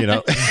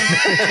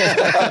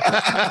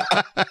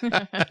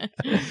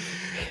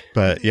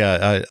 But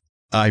yeah,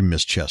 I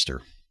miss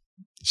Chester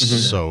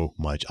so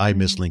much. I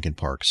miss Linkin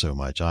Park so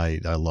much. I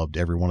loved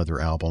every one of their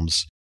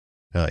albums,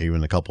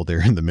 even a couple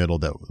there in the middle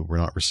that were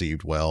not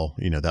received well.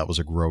 That was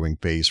a growing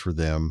phase for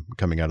them,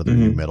 coming out of their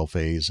new metal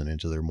phase and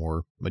into their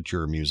more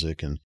mature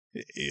music. And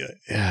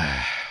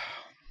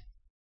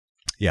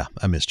yeah,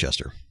 I miss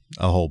Chester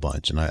a whole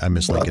bunch, and I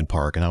miss Linkin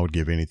Park, and I would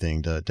give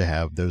anything to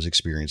have those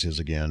experiences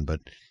again,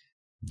 but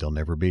they'll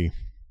never be.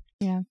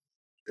 Yeah.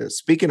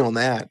 Speaking on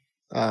that,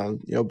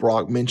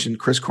 Brock mentioned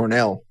Chris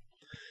Cornell.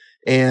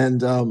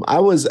 And I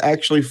was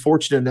actually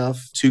fortunate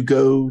enough to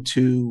go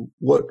to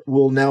what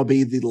will now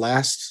be the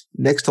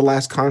next to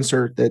last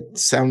concert that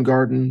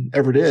Soundgarden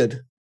ever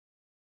did.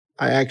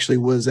 I actually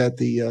was at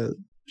the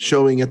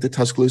showing at the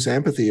Tuscaloosa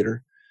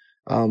Amphitheater.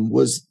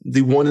 Was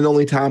the one and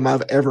only time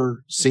I've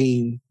ever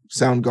seen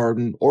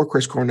Soundgarden or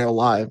Chris Cornell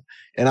live.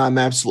 And I'm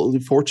absolutely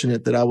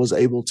fortunate that I was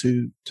able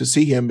to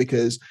see him,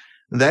 because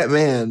that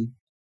man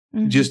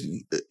just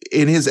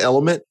in his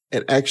element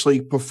and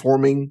actually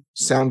performing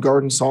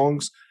Soundgarden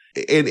songs.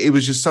 And it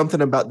was just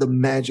something about the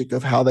magic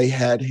of how they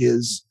had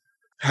his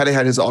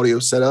audio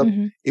set up.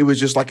 It was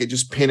just like it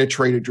just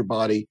penetrated your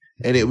body.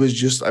 And it was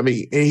just,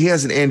 he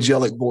has an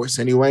angelic voice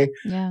anyway.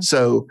 Yeah.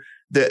 So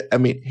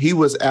he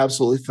was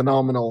absolutely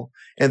phenomenal.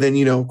 And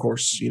then, of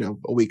course, a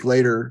week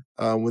later,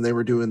 when they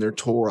were doing their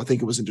tour, I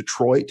think it was in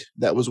Detroit.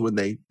 That was when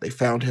they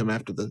found him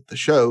after the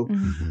show.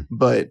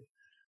 But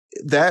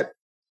that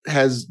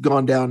has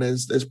gone down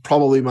as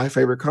probably my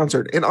favorite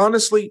concert. And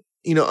honestly,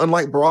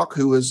 unlike Brock,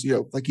 who was,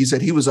 like you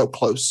said, he was up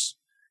close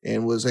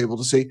and was able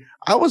to see.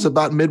 I was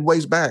about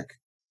midways back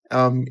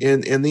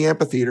in the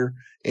amphitheater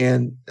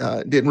and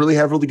didn't really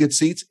have really good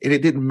seats, and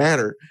it didn't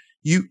matter.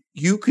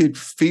 You could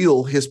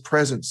feel his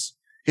presence,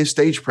 his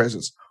stage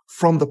presence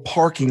from the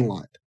parking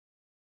lot.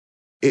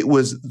 It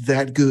was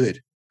that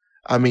good.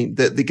 I mean,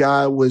 the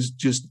guy was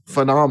just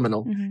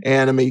phenomenal. Mm-hmm.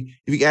 And I mean,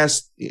 if you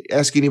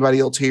ask anybody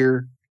else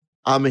here,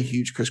 I'm a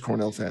huge Chris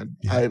Cornell fan.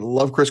 Yeah. I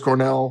love Chris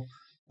Cornell.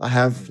 I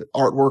have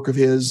artwork of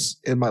his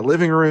in my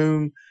living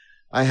room.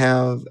 I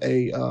have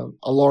a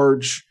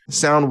large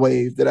sound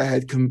wave that I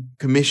had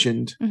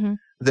commissioned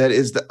that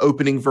is the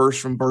opening verse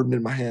from Burden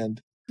in My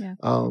Hand. Yeah.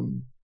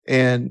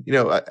 And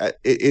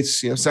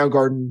it's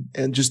Soundgarden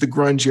and just the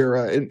grunge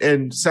era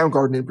and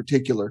Soundgarden in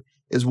particular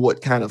is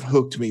what kind of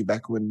hooked me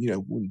back when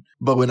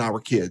Bo and I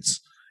were kids.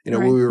 Right.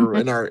 When we were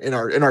in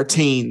our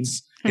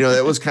teens.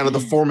 That was kind of the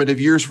formative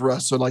years for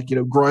us. So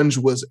grunge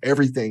was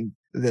everything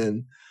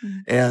then,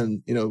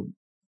 and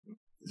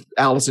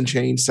Alice in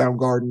Chains,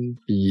 Soundgarden,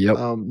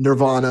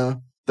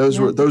 Nirvana. Those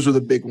were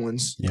the big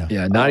ones. Yeah.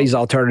 90s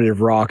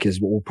alternative rock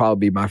will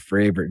probably be my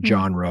favorite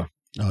genre.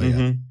 Oh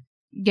yeah.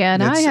 Yeah,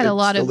 and I had a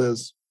lot of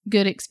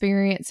good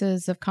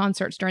experiences of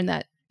concerts during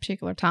that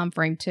particular time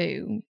frame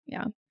too.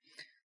 Yeah.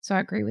 So I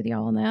agree with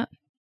y'all on that.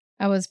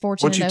 I was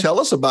fortunate. Why don't you tell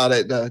us about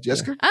it,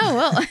 Jessica? Oh,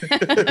 well.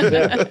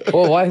 Yeah.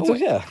 Well, why?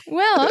 Yeah.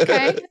 Well,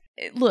 okay.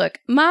 Look,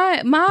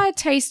 my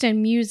taste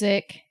in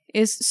music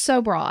is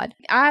so broad.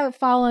 I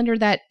fall under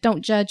that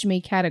don't judge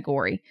me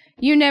category.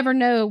 You never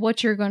know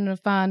what you're going to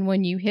find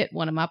when you hit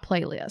one of my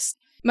playlists.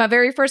 My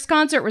very first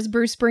concert was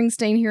Bruce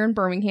Springsteen here in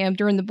Birmingham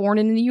during the Born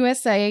in the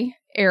USA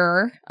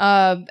era.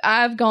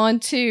 I've gone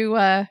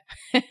to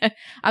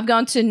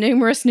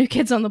numerous New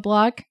Kids on the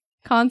Block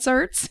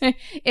concerts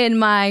in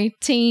my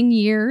teen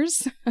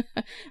years.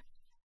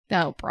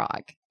 No,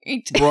 Brock.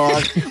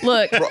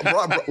 Look,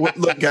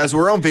 look, guys,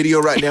 we're on video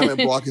right now, and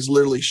Brock is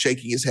literally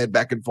shaking his head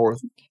back and forth.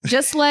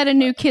 Just let a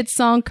New Kids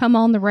song come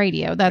on the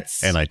radio.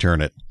 And I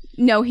turn it.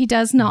 No, he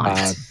does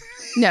not.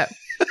 No,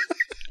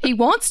 he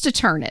wants to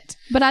turn it,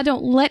 but I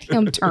don't let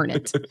him turn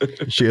it.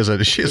 She has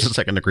a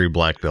second-degree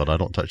black belt. I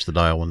don't touch the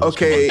dial when.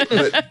 Okay,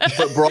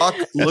 but Brock,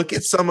 look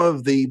at some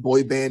of the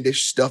boy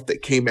bandish stuff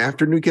that came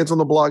after New Kids on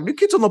the Block. New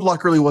Kids on the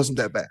Block really wasn't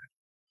that bad.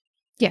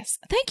 Yes,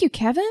 thank you,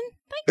 Kevin.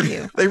 Thank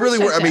you. They really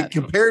were. I mean,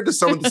 compared to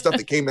some of the stuff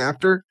that came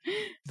after,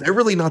 they're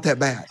really not that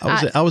bad.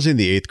 I was in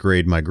the 8th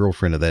grade. My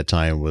girlfriend at that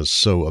time was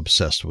so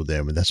obsessed with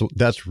them, and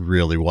that's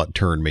really what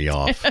turned me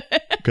off.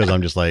 Because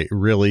I'm just like,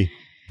 really,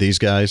 these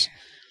guys.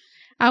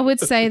 I would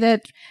say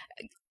that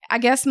I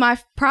guess my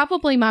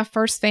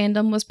first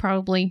fandom was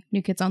probably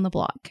New Kids on the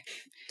Block.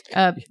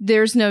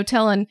 There's no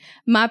telling.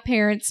 My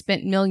parents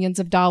spent millions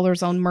of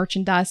dollars on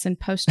merchandise and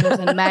posters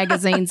and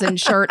magazines and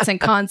shirts and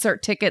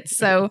concert tickets.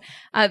 So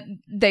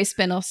they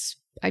spent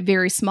a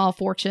very small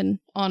fortune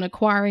on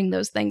acquiring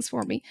those things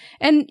for me.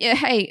 And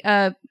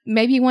hey,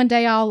 maybe one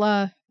day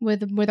I'll,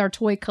 with our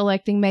toy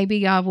collecting,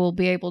 maybe I will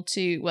be able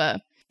to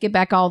get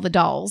back all the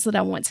dolls that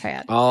I once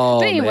had. Oh,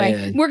 but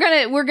anyway, man.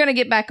 we're gonna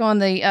get back on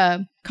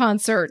the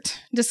concert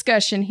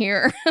discussion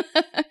here.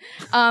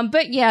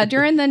 But yeah,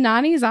 during the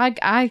 90s,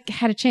 I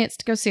had a chance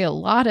to go see a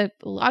lot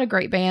of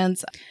great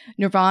bands,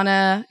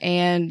 Nirvana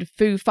and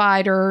Foo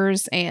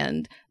Fighters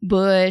and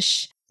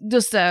Bush.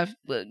 Just a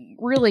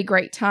really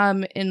great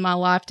time in my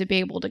life to be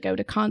able to go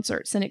to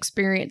concerts and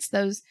experience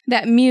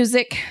that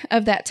music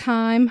of that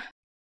time.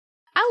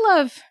 I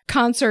love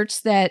concerts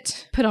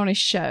that put on a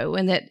show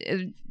and that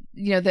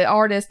the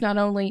artist not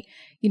only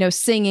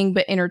singing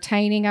but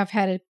entertaining. I've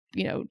had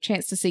a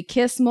chance to see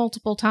Kiss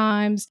multiple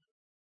times.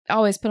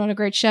 Always put on a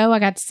great show. I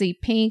got to see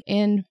Pink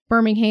in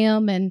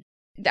Birmingham, and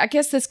I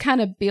guess this kind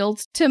of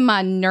builds to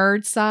my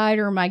nerd side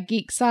or my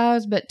geek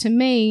side, but to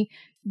me,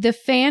 the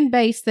fan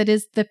base that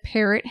is the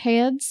Parrot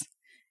Heads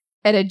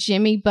at a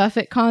Jimmy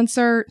Buffett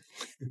concert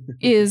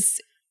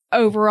is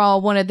overall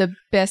one of the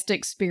best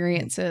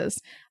experiences.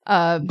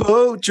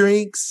 Boat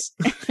drinks.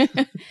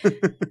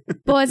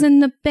 Boys in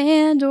the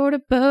band order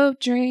boat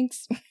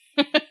drinks.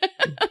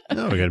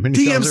 No, we got many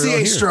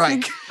DMCA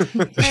strike.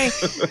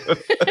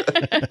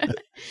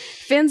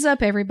 Fins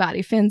up,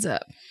 everybody. Fins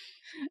up.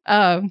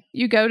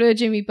 You go to a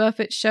Jimmy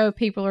Buffett show,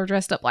 people are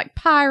dressed up like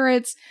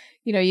pirates.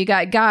 You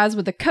got guys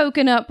with the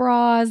coconut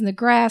bras and the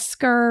grass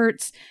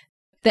skirts.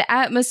 The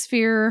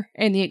atmosphere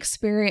and the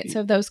experience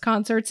of those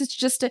concerts, it's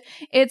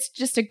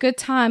just a good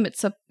time.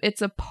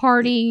 It's a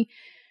party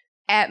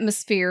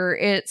atmosphere.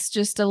 It's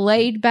just a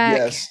laid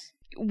back,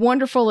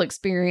 wonderful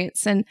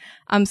experience, and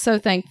I'm so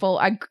thankful.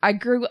 I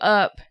grew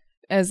up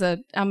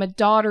I'm a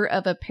daughter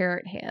of a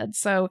Parrot Head,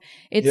 so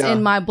it's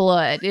in my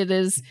blood.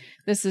 This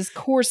is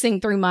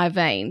coursing through my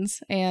veins.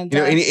 And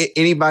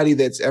anybody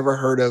that's ever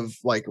heard of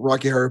like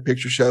Rocky Horror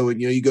Picture Show, and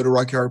you go to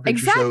Rocky Horror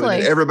Picture Show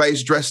and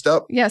everybody's dressed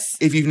up. Yes.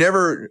 If you've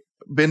never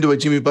been to a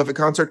Jimmy Buffett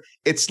concert,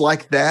 it's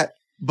like that,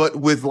 but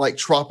with like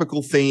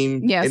tropical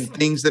theme and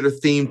things that are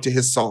themed to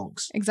his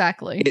songs.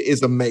 Exactly. It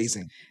is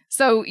amazing.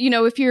 So,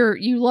 if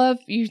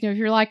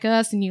you're like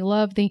us and you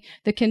love the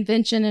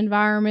convention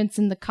environments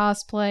and the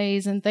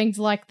cosplays and things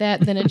like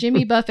that, then a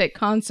Jimmy Buffett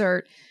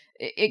concert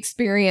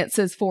experience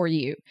is for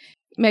you.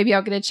 Maybe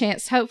I'll get a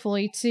chance,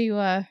 hopefully,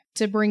 to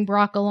bring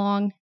Brock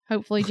along.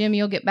 Hopefully,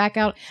 Jimmy will get back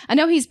out. I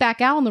know he's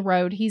back out on the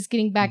road. He's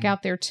getting back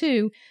out there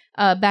too,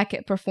 back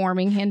at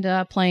performing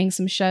and playing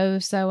some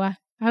shows. So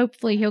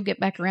hopefully he'll get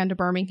back around to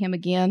Birmingham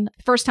again.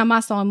 First time I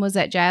saw him was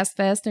at Jazz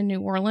Fest in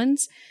New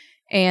Orleans.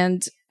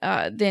 And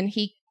then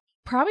he,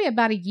 probably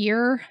about a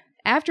year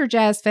after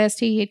Jazz Fest,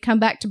 he had come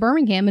back to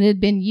Birmingham, and it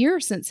had been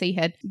years since he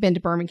had been to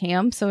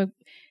Birmingham. So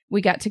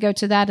we got to go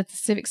to that at the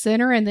Civic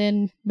Center. And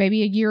then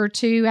maybe a year or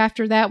two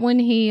after that one,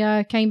 he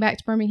came back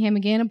to Birmingham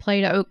again and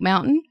played at Oak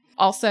Mountain.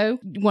 Also,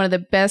 one of the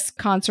best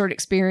concert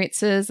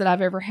experiences that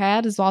I've ever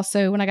had is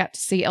also when I got to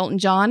see Elton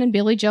John and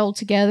Billy Joel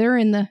together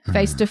in the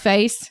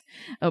face-to-face.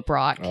 Oh,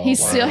 Brock,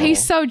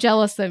 he's so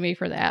jealous of me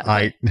for that.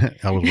 I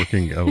was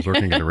working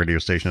at a radio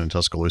station in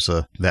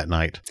Tuscaloosa that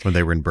night when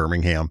they were in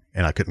Birmingham,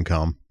 and I couldn't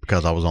come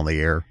because I was on the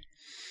air.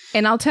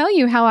 And I'll tell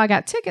you how I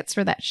got tickets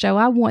for that show.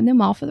 I won them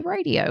off of the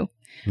radio.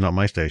 Not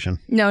my station.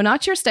 No,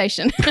 not your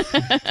station.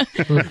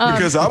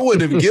 Because I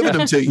wouldn't have given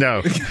them to you.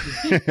 No,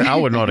 I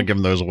would not have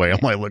given those away. I'm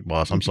like, look,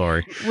 boss, I'm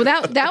sorry. Well,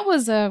 that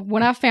was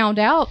when I found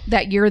out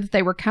that year that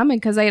they were coming,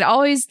 because they'd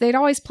always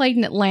played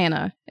in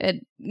Atlanta.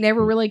 It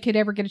never really could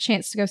ever get a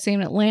chance to go see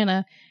them in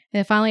Atlanta.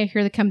 And finally,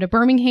 here they come to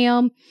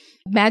Birmingham.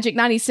 Magic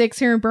 96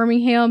 here in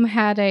Birmingham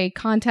had a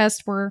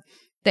contest where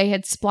they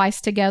had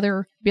spliced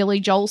together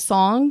Billy Joel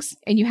songs,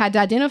 and you had to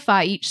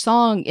identify each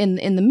song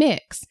in the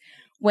mix.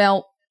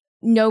 Well,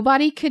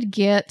 nobody could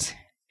get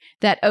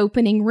that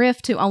opening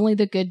riff to Only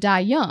the Good Die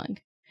Young.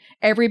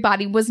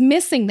 Everybody was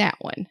missing that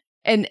one.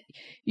 And,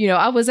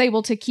 I was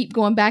able to keep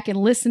going back and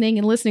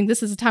listening.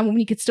 This is a time when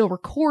you could still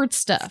record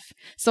stuff.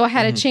 So I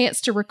had a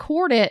chance to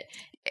record it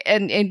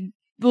and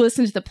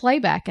listen to the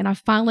playback. And I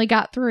finally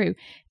got through.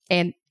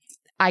 And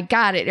I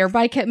got it.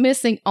 Everybody kept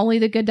missing Only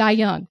the Good Die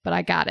Young, but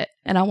I got it.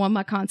 And I won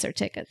my concert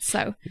tickets.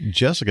 So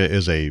Jessica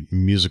is a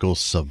musical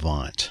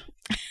savant.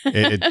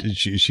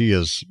 She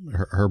is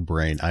her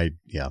brain.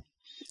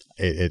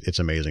 It's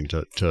amazing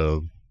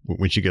to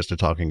when she gets to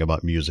talking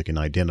about music and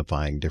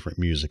identifying different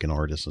music and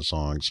artists and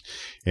songs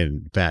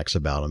and facts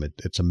about them.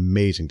 It's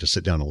amazing to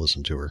sit down and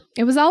listen to her.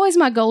 It was always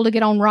my goal to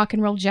get on Rock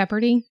and Roll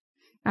Jeopardy.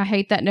 I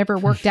hate that never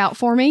worked out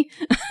for me.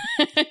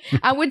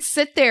 I would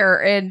sit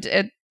there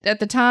and at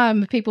the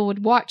time, people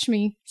would watch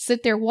me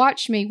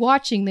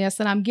watching this,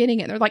 and I'm getting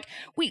it. They're like,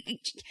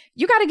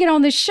 you got to get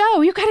on this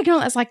show. You got to get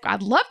on. I was like,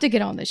 I'd love to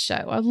get on this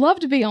show. I'd love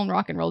to be on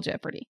Rock and Roll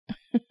Jeopardy.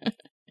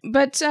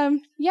 But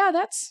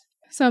that's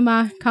some of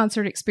my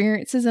concert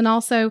experiences. And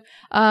also,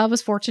 I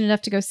was fortunate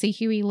enough to go see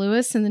Huey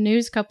Lewis in the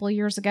news a couple of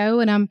years ago.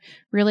 And I'm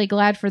really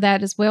glad for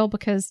that as well,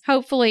 because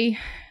hopefully,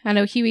 I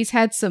know Huey's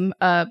had some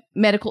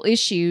medical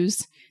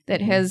issues that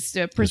has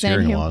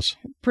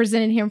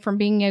prevented him from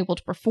being able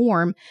to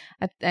perform.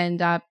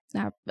 And I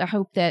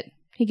hope that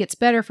he gets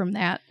better from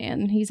that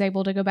and he's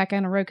able to go back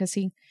on the road, because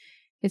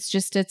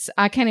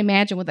I can't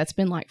imagine what that's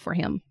been like for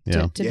him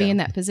to be in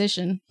that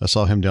position. I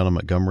saw him down in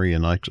Montgomery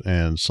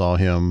and saw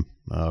him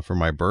for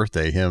my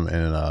birthday, him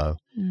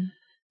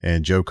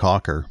and Joe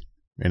Cocker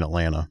in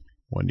Atlanta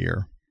one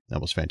year.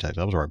 That was fantastic.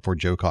 That was right before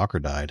Joe Cocker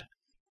died.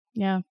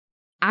 Yeah.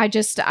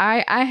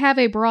 I have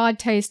a broad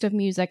taste of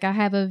music. I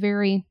have a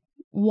very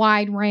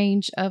wide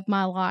range of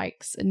my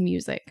likes in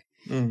music.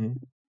 Mm-hmm.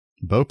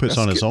 Bo puts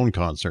on his own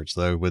concerts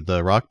though with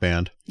the rock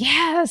band.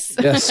 Yes.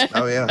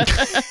 Oh yeah.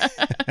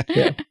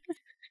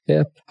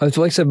 Yeah. Like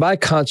I said, my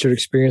concert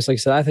experience, like I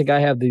said, I think I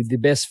have the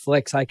best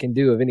flex I can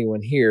do of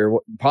anyone here.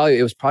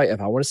 It was probably,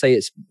 if I want to say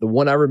it's the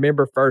one I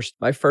remember first,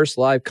 my first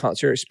live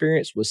concert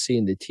experience was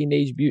seeing the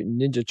Teenage Mutant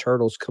Ninja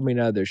Turtles coming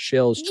out of their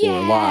shells tour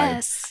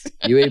live.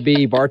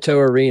 UAB Bartow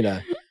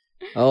Arena.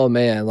 Oh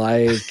man,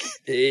 like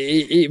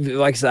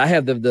like I said, I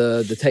have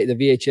the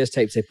VHS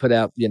tapes they put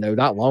out,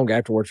 not long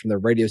afterwards from the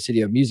Radio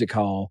City of Music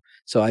Hall.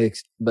 So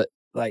but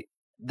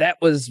that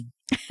was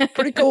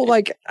pretty cool.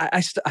 Like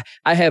I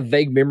have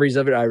vague memories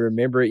of it. I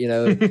remember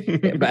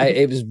it, but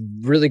it was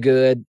really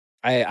good.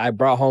 I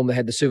brought home, they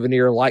had the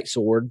souvenir light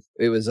sword.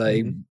 It was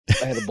I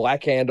had a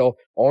black handle,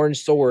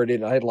 orange sword,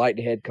 and I had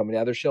Lightning Head coming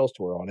out of their shells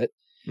tour on it.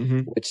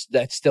 Mm-hmm. Which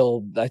that's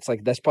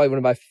probably one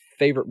of my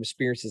favorite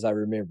experiences I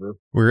remember.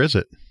 Where is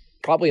it?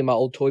 Probably in my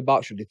old toy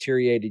box, or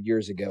deteriorated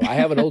years ago. I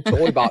have an old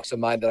toy box of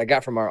mine that I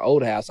got from our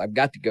old house. I've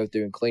got to go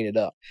through and clean it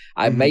up.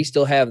 I may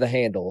still have the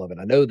handle of it.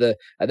 I know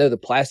the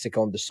plastic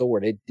on the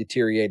sword, it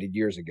deteriorated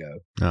years ago,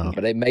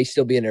 but it may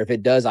still be in there. If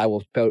it does, I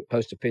will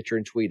post a picture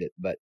and tweet it.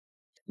 But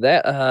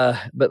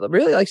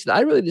really, like I said,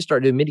 I really just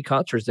started doing mini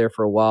concerts there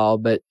for a while.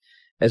 But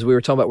as we were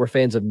talking about, we're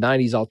fans of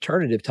 90s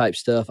alternative type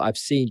stuff. I've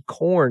seen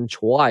Korn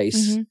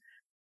twice. Mm-hmm.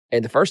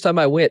 And the first time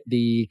I went,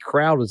 the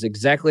crowd was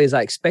exactly as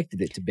I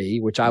expected it to be,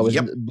 which I was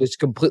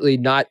completely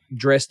not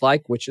dressed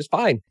like, which is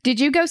fine.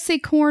 Did you go see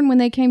Korn when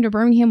they came to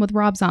Birmingham with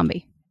Rob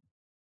Zombie?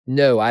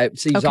 No, I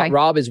see. Okay.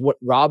 Rob is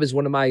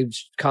one of my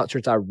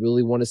concerts I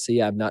really want to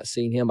see. I've not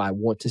seen him. I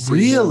want to see him.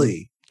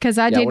 Really? Because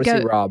I I did want to go.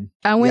 see Rob.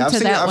 I went to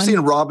that I've one. seen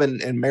Rob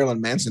and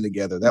Marilyn Manson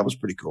together. That was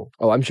pretty cool.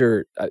 Oh, I'm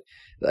sure. Like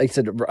I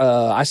said,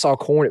 I saw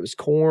Korn. It was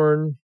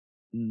Korn.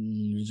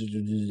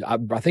 I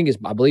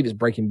believe it's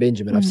Breaking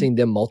Benjamin. I've seen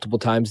them multiple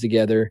times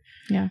together.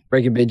 Yeah.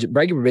 Breaking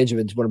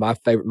Benjamin's one of my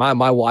favorite,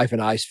 my wife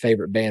and I's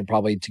favorite band,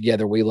 probably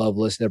together. We love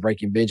listening to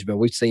Breaking Benjamin.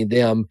 We've seen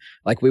them,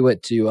 like we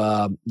went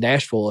to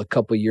Nashville a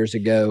couple of years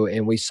ago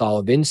and we saw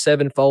Avenged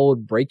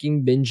Sevenfold,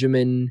 Breaking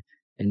Benjamin,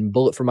 and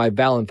Bullet for My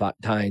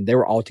Valentine. They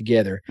were all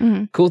together.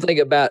 Cool thing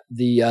about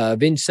the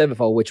Avenged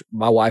Sevenfold, which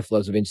my wife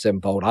loves Avenged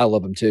Sevenfold. I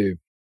love them too.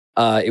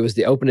 It was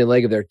the opening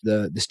leg of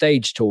the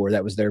stage tour.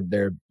 That was their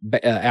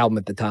album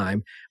at the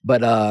time.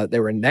 But they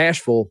were in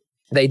Nashville.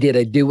 They did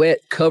a duet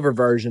cover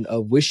version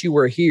of "Wish You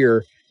Were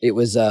Here." It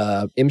was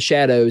M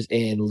Shadows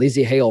and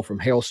Lizzie Hale from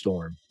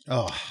Hailstorm.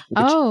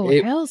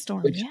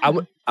 Hailstorm. Which Yeah.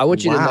 I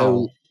want you to Wow.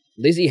 know,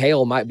 Lizzie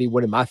Hale might be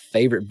one of my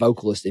favorite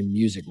vocalists in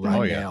music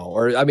right now.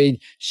 Or I mean,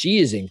 she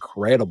is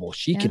incredible.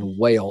 She can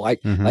wail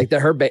like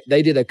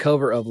they did a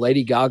cover of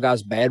Lady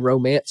Gaga's "Bad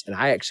Romance," and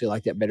I actually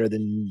like that better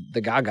than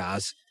the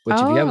Gagas. Which,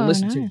 if you haven't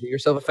listened to, do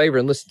yourself a favor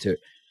and listen to it.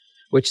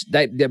 Which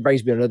that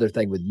brings me to another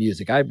thing with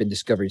music. I've been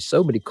discovering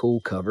so many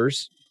cool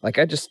covers. Like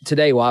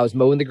today while I was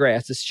mowing the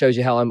grass, this shows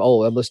you how I'm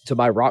old. I'm listening to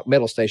my rock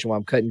metal station while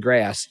I'm cutting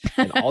grass,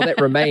 and All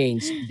That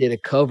Remains did a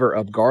cover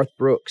of Garth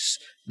Brooks'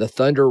 "The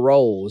Thunder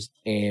Rolls,"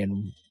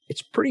 and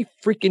it's pretty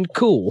freaking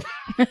cool.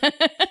 Hey,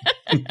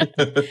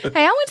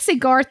 I went to see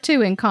Garth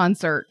too in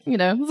concert. You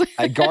know,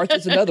 Garth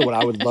is another one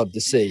I would love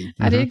to see.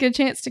 I did get a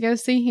chance to go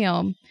see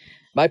him.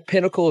 My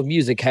pinnacle of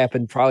music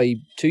happened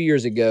probably 2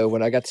 years ago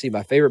when I got to see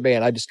my favorite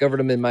band. I discovered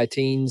them in my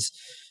teens,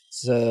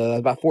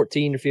 about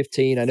 14 or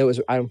 15. I'm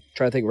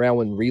trying to think around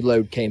when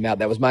Reload came out.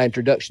 That was my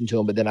introduction to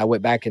them, but then I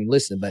went back and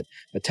listened. But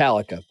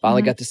Metallica,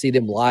 finally got to see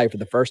them live for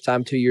the first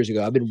time 2 years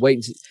ago. I've been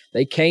waiting.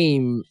 They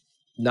came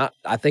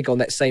I think on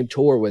that same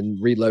tour when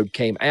Reload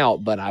came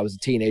out, but I was a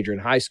teenager in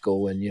high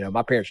school and,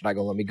 my parents are not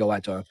going to let me go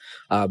out to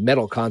a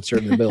metal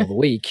concert in the middle of the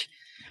week.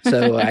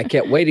 So I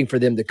kept waiting for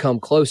them to come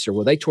closer.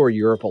 Well, they toured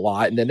Europe a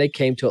lot and then they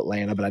came to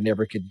Atlanta, but I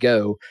never could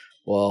go.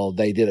 Well,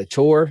 they did a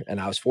tour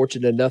and I was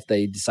fortunate enough.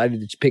 They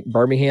decided to pick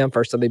Birmingham.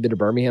 First time they've been to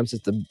Birmingham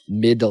since the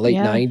mid to late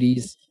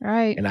 90s.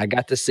 Right. And I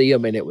got to see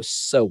them and it was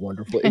so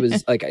wonderful. It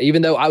was like,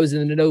 even though I was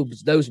in the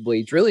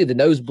nosebleeds, really the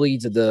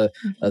nosebleeds of the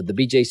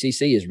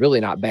BJCC is really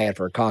not bad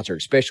for a concert,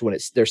 especially when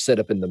they're set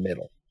up in the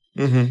middle.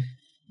 Mm-hmm.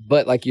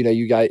 But like,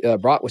 you got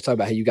Brock was talking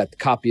about how you got the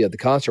copy of the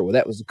concert. Well,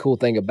 that was the cool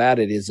thing about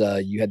it is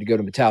you had to go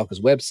to Metallica's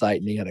website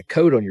and you had a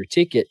code on your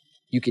ticket.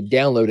 You could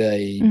download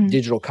a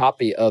digital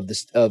copy of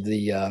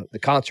the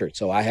concert.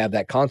 So I have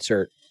that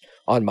concert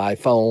on my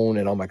phone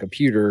and on my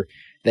computer.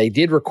 They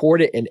did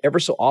record it, and ever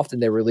so often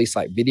they release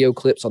like video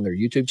clips on their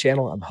YouTube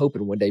channel. I'm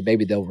hoping one day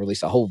maybe they'll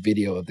release a whole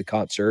video of the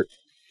concert.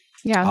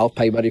 Yeah, I'll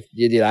pay money.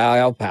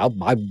 I'll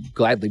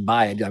gladly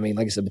buy it. I mean,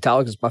 like I said,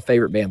 Metallica's my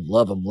favorite band.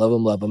 Love them, love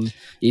them, love them.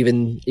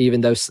 Even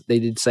though they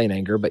did Saint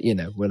Anger, but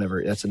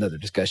whatever. That's another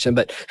discussion.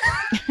 But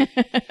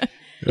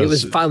it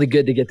was finally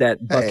good to get that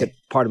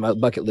part of my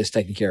bucket list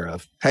taken care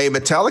of. Hey,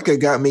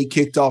 Metallica got me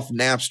kicked off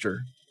Napster,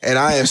 and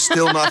I am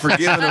still not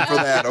forgiving them for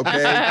that.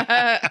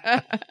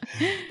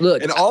 Okay.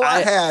 Look, and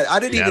I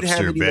didn't even have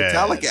any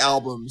Metallica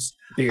albums.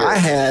 I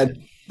had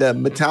the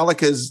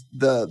Metallica's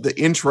the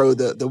intro,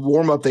 the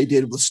warm up they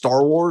did with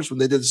Star Wars when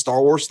they did the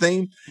Star Wars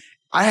theme.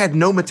 I had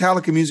no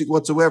Metallica music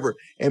whatsoever,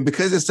 and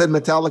because it said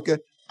Metallica,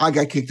 I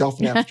got kicked off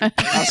Napster.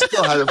 I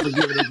still haven't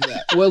forgiven them for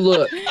that. Well,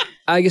 look,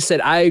 like I said,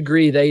 I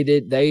agree. They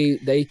did.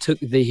 They took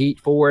the heat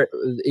for it,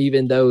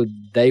 even though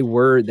they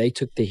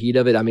took the heat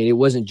of it. I mean, it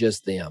wasn't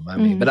just them. I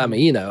mean, but I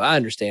mean, I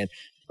understand.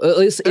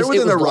 They're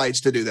within their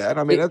rights to do that.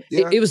 I mean,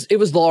 it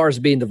was Lars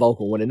being the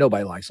vocal one, and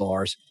nobody likes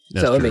Lars.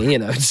 That's so true. I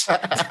mean,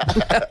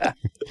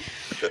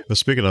 Well,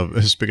 speaking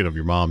of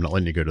your mom not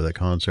letting you go to that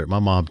concert, my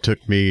mom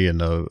took me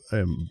and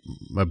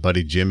my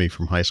buddy Jimmy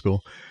from high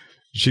school.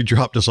 She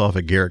dropped us off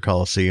at Garrett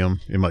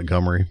Coliseum in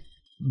Montgomery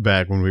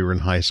back when we were in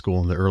high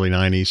school in the early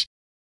 90s.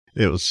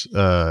 It was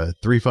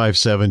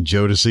 357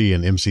 Jodeci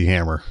and MC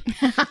Hammer.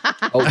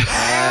 Oh, wow.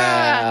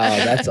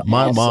 That's awesome.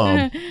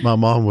 My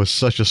mom was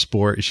such a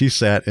sport. She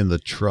sat in the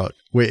truck.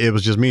 It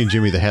was just me and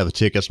Jimmy that had the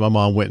tickets. My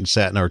mom went and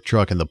sat in our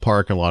truck in the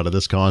parking lot of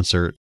this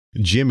concert.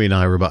 Jimmy and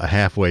I were about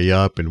halfway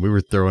up, and we were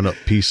throwing up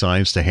peace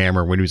signs to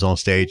Hammer when he was on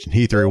stage, and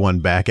he threw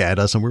one back at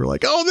us, and we were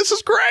like, "Oh, this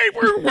is great!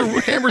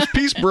 We're Hammer's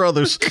Peace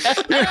Brothers."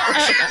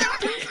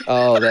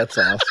 Oh, that's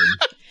awesome.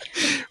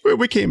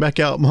 We came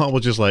back out. Mom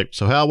was just like,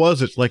 "So how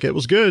was it?" Like, it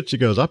was good. She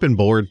goes, "I've been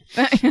bored."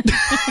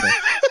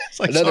 It's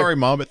like, sorry,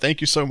 Mom, but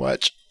thank you so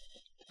much.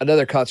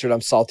 Another concert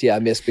I'm salty I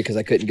missed because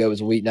I couldn't go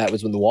as a weeknight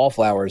was when the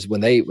Wallflowers, when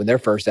their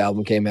first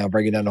album came out,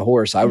 Breaking Down the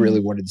Horse. I really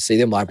wanted to see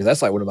them live because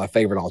that's like one of my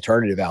favorite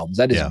alternative albums.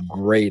 That is a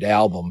great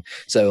album.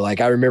 So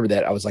like I remember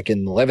that I was like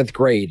in 11th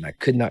grade and I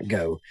could not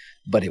go,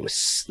 but it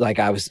was like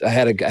I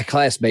had a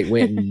classmate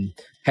went and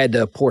had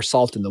to pour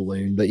salt in the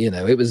wound, but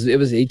it was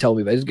he told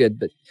me, but it was good.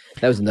 But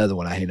That was another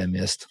one I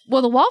missed.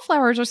 Well, the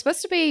Wallflowers are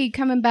supposed to be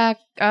coming back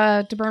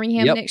to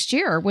Birmingham next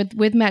year with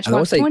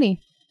Matchbox 20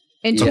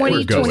 in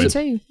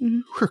 2022.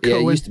 Yeah,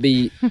 it used to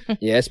be.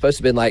 Yeah, it's supposed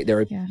to be like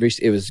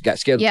got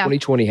scheduled.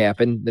 2020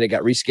 happened, then it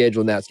got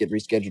rescheduled. Now it's getting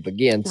rescheduled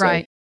again. So.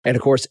 Right. And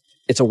of course,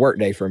 it's a work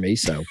day for me.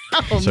 So,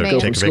 go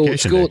from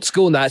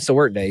school nights to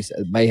work days.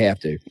 May have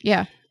to.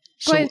 Yeah.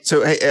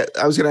 So hey,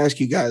 I was going to ask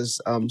you guys,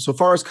 so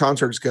far as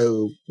concerts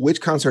go,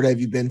 which concert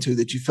have you been to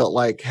that you felt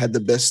like had the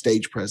best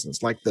stage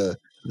presence, like the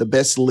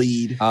best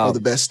lead or the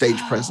best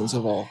stage presence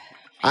of all?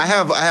 I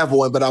have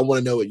one, but I want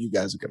to know what you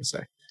guys are going to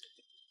say.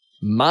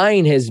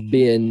 Mine has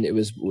been, it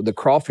was the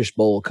Crawfish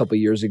Bowl a couple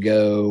of years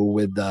ago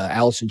with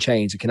Alice in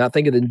Chains. I cannot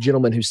think of the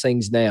gentleman who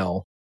sings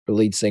now, the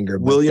lead singer.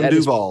 William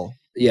Duvall.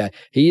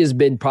 He has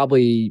been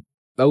probably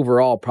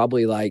overall,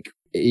 like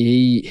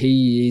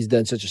he's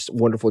done such a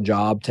wonderful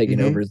job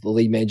taking over the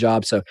lead man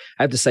job. So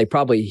I have to say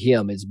probably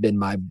him has been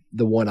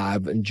the one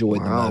I've enjoyed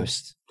the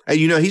most. And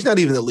he's not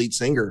even the lead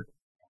singer.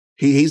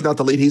 He's not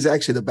the lead. He's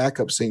actually the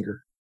backup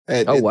singer.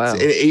 Wow.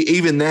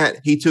 Even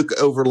that, he took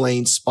over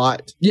Lane's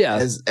spot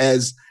as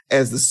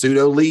the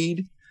pseudo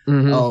lead.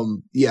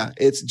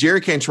 It's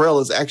Jerry Cantrell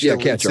is actually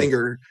the lead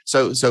singer.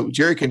 So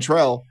Jerry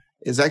Cantrell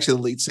is actually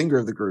the lead singer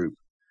of the group.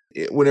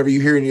 Whenever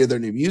you hear any of their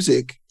new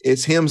music,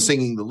 it's him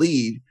singing the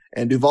lead,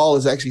 and Duvall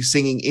is actually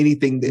singing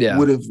anything that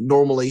would have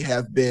normally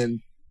have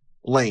been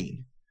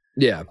Lane.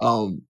 Yeah.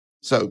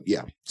 Sorry.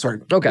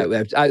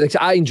 Okay.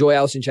 I enjoy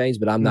Alice in Chains,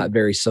 but I'm not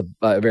very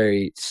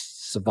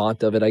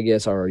savant of it, I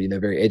guess, or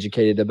very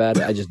educated about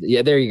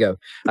it. There you go.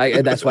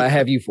 That's what I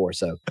have you for.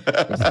 So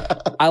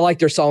I like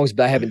their songs,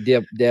 but I haven't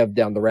delved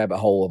down the rabbit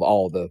hole of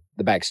all the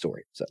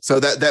backstory.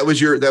 So that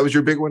was your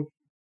big one.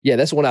 Yeah,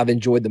 that's the one I've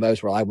enjoyed the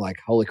most. Where I'm like,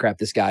 holy crap,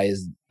 this guy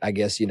is, I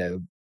guess,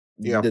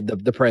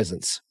 the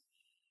presence.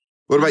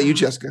 What about you,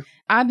 Jessica?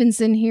 I've been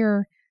sitting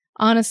here,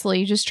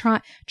 honestly, just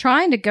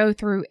trying to go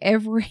through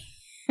every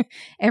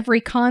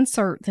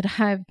concert that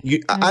I've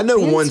I know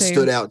one to.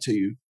 Stood out to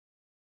you.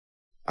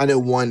 I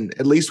know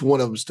at least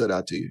one of them stood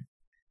out to you.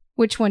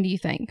 Which one do you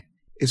think?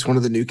 It's one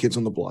of the New Kids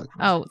on the Block.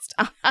 Oh,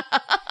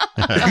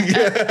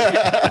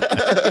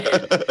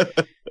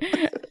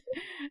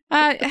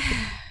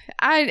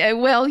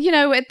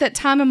 at that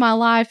time in my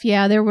life,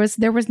 there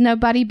was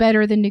nobody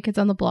better than New Kids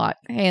on the Block,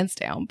 hands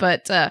down.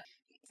 But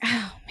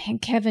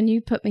Kevin,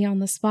 you put me on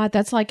the spot.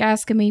 That's like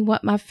asking me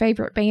what my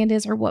favorite band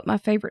is or what my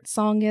favorite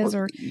song is.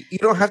 Or you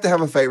don't have to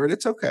have a favorite.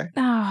 It's okay.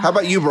 How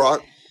about you,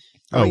 Brock?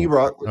 You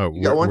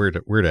got one?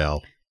 Weird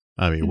Al.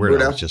 I mean,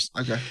 Weird Al is just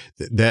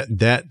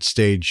that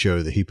stage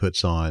show that he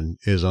puts on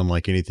is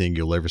unlike anything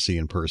you'll ever see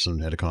in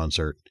person at a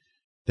concert.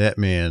 That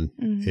man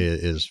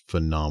is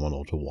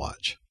phenomenal to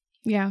watch.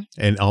 Yeah.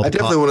 And I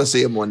definitely want to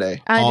see him one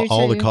day.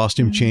 All the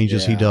costume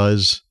changes he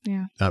does.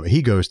 Yeah.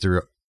 He goes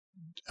through,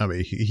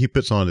 he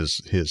puts on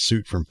his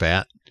suit from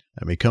Fat.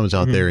 He comes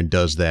out there and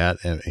does that.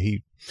 And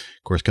he,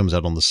 of course, comes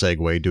out on the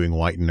Segway doing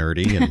White and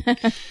Nerdy.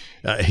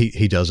 And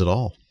he does it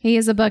all. He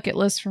is a bucket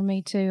list for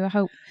me, too.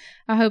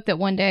 I hope that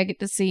one day I get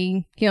to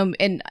see him.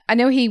 And I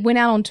know he went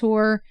out on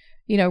tour,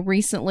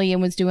 recently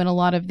and was doing a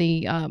lot of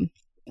the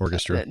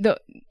orchestra.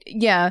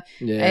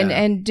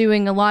 And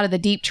doing a lot of the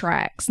deep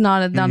tracks,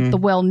 not the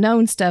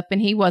well-known stuff.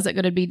 And he wasn't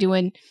going to be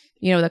doing,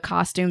 the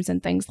costumes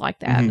and things like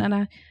that.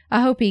 And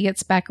I hope he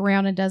gets back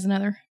around and does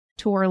another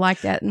tour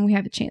like that and we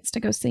have a chance to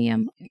go see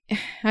him.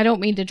 I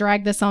don't mean to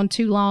drag this on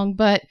too long,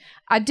 but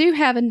I do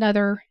have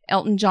another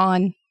Elton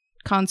John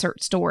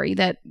concert story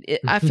that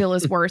I feel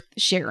is worth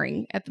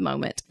sharing at the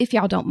moment, if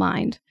y'all don't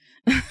mind.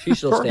 She's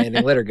still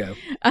standing. Let her go.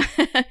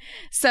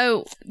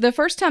 So the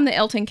first time that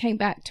Elton came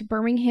back to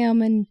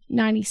Birmingham in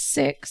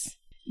 96,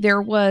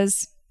 there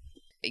was,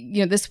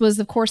 this was,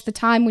 of course, the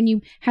time when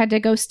you had to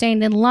go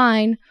stand in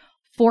line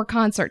for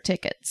concert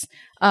tickets.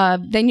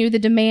 They knew the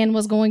demand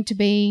was going to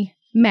be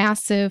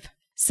massive.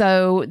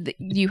 So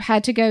you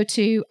had to go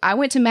to, I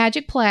went to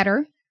Magic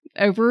Platter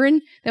that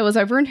was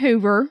over in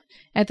Hoover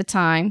at the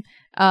time.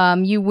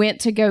 You went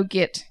to go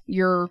get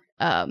your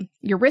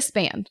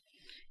wristband.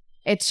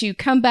 It's you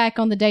come back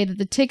on the day that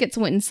the tickets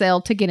went and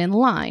sell to get in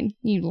line.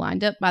 You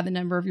lined up by the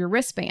number of your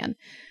wristband.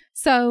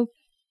 So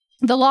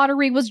the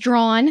lottery was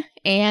drawn,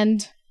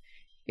 and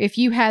if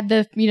you had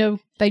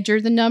they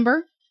drew the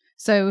number.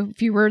 So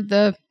if you were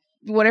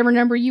whatever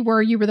number you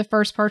were the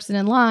first person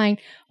in line.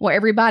 Well,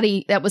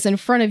 everybody that was in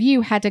front of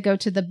you had to go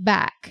to the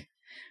back.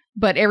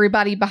 But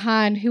everybody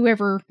behind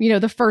whoever,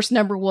 the first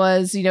number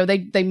was,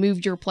 they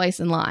moved your place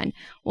in line.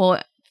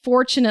 Well,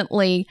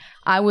 fortunately,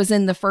 I was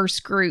in the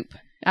first group.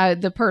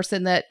 The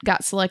person that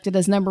got selected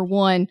as number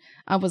one,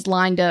 I was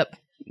lined up,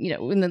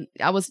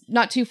 I was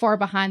not too far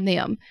behind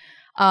them.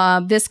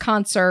 This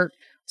concert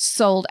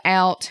sold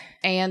out,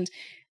 and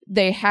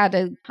they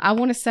had I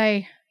want to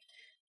say,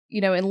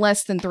 in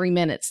less than 3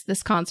 minutes,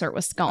 this concert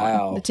was gone.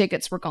 Wow. The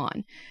tickets were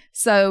gone.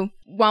 So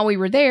while we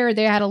were there,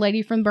 they had a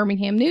lady from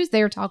Birmingham News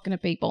there talking to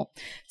people.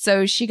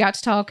 So she got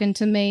to talking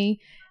to me,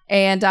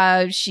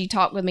 and she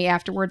talked with me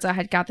afterwards. I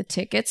had got the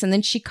tickets, and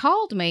then she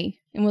called me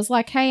and was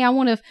like, hey, I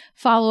want to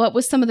follow up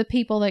with some of the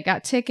people that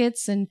got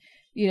tickets and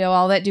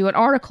all that, do an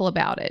article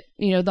about it,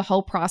 the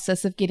whole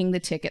process of getting the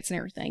tickets and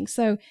everything.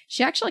 So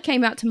she actually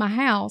came out to my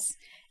house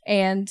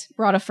and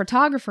brought a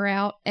photographer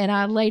out, and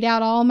I laid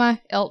out all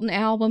my Elton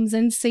albums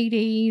and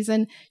CDs,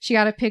 and she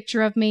got a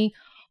picture of me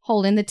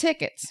holding the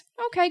tickets.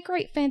 Okay,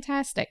 great,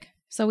 fantastic.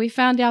 So we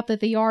found out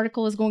that the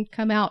article is going to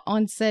come out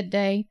on said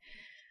day.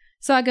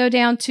 So I go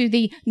down to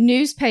the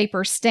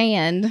newspaper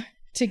stand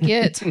to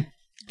get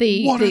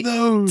what are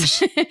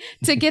those?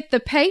 to get the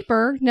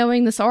paper,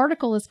 knowing this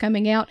article is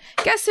coming out.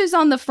 Guess who's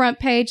on the front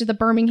page of the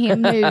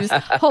Birmingham News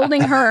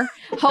holding her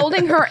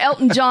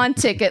Elton John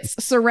tickets,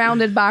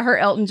 surrounded by her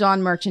Elton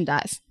John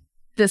merchandise?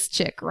 This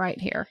chick right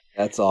here.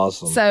 That's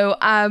awesome. So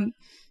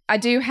I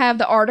do have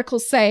the article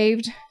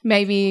saved.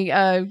 Maybe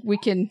we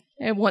can,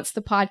 once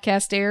the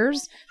podcast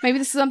airs, maybe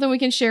this is something we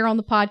can share on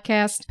the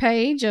podcast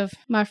page of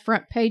my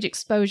front page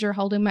exposure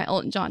holding my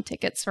Elton John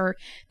tickets.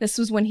 This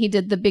was when he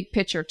did the Big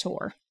Picture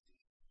tour.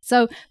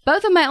 So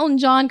both of my Elton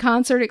John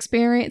concert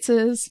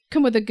experiences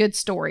come with a good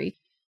story.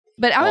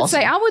 But I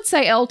would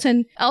say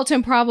Elton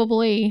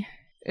probably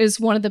is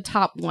one of the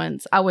top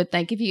ones. I would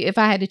think if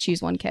I had to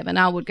choose one, Kevin,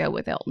 I would go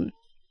with Elton,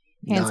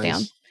 hands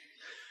down.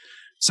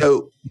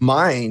 So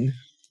mine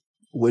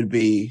would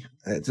be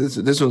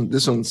this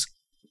one's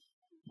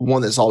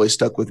one that's always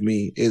stuck with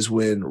me, is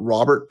when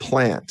Robert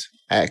Plant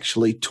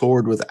actually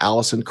toured with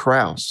Alison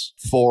Krauss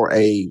for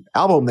a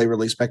album they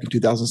released back in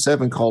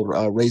 2007 called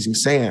Raising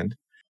Sand.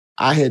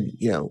 I had,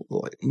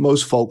 like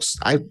most folks,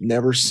 I've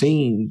never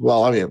seen, a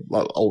lot of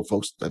old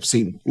folks have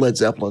seen Led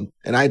Zeppelin,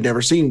 and I'd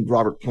never seen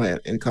Robert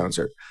Plant in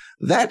concert.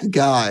 That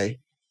guy,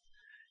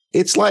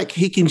 it's like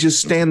he can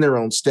just stand there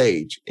on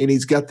stage, and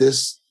he's got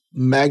this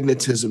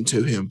magnetism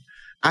to him.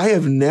 I'm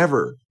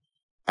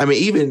a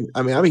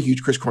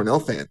huge Chris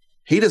Cornell fan.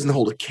 He doesn't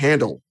hold a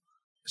candle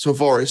so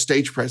far as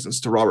stage presence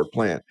to Robert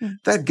Plant.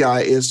 That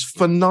guy is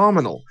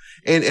phenomenal.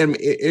 And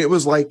it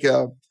was like,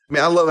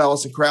 I love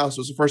Alison Krauss.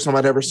 It was the first time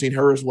I'd ever seen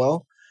her as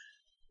well.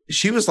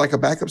 She was like a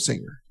backup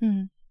singer.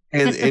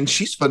 And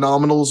she's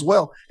phenomenal as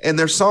well. And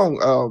their song,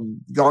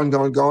 Gone,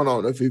 Gone, Gone, I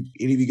don't know if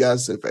any of you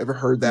guys have ever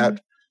heard that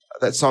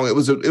song. It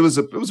was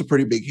a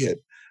pretty big hit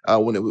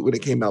when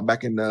it came out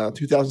back in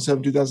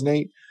 2007,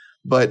 2008.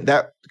 But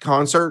that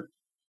concert,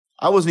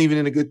 I wasn't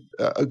even in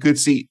a good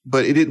seat,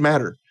 but it didn't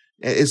matter.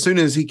 As soon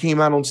as he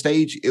came out on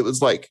stage, it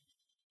was like,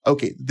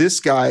 okay, this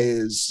guy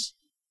is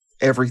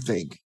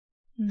everything.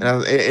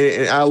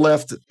 And I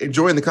left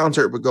enjoying the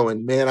concert, but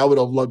going, man, I would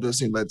have loved to have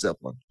seen Led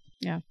Zeppelin.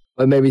 Yeah.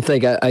 It made me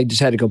think. I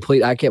just had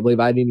to I can't believe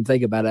I didn't even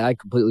think about it. I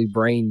completely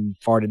brain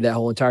farted that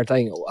whole entire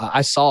thing.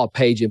 I saw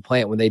Page and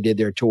Plant when they did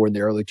their tour in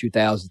the early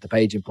 2000s, the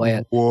Page and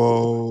Plant.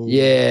 Whoa.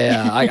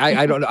 Yeah.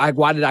 I don't know.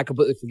 Why did I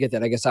completely forget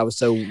that? I guess I was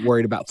so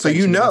worried about. So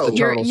you're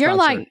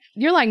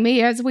like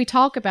me. As we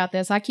talk about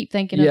this, I keep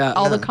thinking of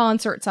all the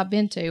concerts I've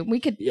been to.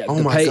 We could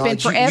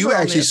spend forever. You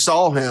actually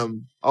saw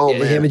him. Oh,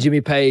 man. Him and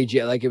Jimmy Page.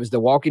 Yeah, like it was the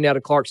Walking Out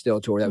of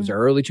Clarksdale tour. That was the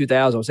early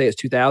 2000s. I'll say it's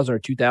 2000 or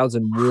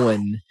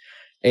 2001.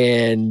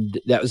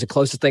 And that was the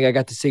closest thing I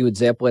got to see with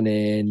Zeppelin,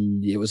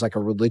 and it was like a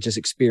religious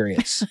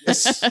experience.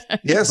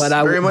 Yes,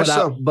 very much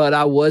so. But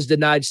I was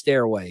denied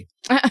Stairway.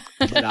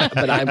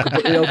 but I'm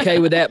completely okay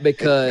with that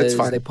because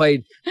they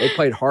played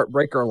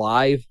Heartbreaker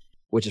live,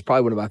 which is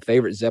probably one of my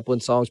favorite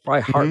Zeppelin songs.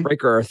 Probably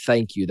Heartbreaker or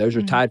Thank You. Those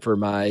are tied for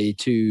my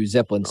two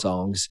Zeppelin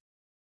songs.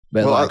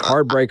 But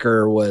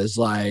Heartbreaker was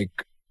like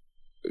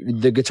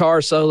the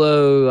guitar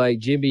solo, like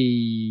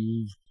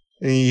Jimmy.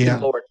 Yeah.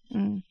 Lord.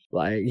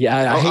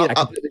 I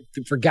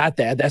completely forgot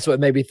that. That's what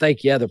made me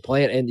think. Yeah, the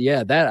Plant, and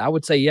that I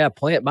would say,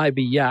 Plant might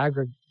be. Yeah, I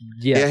agree.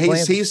 Yeah,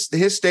 he's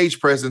his stage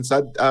presence.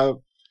 I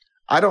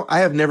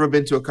have never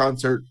been to a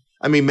concert.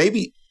 I mean,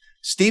 maybe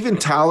Steven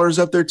Tyler's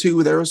up there too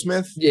with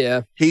Aerosmith.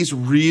 Yeah, he's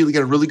really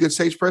got a really good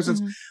stage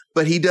presence,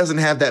 but he doesn't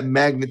have that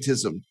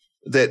magnetism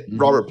that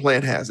Robert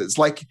Plant has. It's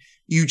like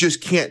you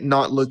just can't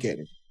not look at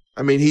him.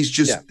 I mean, he's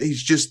just.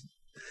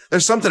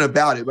 There's something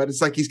about it, but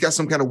it's like he's got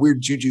some kind of weird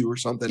juju or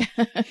something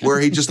where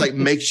he just like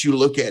makes you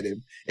look at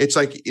him. It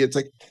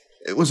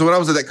was when I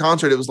was at that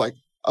concert, it was like,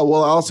 oh,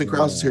 well, Alison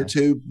Krauss is here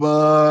too,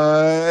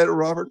 but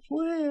Robert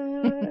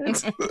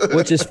Plant.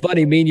 Which is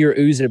funny. Me and you're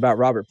oozing about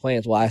Robert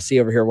Plant. Well, I see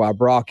over here why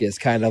Brock is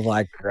kind of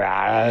like,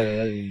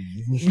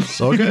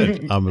 so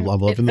good. I'm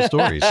loving the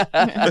stories.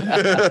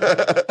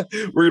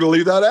 We're going to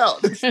leave that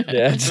out.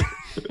 Yeah.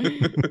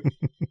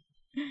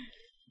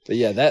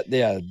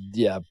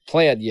 But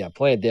Plant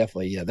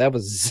definitely. Yeah, that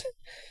was.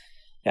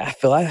 Yeah, I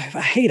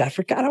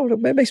forgot.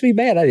 That makes me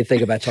mad. I didn't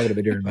think about talking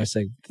about during my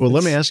segment. Well,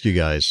 let me ask you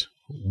guys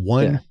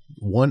one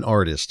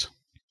artist,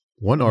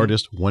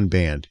 one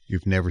band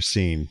you've never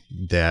seen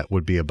that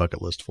would be a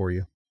bucket list for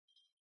you.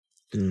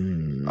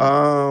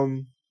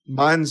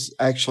 Mine's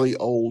actually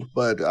old,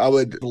 but I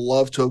would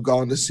love to have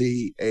gone to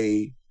see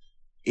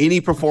any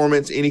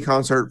performance, any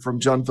concert from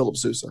John Philip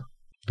Sousa.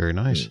 Very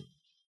nice.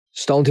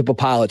 Stone Temple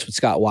Pilots with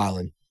Scott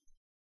Weiland.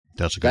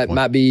 That's a good one.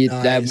 Might be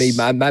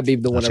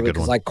the one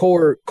because like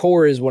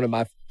Core is one of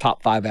my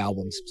top 5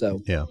 albums.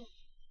 So yeah.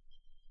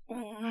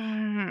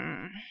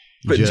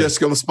 But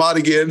Jessica on the spot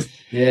again.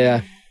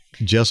 Yeah.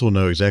 Jess will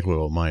know exactly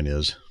what mine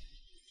is.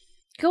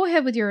 Go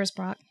ahead with yours,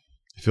 Brock.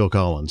 Phil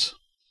Collins.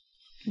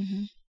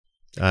 Mm-hmm.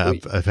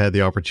 I've had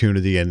the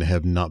opportunity and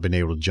have not been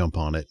able to jump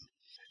on it.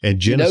 And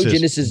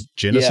Genesis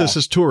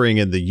is touring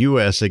in the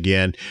U.S.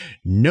 again,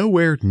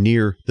 nowhere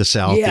near the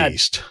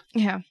Southeast.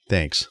 Yeah.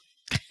 Thanks.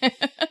 They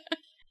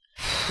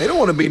don't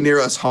want to be near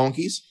us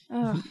honkies.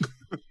 Oh.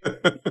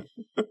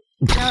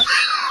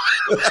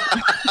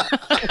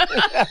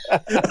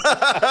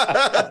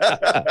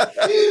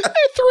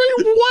 Three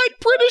white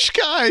British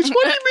guys.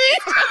 What do you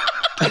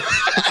mean?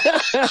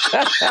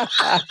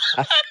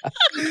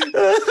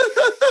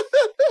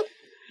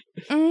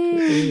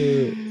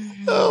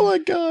 Oh my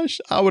gosh.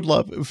 I would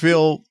love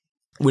Phil.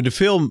 When the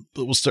film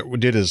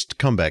did his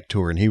comeback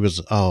tour, and he was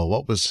on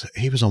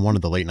one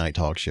of the late night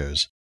talk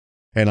shows.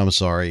 And I'm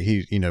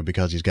sorry,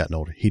 because he's gotten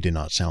older, he did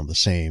not sound the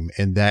same.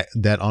 And that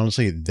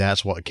honestly,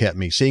 that's what kept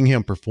me seeing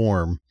him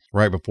perform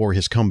right before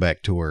his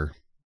comeback tour,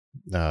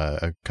 2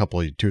 or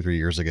 3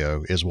 years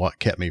ago, is what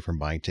kept me from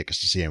buying tickets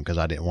to see him, because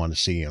I didn't want to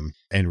see him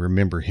and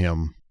remember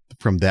him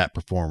from that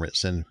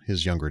performance in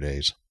his younger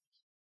days.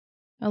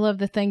 I love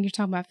the thing you're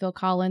talking about, Phil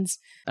Collins.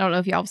 I don't know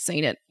if y'all have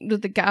seen it.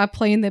 The guy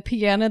playing the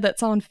piano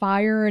that's on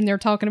fire, and they're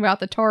talking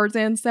about the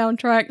Tarzan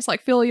soundtrack. It's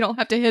like, Phil, you don't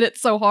have to hit it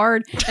so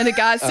hard. And the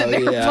guy's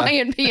sitting there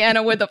playing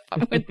piano with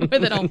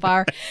it on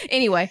fire.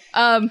 Anyway,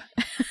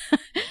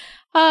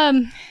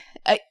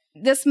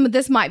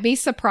 this might be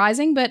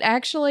surprising, but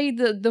actually,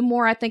 the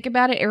more I think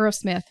about it,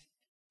 Aerosmith.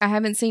 I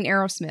haven't seen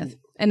Aerosmith,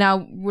 and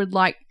I would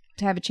like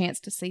to have a chance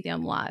to see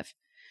them live.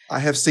 I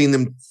have seen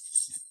them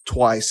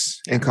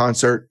twice in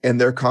concert, and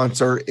their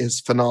concert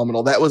is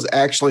phenomenal. That was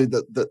actually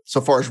the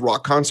so far as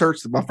rock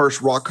concerts, my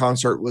first rock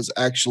concert was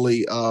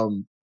actually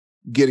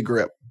Get a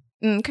Grip.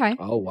 Okay.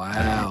 Oh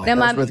wow. That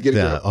was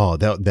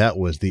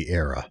the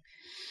era.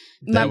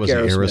 That was the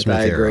Aerosmith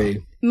I agree. era.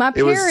 My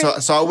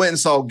parents. So I went and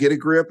saw Get a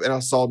Grip, and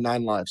I saw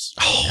Nine Lives.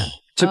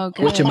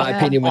 Which in my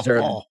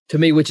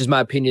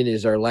opinion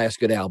is our last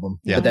good album.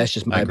 Yeah, but that's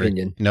just my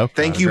opinion. No,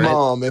 thank you,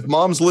 Mom. If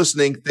Mom's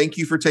listening, thank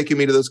you for taking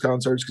me to those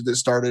concerts, because it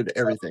started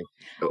everything.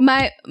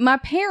 My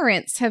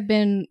parents have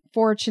been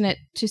fortunate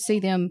to see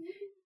them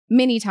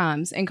many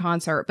times in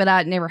concert, but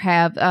I never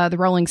have. The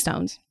Rolling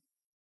Stones.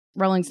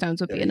 Rolling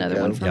Stones would be another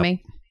one for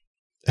me.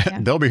 Yeah.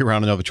 They'll be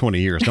around another 20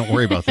 years. Don't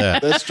worry about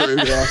that. That's true.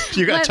 Yeah,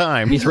 you got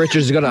time. Keith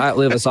Richards is going to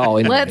outlive us all.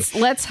 Anyway.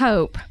 Let's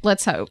hope.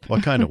 Let's hope.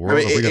 What kind of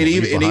world are we going to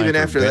leave behind even for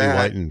after Betty that,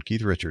 White and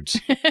Keith Richards?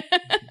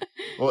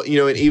 Well,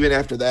 and even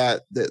after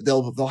that,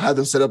 they'll have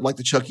them set up like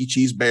the Chuck E.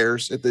 Cheese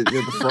bears at the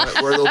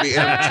front, where they'll be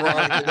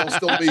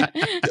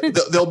animatronic, and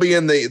they'll be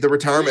in the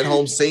retirement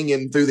home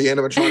singing through the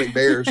animatronic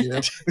bears.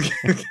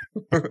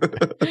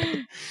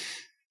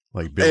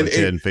 Like Bill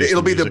and Ted.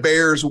 It'll be the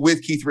Bears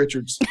with Keith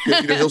Richards.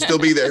 He'll still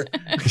be there.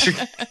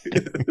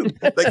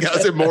 That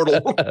guy's immortal.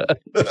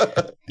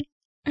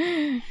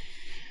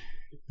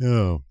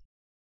 Oh.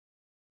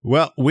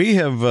 Well,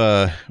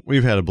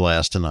 we've had a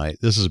blast tonight.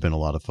 This has been a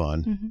lot of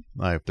fun.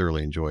 Mm-hmm. I have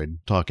thoroughly enjoyed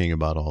talking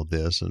about all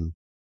this, and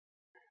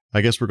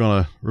I guess we're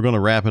gonna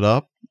wrap it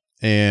up.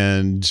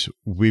 And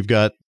we've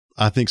got,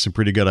 I think, some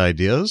pretty good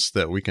ideas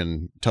that we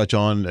can touch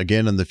on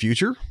again in the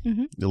future,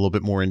 a little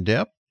bit more in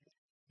depth.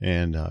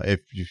 And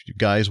if you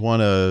guys want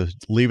to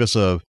leave us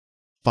a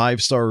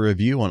 5-star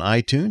review on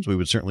iTunes, we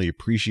would certainly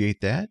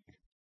appreciate that.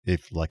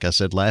 If, like I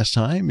said last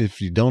time,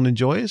 if you don't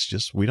enjoy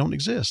us, we don't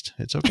exist.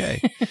 It's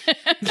okay.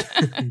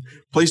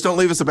 Please don't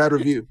leave us a bad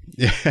review.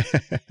 Yeah.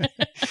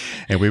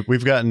 And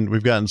we've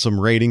gotten some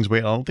ratings. I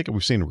don't think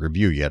we've seen a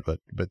review yet, but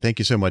thank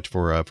you so much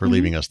for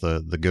leaving us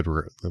the good,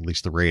 at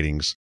least the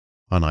ratings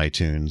on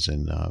iTunes.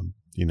 And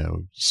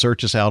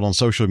search us out on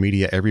social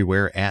media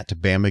everywhere at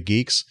Bama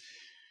Geeks.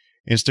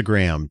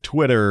 Instagram,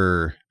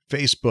 Twitter,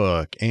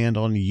 Facebook, and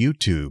on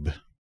YouTube.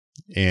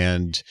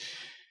 And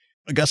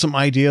I got some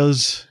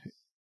ideas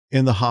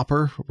in the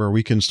hopper where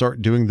we can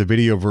start doing the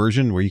video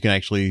version where you can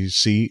actually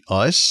see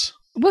us.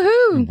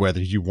 Woohoo!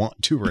 Whether you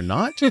want to or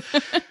not.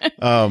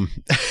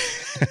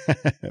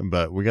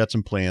 But we got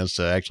some plans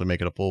to actually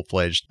make it a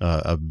full-fledged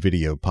a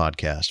video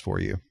podcast for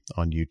you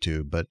on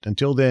YouTube. But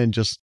until then,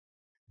 just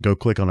go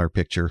click on our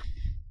picture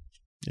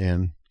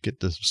and get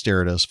to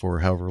stare at us for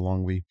however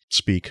long we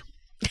speak.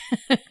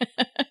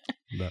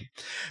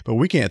 But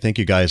we can't thank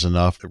you guys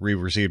enough. We've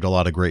received a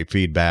lot of great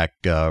feedback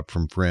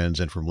from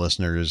friends and from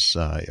listeners.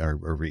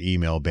 Our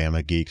email,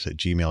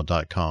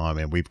 bamageeks@gmail.com,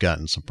 and we've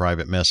gotten some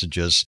private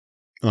messages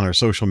on our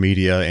social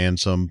media and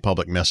some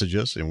public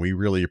messages, and we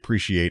really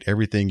appreciate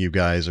everything you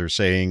guys are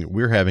saying.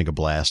 We're having a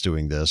blast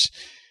doing this.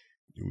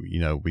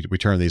 We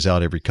turn these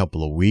out every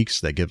couple of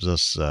weeks. That gives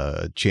us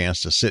a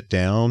chance to sit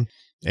down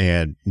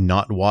and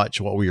not watch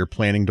what we are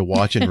planning to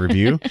watch and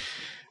review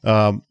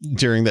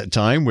during that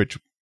time, which,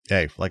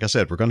 hey, like I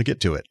said, we're going to get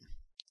to it.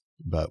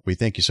 But we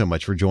thank you so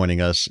much for joining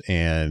us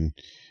and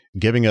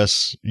giving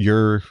us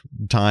your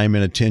time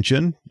and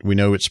attention. We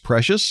know it's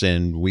precious,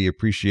 and we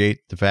appreciate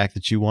the fact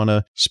that you want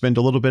to spend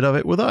a little bit of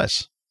it with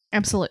us.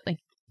 Absolutely.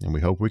 And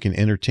we hope we can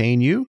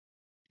entertain you,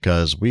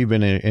 because we've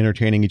been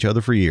entertaining each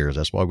other for years.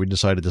 That's why we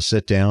decided to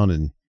sit down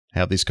and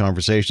have these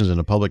conversations in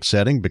a public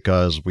setting,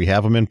 because we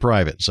have them in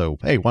private. So,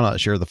 hey, why not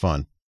share the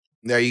fun?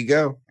 There you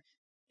go.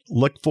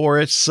 Look for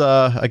its,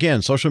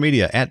 again, social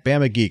media at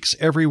Bama Geeks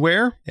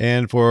everywhere.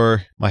 And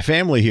for my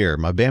family here,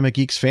 my Bama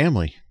Geeks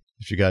family,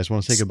 if you guys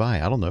want to say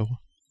goodbye, I don't know.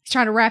 Let's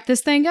try to wrap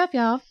this thing up,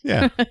 y'all.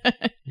 Yeah.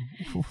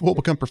 We'll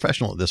become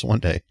professional at this one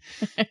day.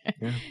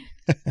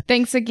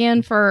 Thanks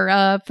again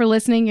for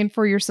listening and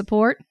for your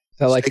support.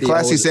 So like Stay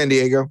classy, San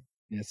Diego.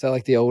 Yeah, so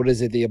like the old,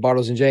 is it the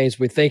Bartles and James?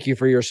 We thank you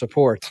for your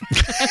support. All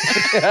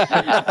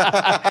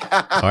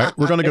right,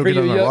 we're going to go get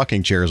on our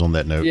rocking chairs on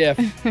that note. Yeah,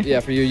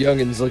 for you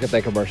youngins, look at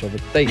that commercial.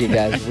 But thank you,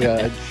 guys.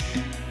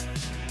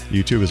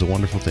 YouTube is a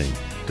wonderful thing.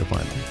 Go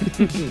find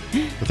them.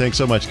 Well, thanks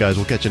so much, guys.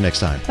 We'll catch you next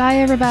time. Bye,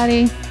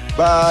 everybody.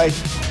 Bye.